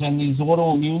disorders and these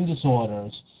autoimmune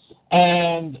disorders.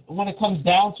 And when it comes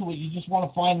down to it, you just want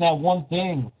to find that one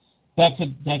thing that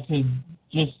could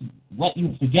just let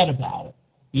you forget about it.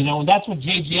 You know, and that's what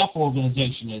JGF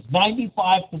organization is.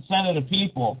 95% of the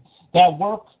people that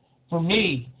work for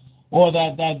me or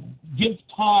that give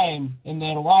time in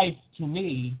their life to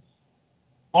me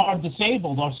are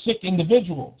disabled, are sick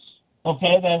individuals,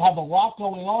 okay, that have a lot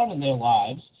going on in their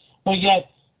lives, but yet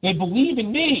they believe in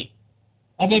me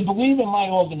and they believe in my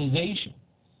organization,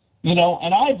 you know,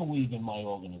 and I believe in my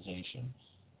organization.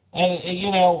 And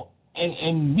you know,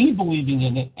 and me believing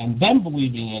in it and them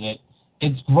believing in it,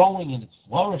 it's growing and it's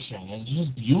flourishing, and it's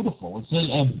just beautiful. It's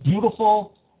a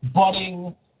beautiful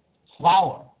budding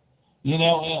flower, you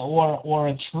know, or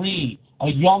a tree, a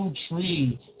young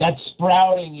tree that's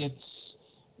sprouting its,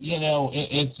 you know,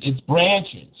 its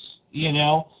branches, you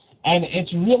know, and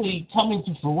it's really coming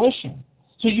to fruition.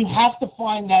 So you have to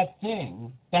find that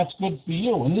thing that's good for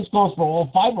you, and this goes for all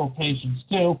fibro patients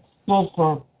too. It goes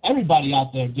for everybody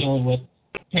out there dealing with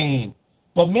pain.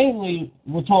 But mainly,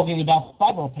 we're talking about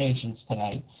fibro patients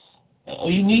tonight.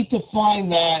 You need to find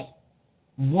that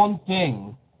one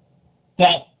thing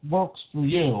that works for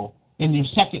you in your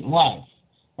second life.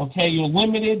 Okay, you're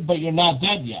limited, but you're not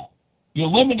dead yet. You're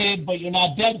limited, but you're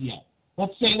not dead yet.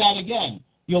 Let's say that again.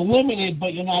 You're limited,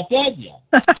 but you're not dead yet.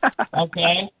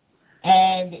 Okay?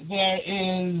 And there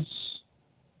is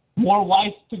more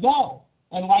life to go.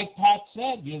 And like Pat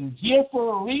said, you're here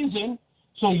for a reason,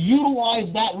 so utilize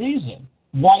that reason.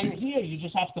 While you're here, you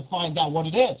just have to find out what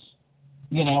it is,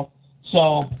 you know.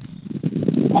 So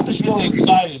I'm just really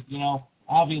excited, you know,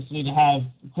 obviously to have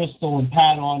Crystal and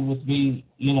Pat on with me,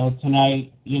 you know,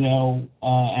 tonight, you know,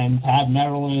 and to have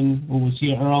Marilyn, who was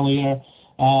here earlier.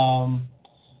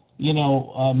 You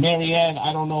know, Marianne,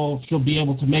 I don't know if she'll be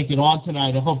able to make it on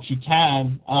tonight. I hope she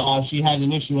can. She had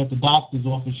an issue at the doctor's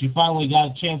office. She finally got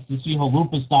a chance to see her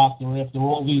lupus doctor after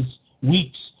all these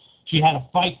weeks. She had a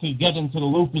fight to get into the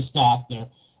lupus doctor,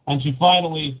 and she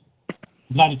finally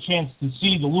got a chance to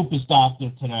see the lupus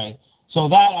doctor today. So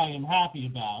that I am happy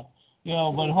about, you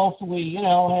know, but hopefully, you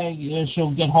know, hey,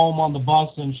 she'll get home on the bus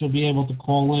and she'll be able to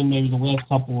call in maybe the last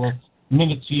couple of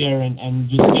minutes here and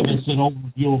just give us an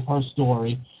overview of her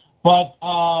story. But,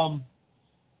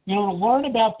 you know, to learn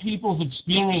about people's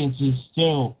experiences,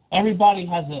 too. Everybody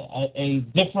has a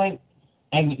different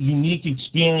and unique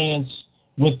experience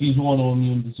with these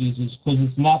autoimmune diseases, because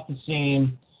it's not the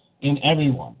same in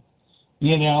everyone,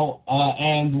 you know,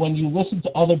 and when you listen to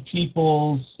other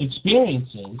people's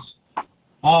experiences,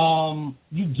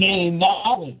 you gain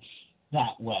knowledge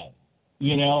that way,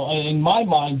 you know. In my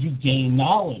mind, you gain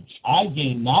knowledge. I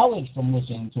gain knowledge from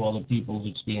listening to other people's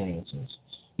experiences,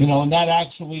 you know, and that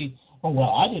actually, oh,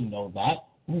 well, I didn't know that.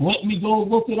 Let me go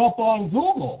look it up on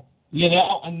Google, you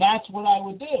know, and that's what I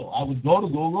would do. I would go to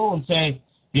Google and say,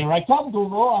 Here I come,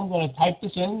 Google. I'm going to type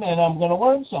this in, and I'm going to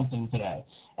learn something today.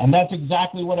 And that's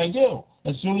exactly what I do.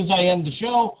 As soon as I end the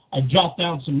show, I jot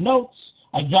down some notes.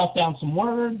 I jot down some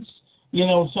words, so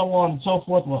on and so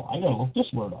forth. Well, I got to look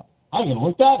this word up. I got to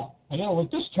look that up. I got to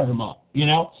look this term up,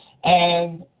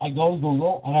 And I go to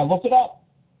Google, and I look it up.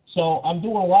 So I'm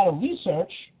doing a lot of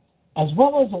research as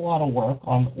well as a lot of work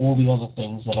on all the other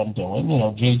things that I'm doing,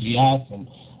 JGF and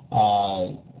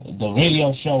the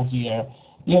radio show here,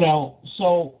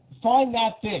 So find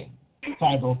that thing,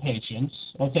 fibro patients,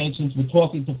 okay, since we're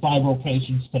talking to fibro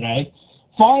patients today.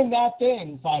 Find that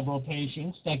thing, fibro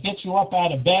patients, that gets you up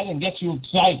out of bed and gets you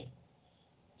excited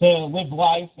to live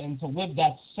life and to live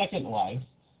that second life,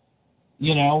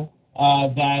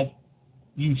 that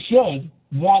you should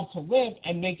want to live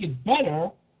and make it better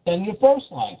than your first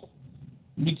life.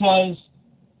 Because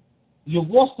you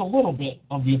lost a little bit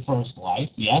of your first life.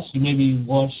 Yes, you maybe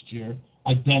lost your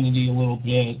identity a little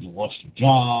bit, you lost your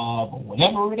job, or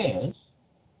whatever it is,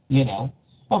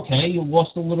 Okay, you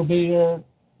lost a little bit of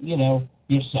your,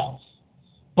 yourself.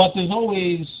 But there's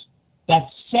always that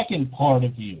second part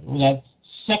of you, that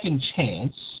second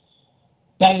chance,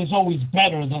 that is always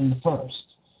better than the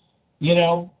first.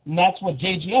 And that's what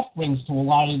JGF brings to a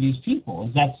lot of these people,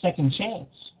 is that second chance.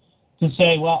 To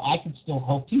say, well, I could still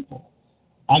help people.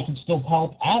 I could still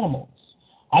help animals.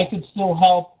 I could still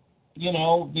help,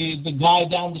 the guy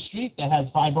down the street that has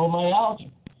fibromyalgia.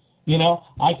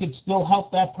 I could still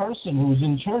help that person who's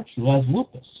in church who has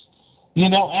lupus.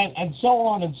 And so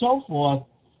on and so forth.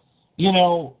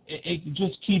 It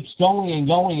just keeps going and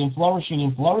going and flourishing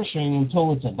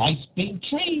until it's a nice big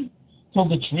tree. Till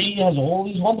the tree has all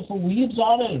these wonderful leaves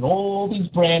on it and all these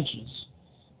branches.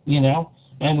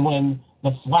 And when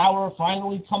the flower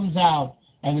finally comes out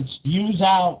and it spews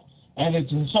out and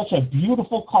it's in such a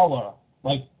beautiful color,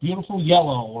 like beautiful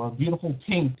yellow or a beautiful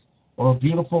pink or a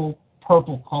beautiful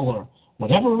purple color,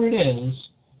 whatever it is,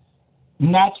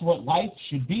 and that's what life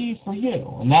should be for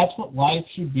you. And that's what life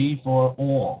should be for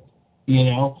all,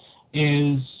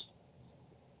 is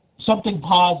something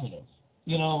positive,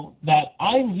 that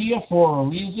I'm here for a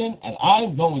reason and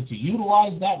I'm going to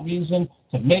utilize that reason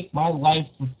to make my life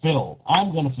fulfilled.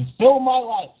 I'm going to fulfill my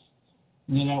life,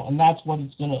 and that's what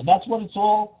it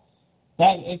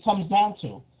comes down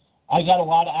to. I got a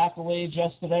lot of accolades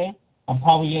yesterday. I'm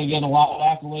probably going to get a lot of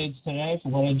accolades today for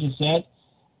what I just said.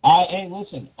 Hey,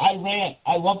 listen, I rant.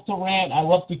 I love to rant. I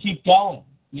love to keep going,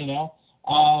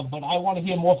 but I want to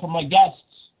hear more from my guests.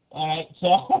 All right,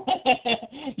 so,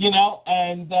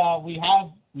 and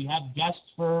we have guests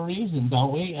for a reason,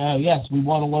 don't we? Yes, we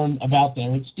want to learn about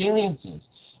their experiences.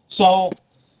 So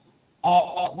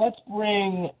let's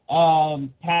bring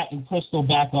Pat and Crystal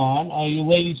back on. Are you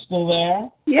ladies still there?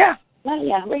 Yeah. Oh,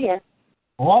 yeah, we're here.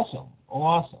 Awesome.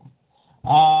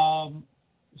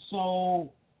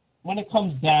 So when it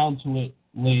comes down to it,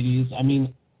 ladies,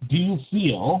 do you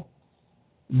feel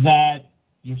that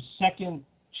your second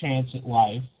chance at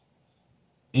life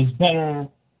is better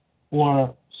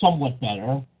or somewhat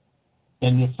better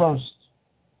than your first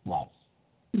life?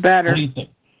 Better. What do you think?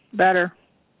 Better.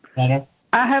 Better?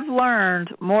 I have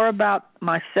learned more about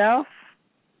myself,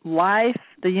 life,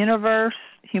 the universe,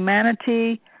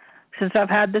 humanity, since I've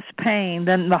had this pain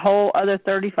than the whole other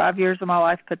 35 years of my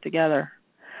life put together.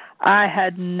 I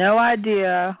had no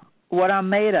idea what I'm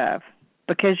made of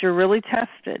because you're really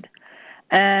tested.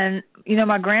 And,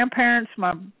 my grandparents,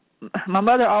 my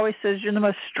mother always says, you're the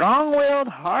most strong-willed,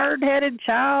 hard-headed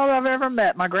child I've ever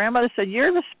met. My grandmother said,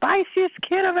 you're the spiciest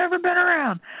kid I've ever been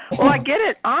around. Well, I get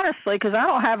it, honestly, because I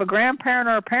don't have a grandparent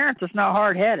or a parent that's not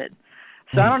hard-headed.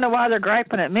 So I don't know why they're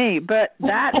griping at me, but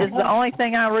that is the only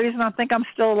reason I think I'm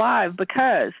still alive,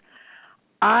 because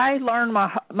I learned my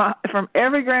from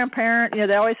every grandparent.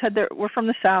 They always had we're from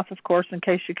the South, of course, in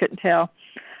case you couldn't tell.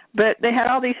 But they had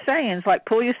all these sayings like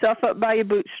pull yourself up by your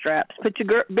bootstraps, put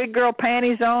your big girl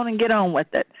panties on and get on with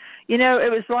it. It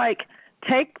was like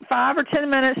take 5 or 10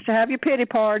 minutes to have your pity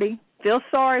party, feel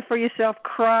sorry for yourself,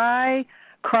 cry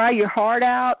your heart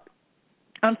out.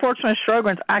 Unfortunately,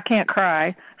 Sjogren's, I can't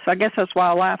cry, so I guess that's why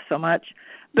I laugh so much.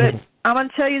 But I'm going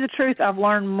to tell you the truth. I've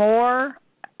learned more.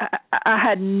 I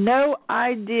had no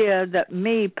idea that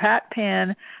me, Pat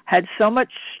Penn, had so much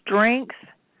strength,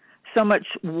 so much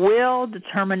will,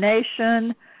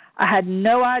 determination. I had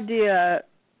no idea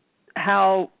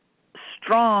how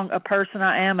strong a person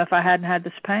I am if I hadn't had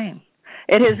this pain.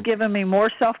 It has given me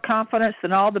more self-confidence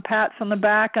than all the pats on the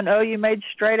back and, oh, you made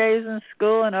straight A's in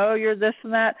school and, oh, you're this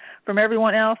and that from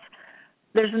everyone else.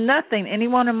 There's nothing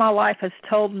anyone in my life has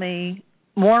told me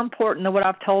more important than what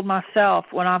I've told myself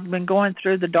when I've been going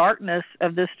through the darkness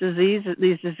of these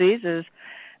diseases,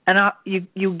 and you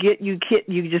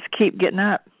just keep getting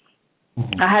up.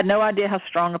 Mm-hmm. I had no idea how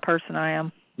strong a person I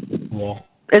am. Yeah.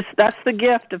 That's the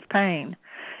gift of pain.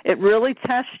 It really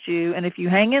tests you, and if you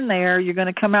hang in there, you're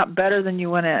going to come out better than you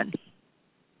went in.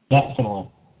 Definitely.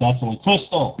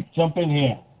 Crystal, jump in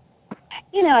here.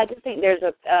 I just think there's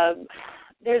a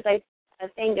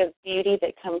thing of beauty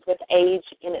that comes with age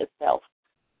in itself.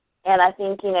 And I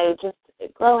think, just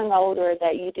growing older,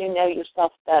 that you do know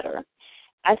yourself better.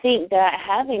 I think that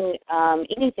having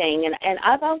anything, and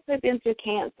I've also been through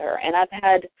cancer, and I've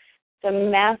had some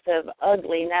massive,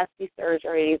 ugly, nasty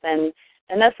surgeries and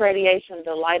enough radiation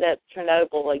to light up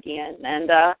Chernobyl again.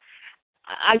 And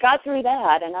I got through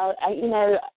that, and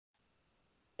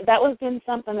that was been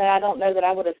something that I don't know that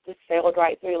I would have just sailed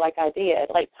right through like I did.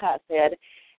 Like Pat said,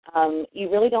 you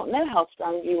really don't know how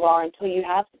strong you are until you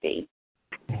have to be.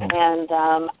 And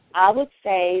I would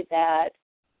say that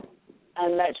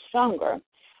I'm much stronger.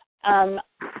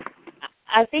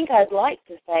 I think I'd like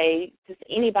to say to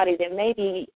anybody that may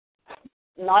be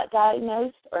not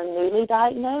diagnosed or newly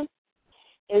diagnosed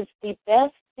is the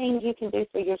best thing you can do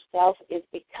for yourself is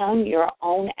become your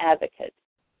own advocate.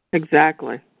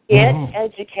 Exactly. Get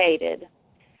educated.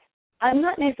 I'm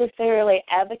not necessarily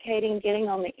advocating getting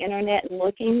on the internet and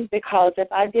looking, because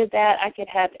if I did that, I could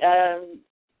have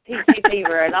TB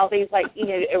fever and all these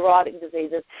erotic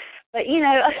diseases. But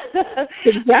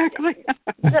exactly.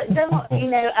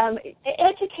 Don't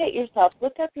educate yourself.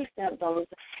 Look up your symptoms.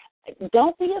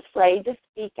 Don't be afraid to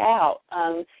speak out.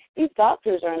 These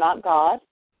doctors are not God.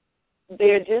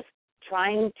 They're just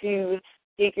trying to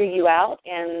figure you out.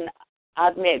 And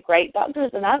I've met great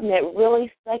doctors, and I've met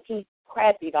really sucky,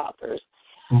 crappy doctors.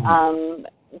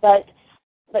 But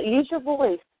use your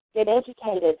voice. Get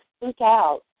educated. Speak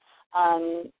out.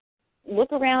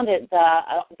 Look around at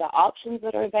the options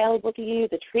that are available to you,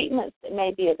 the treatments that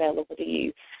may be available to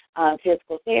you.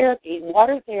 Physical therapy,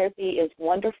 water therapy is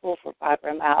wonderful for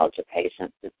fibromyalgia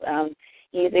patients. It's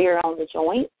easier on the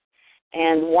joints,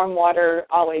 and warm water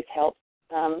always helps.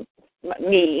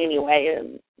 Me anyway,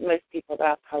 and most people that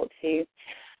I've talked to.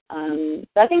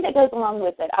 But I think that goes along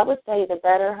with it. I would say the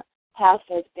better half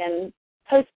has been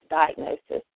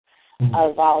post-diagnosis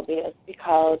of all this,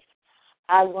 because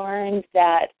I learned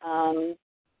that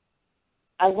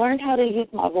I learned how to use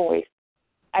my voice.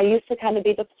 I used to kind of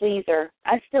be the pleaser.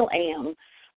 I still am.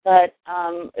 But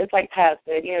it's like Pat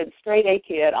said, straight A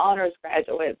kid, honors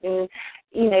graduate, and,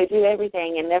 do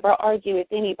everything and never argue with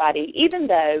anybody, even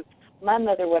though my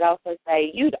mother would also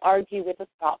say, you'd argue with a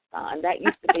stop sign. That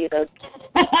used to be the...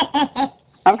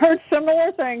 I've heard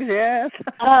similar things, yes.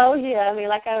 Oh, yeah.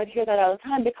 I would hear that all the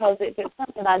time, because if it's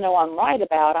something I know I'm right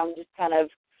about, I'm just kind of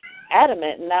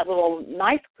adamant, and that little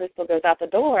nice crystal goes out the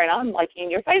door, and I'm like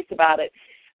in your face about it.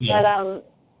 Yeah. But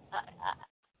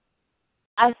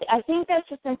I think that's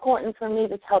just important for me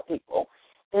to tell people,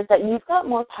 is that you've got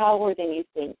more power than you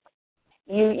think.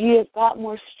 You've got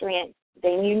more strength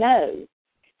than you know.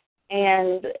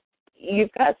 And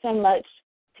you've got so much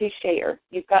to share.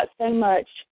 You've got so much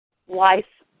life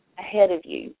ahead of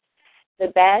you. The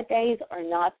bad days are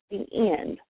not the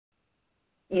end.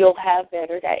 You'll have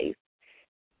better days.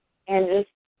 And just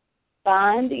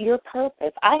find your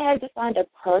purpose. I had to find a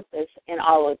purpose in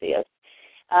all of this.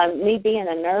 Me being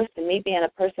a nurse and me being a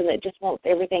person that just wants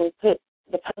everything the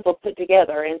puzzle put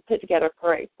together and put together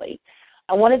correctly.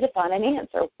 I wanted to find an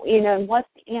answer. And what's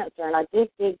the answer? And I dig.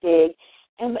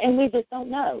 And we just don't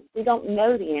know. We don't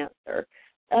know the answer.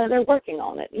 They're working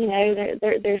on it.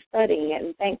 They're studying it,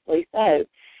 and thankfully so.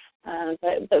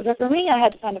 But for me, I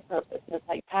had to find a purpose. And it's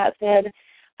like Pat said,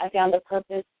 I found a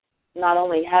purpose not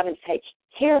only having to take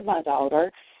care of my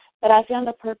daughter, but I found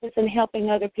a purpose in helping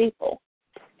other people.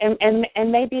 And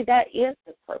maybe that is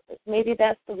the purpose. Maybe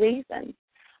that's the reason.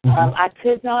 I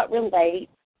could not relate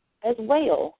as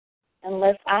well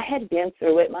unless I had been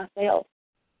through it myself.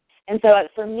 And so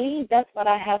for me, that's what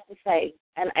I have to say.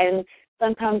 And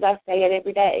sometimes I say it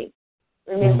every day.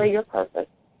 Remember your purpose.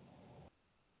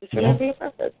 Just remember your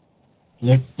purpose.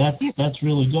 That's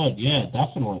really good. Yeah,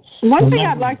 definitely. One thing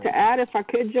I'd like to add, if I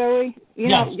could, Joey,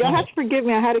 you'll have to forgive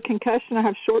me. I had a concussion. I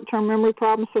have short-term memory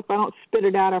problems, so if I don't spit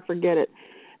it out, I forget it.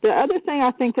 The other thing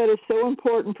I think that is so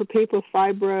important for people with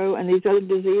fibro and these other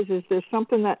diseases, there's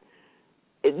something that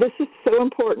this is so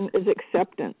important, is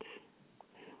acceptance.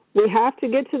 We have to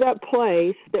get to that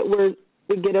place that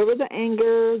we get over the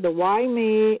anger, the why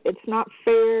me, it's not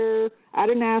fair, I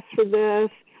didn't ask for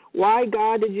this, why,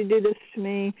 God, did you do this to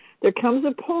me? There comes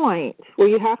a point where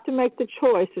you have to make the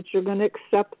choice that you're going to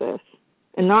accept this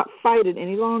and not fight it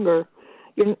any longer.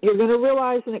 You're going to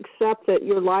realize and accept that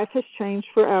your life has changed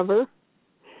forever,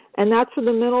 and that's where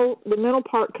the mental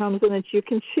part comes in, that you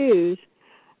can choose.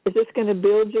 is this going to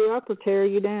build you up or tear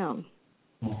you down?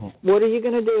 Mm-hmm. What are you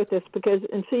going to do with this? Because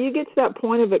until you get to that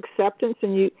point of acceptance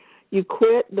and you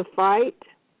quit the fight,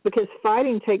 because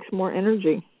fighting takes more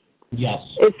energy. Yes.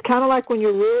 It's kind of like when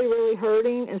you're really, really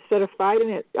hurting, instead of fighting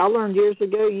it, I learned years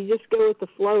ago, you just go with the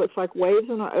flow. It's like waves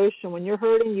in the ocean. When you're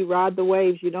hurting, you ride the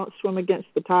waves. You don't swim against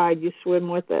the tide. You swim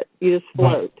with it. You just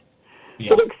float. Right. Yeah.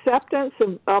 But acceptance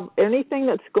of anything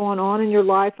that's going on in your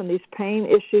life and these pain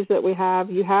issues that we have,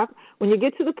 when you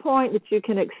get to the point that you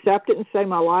can accept it and say,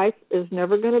 my life is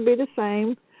never going to be the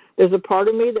same. There's a part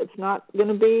of me that's not going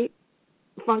to be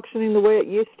functioning the way it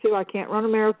used to. I can't run a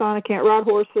marathon. I can't ride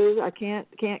horses. I can't.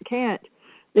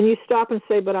 Then you stop and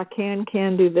say, but I can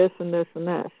do this and this and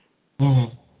this.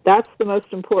 Mm-hmm. That's the most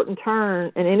important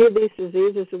turn in any of these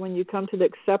diseases, is when you come to the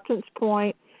acceptance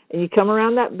point and you come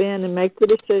around that bend and make the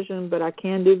decision, but I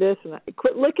can do this. And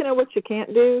quit looking at what you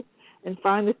can't do and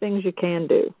find the things you can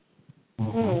do.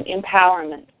 Mm-hmm.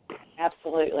 Empowerment.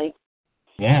 Absolutely.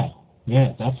 Yeah,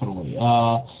 definitely.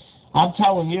 I'm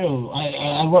telling you,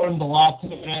 I learned a lot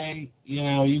today. You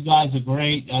know, you guys are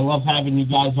great. I love having you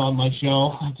guys on my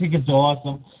show. I think it's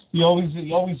awesome. You always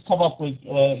come up with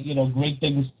great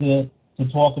things to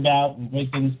talk about and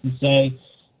great things to say,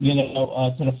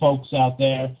 to the folks out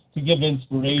there, to give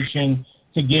inspiration,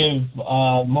 to give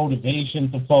motivation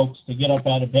to folks to get up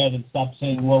out of bed and stop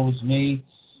saying woe is me.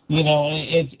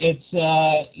 It's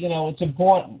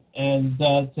important, and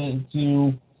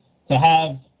to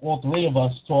have all three of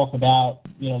us talk about,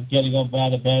 getting up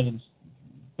out of bed and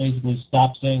basically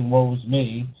stop saying woe is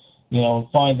me, and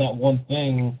find that one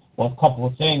thing or a couple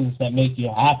of things that make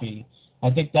you happy.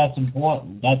 I think that's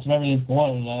important. That's very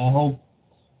important, and I hope,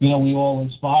 we all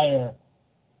inspire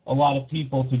a lot of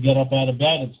people to get up out of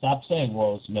bed and stop saying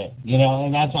woe is me,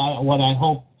 and that's what I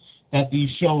hope that these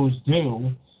shows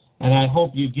do. And I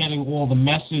hope you're getting all the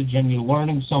message and you're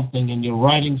learning something and you're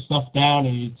writing stuff down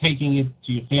and you're taking it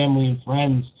to your family and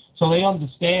friends so they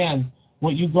understand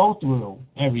what you go through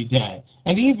every day.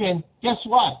 And even, guess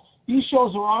what? These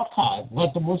shows are archived.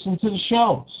 Let them listen to the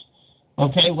shows.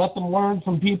 Okay? Let them learn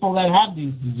from people that have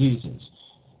these diseases.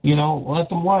 Let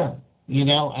them learn,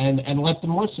 and let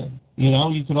them listen.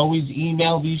 You can always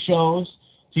email these shows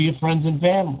to your friends and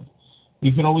family.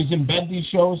 You can always embed these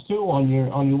shows, too, on your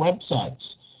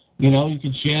websites. You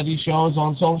can share these shows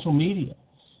on social media.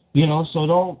 So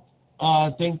don't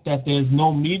think that there's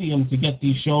no medium to get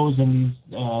these shows and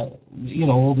these,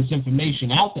 all this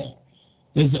information out there.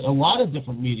 There's a lot of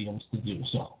different mediums to do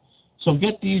so. So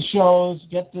get these shows,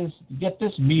 get this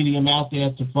medium out there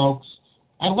to folks,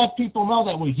 and let people know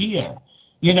that we're here,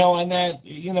 and that,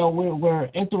 we're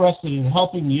interested in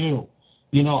helping you.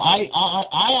 I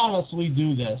honestly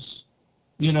do this,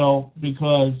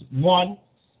 because, one,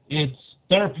 it's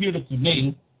therapeutic for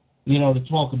me, to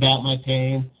talk about my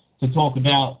pain, to talk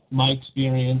about my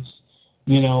experience,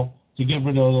 to get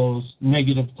rid of those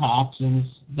negative toxins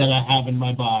that I have in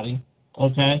my body,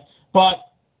 okay?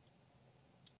 But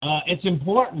it's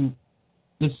important.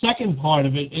 The second part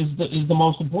of it is the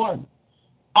most important.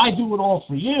 I do it all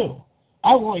for you.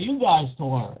 I want you guys to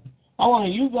learn. I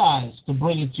want you guys to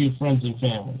bring it to your friends and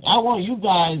family. I want you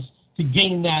guys to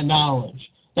gain that knowledge,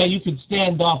 that you could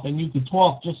stand up and you could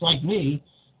talk just like me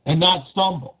and not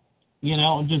stumble,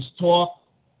 and just talk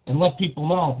and let people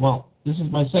know, well, this is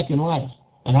my second life,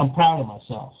 and I'm proud of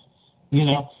myself,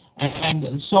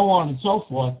 and so on and so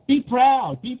forth. Be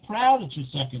proud. Be proud it's your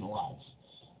second life.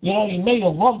 You may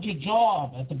have loved your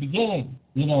job at the beginning,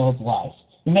 of life.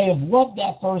 You may have loved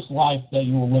that first life that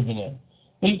you were living in.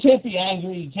 But you can't be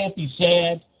angry. You can't be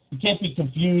sad. You can't be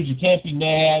confused. You can't be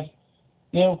mad,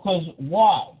 because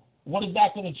why? What is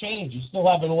that going to change? You still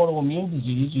have an autoimmune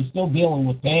disease. You're still dealing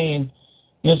with pain.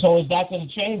 So is that going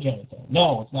to change anything?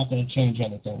 No, it's not going to change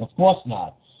anything. Of course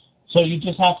not. So you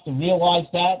just have to realize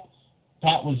that.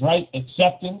 Pat was right.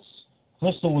 Acceptance.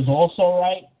 Crystal was also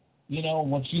right,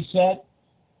 what she said.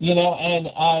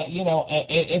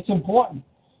 It's important.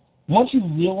 Once you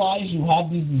realize you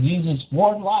have these diseases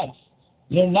for life,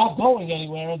 you're not going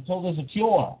anywhere until there's a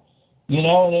cure.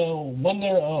 When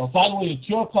there finally a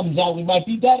cure comes out, we might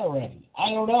be dead already.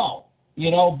 I don't know.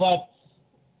 But,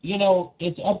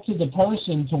 it's up to the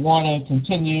person to want to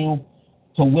continue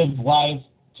to live life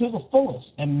to the fullest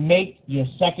and make your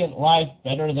second life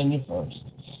better than your first.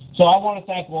 So I want to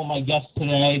thank all my guests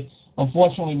today.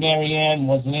 Unfortunately, Mary Ann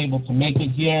wasn't able to make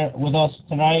it here with us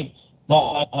tonight,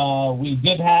 but we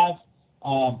did have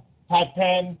Pat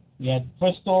Penn, we had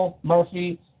Crystal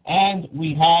Murphy, and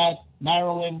we had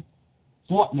Marilyn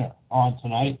Fortner on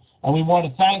tonight. And we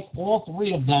want to thank all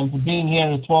three of them for being here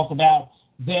to talk about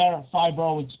their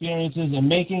fibro experiences and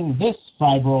making this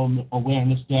Fibro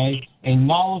Awareness Day a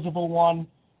knowledgeable one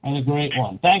and a great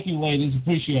one. Thank you, ladies.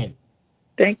 Appreciate it.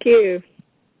 Thank you.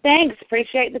 Thanks.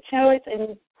 Appreciate the choice.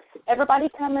 And everybody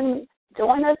come and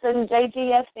join us in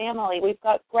JGF family. We've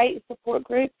got great support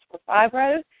groups for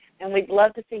Fibro, and we'd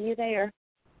love to see you there.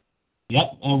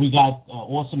 Yep, and we got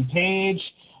awesome page.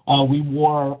 We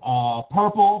wore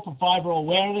purple for Fibro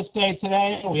Awareness Day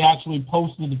today. We actually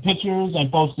posted the pictures. I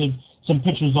posted some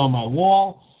pictures on my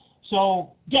wall.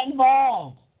 So get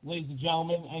involved, ladies and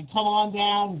gentlemen, and come on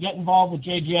down, get involved with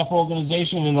JGF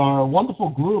organization and our wonderful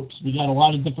groups. We got a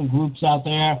lot of different groups out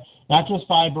there, not just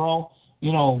Fibro.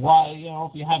 You know,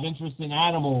 if you have interest in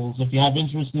animals, if you have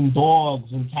interest in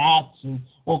dogs and cats and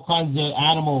all kinds of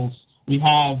animals, we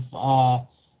have,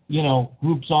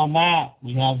 groups on that.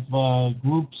 We have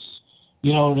groups,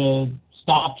 to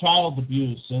stop child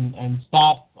abuse and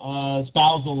stop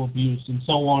spousal abuse and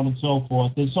so on and so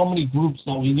forth. There's so many groups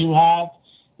that we do have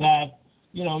that,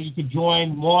 you could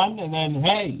join one and then,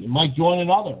 hey, you might join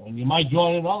another and you might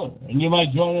join another and you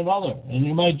might join another and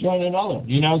you might join another,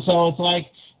 So it's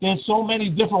like there's so many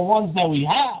different ones that we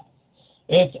have.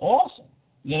 It's awesome,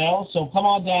 So come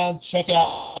on down, check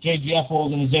out JGF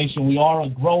organization. We are a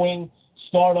growing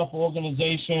startup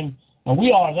organization, and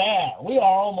we are there. We are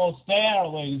almost there,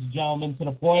 ladies and gentlemen, to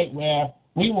the point where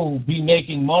we will be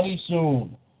making money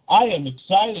soon. I am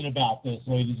excited about this,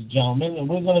 ladies and gentlemen, and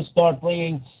we're going to start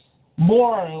bringing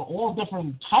more, all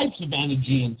different types of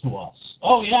energy into us.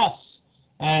 Oh, yes.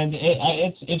 And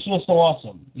it's just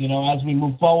awesome. As we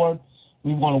move forward,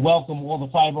 we want to welcome all the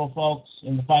Fibro folks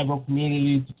in the Fibro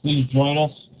community to please join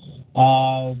us.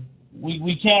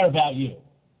 We care about you.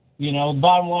 The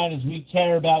bottom line is we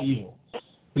care about you.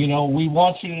 We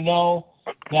want you to know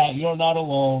that you're not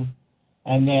alone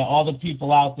and there are other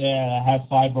people out there that have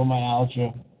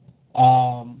fibromyalgia.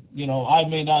 I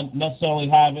may not necessarily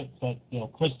have it, but,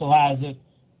 Crystal has it,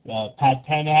 Pat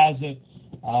Penn has it,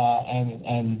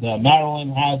 and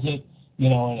Marilyn has it,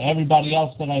 and everybody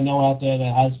else that I know out there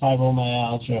that has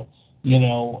fibromyalgia.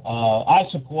 I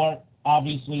support,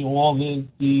 obviously, all the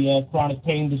chronic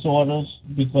pain disorders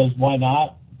because why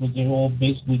not? Because they all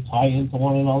basically tie into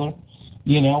one another,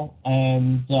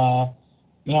 and,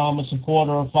 I'm a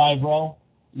supporter of Fibro,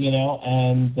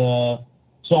 and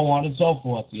so on and so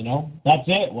forth, That's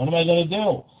it. What am I going to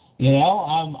do?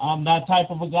 I'm that type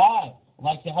of a guy. I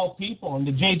like to help people. And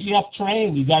the JGF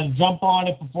train, you got to jump on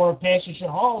it before it passes you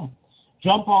home.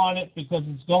 Jump on it because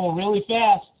it's going really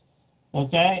fast,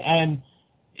 okay? And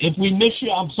if we miss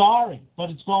you, I'm sorry, but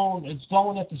it's going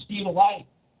at the speed of light.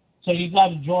 So you got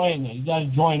to join it. You got to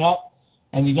join up,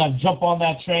 and you got to jump on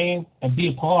that train and be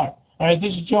a part. All right,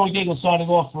 this is Joey Giggle signing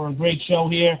off for a great show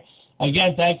here.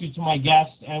 Again, thank you to my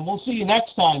guests, and we'll see you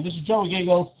next time. This is Joey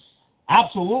Giggles.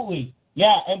 Absolutely,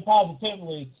 yeah, and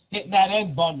positively hitting that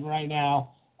end button right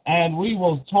now. And we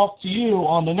will talk to you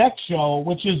on the next show,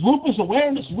 which is Lupus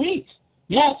Awareness Week.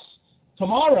 Yes,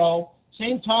 tomorrow,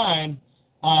 same time,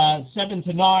 7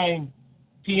 to 9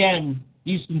 p.m.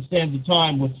 Eastern Standard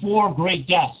Time with 4 great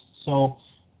guests. So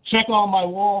check on my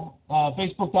wall,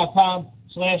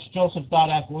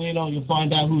 facebook.com/Joseph.Aquilino. You'll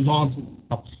find out who's on.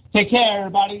 Take care,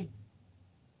 everybody.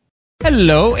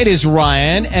 Hello, it is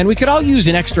Ryan, and we could all use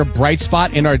an extra bright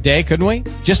spot in our day, couldn't we?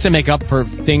 Just to make up for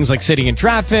things like sitting in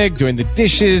traffic, doing the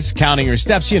dishes, counting your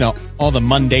steps, all the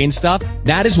mundane stuff.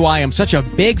 That is why I'm such a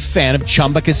big fan of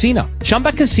Chumba Casino.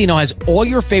 Chumba Casino has all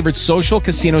your favorite social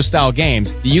casino-style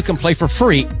games that you can play for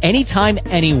free anytime,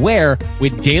 anywhere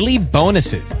with daily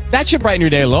bonuses. That should brighten your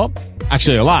day a little.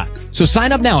 Actually, a lot. So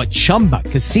sign up now at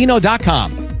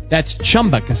ChumbaCasino.com. That's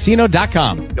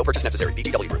ChumbaCasino.com. No purchase necessary.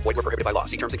 VGW Group. Void where prohibited by law.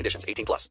 See terms and conditions. 18+.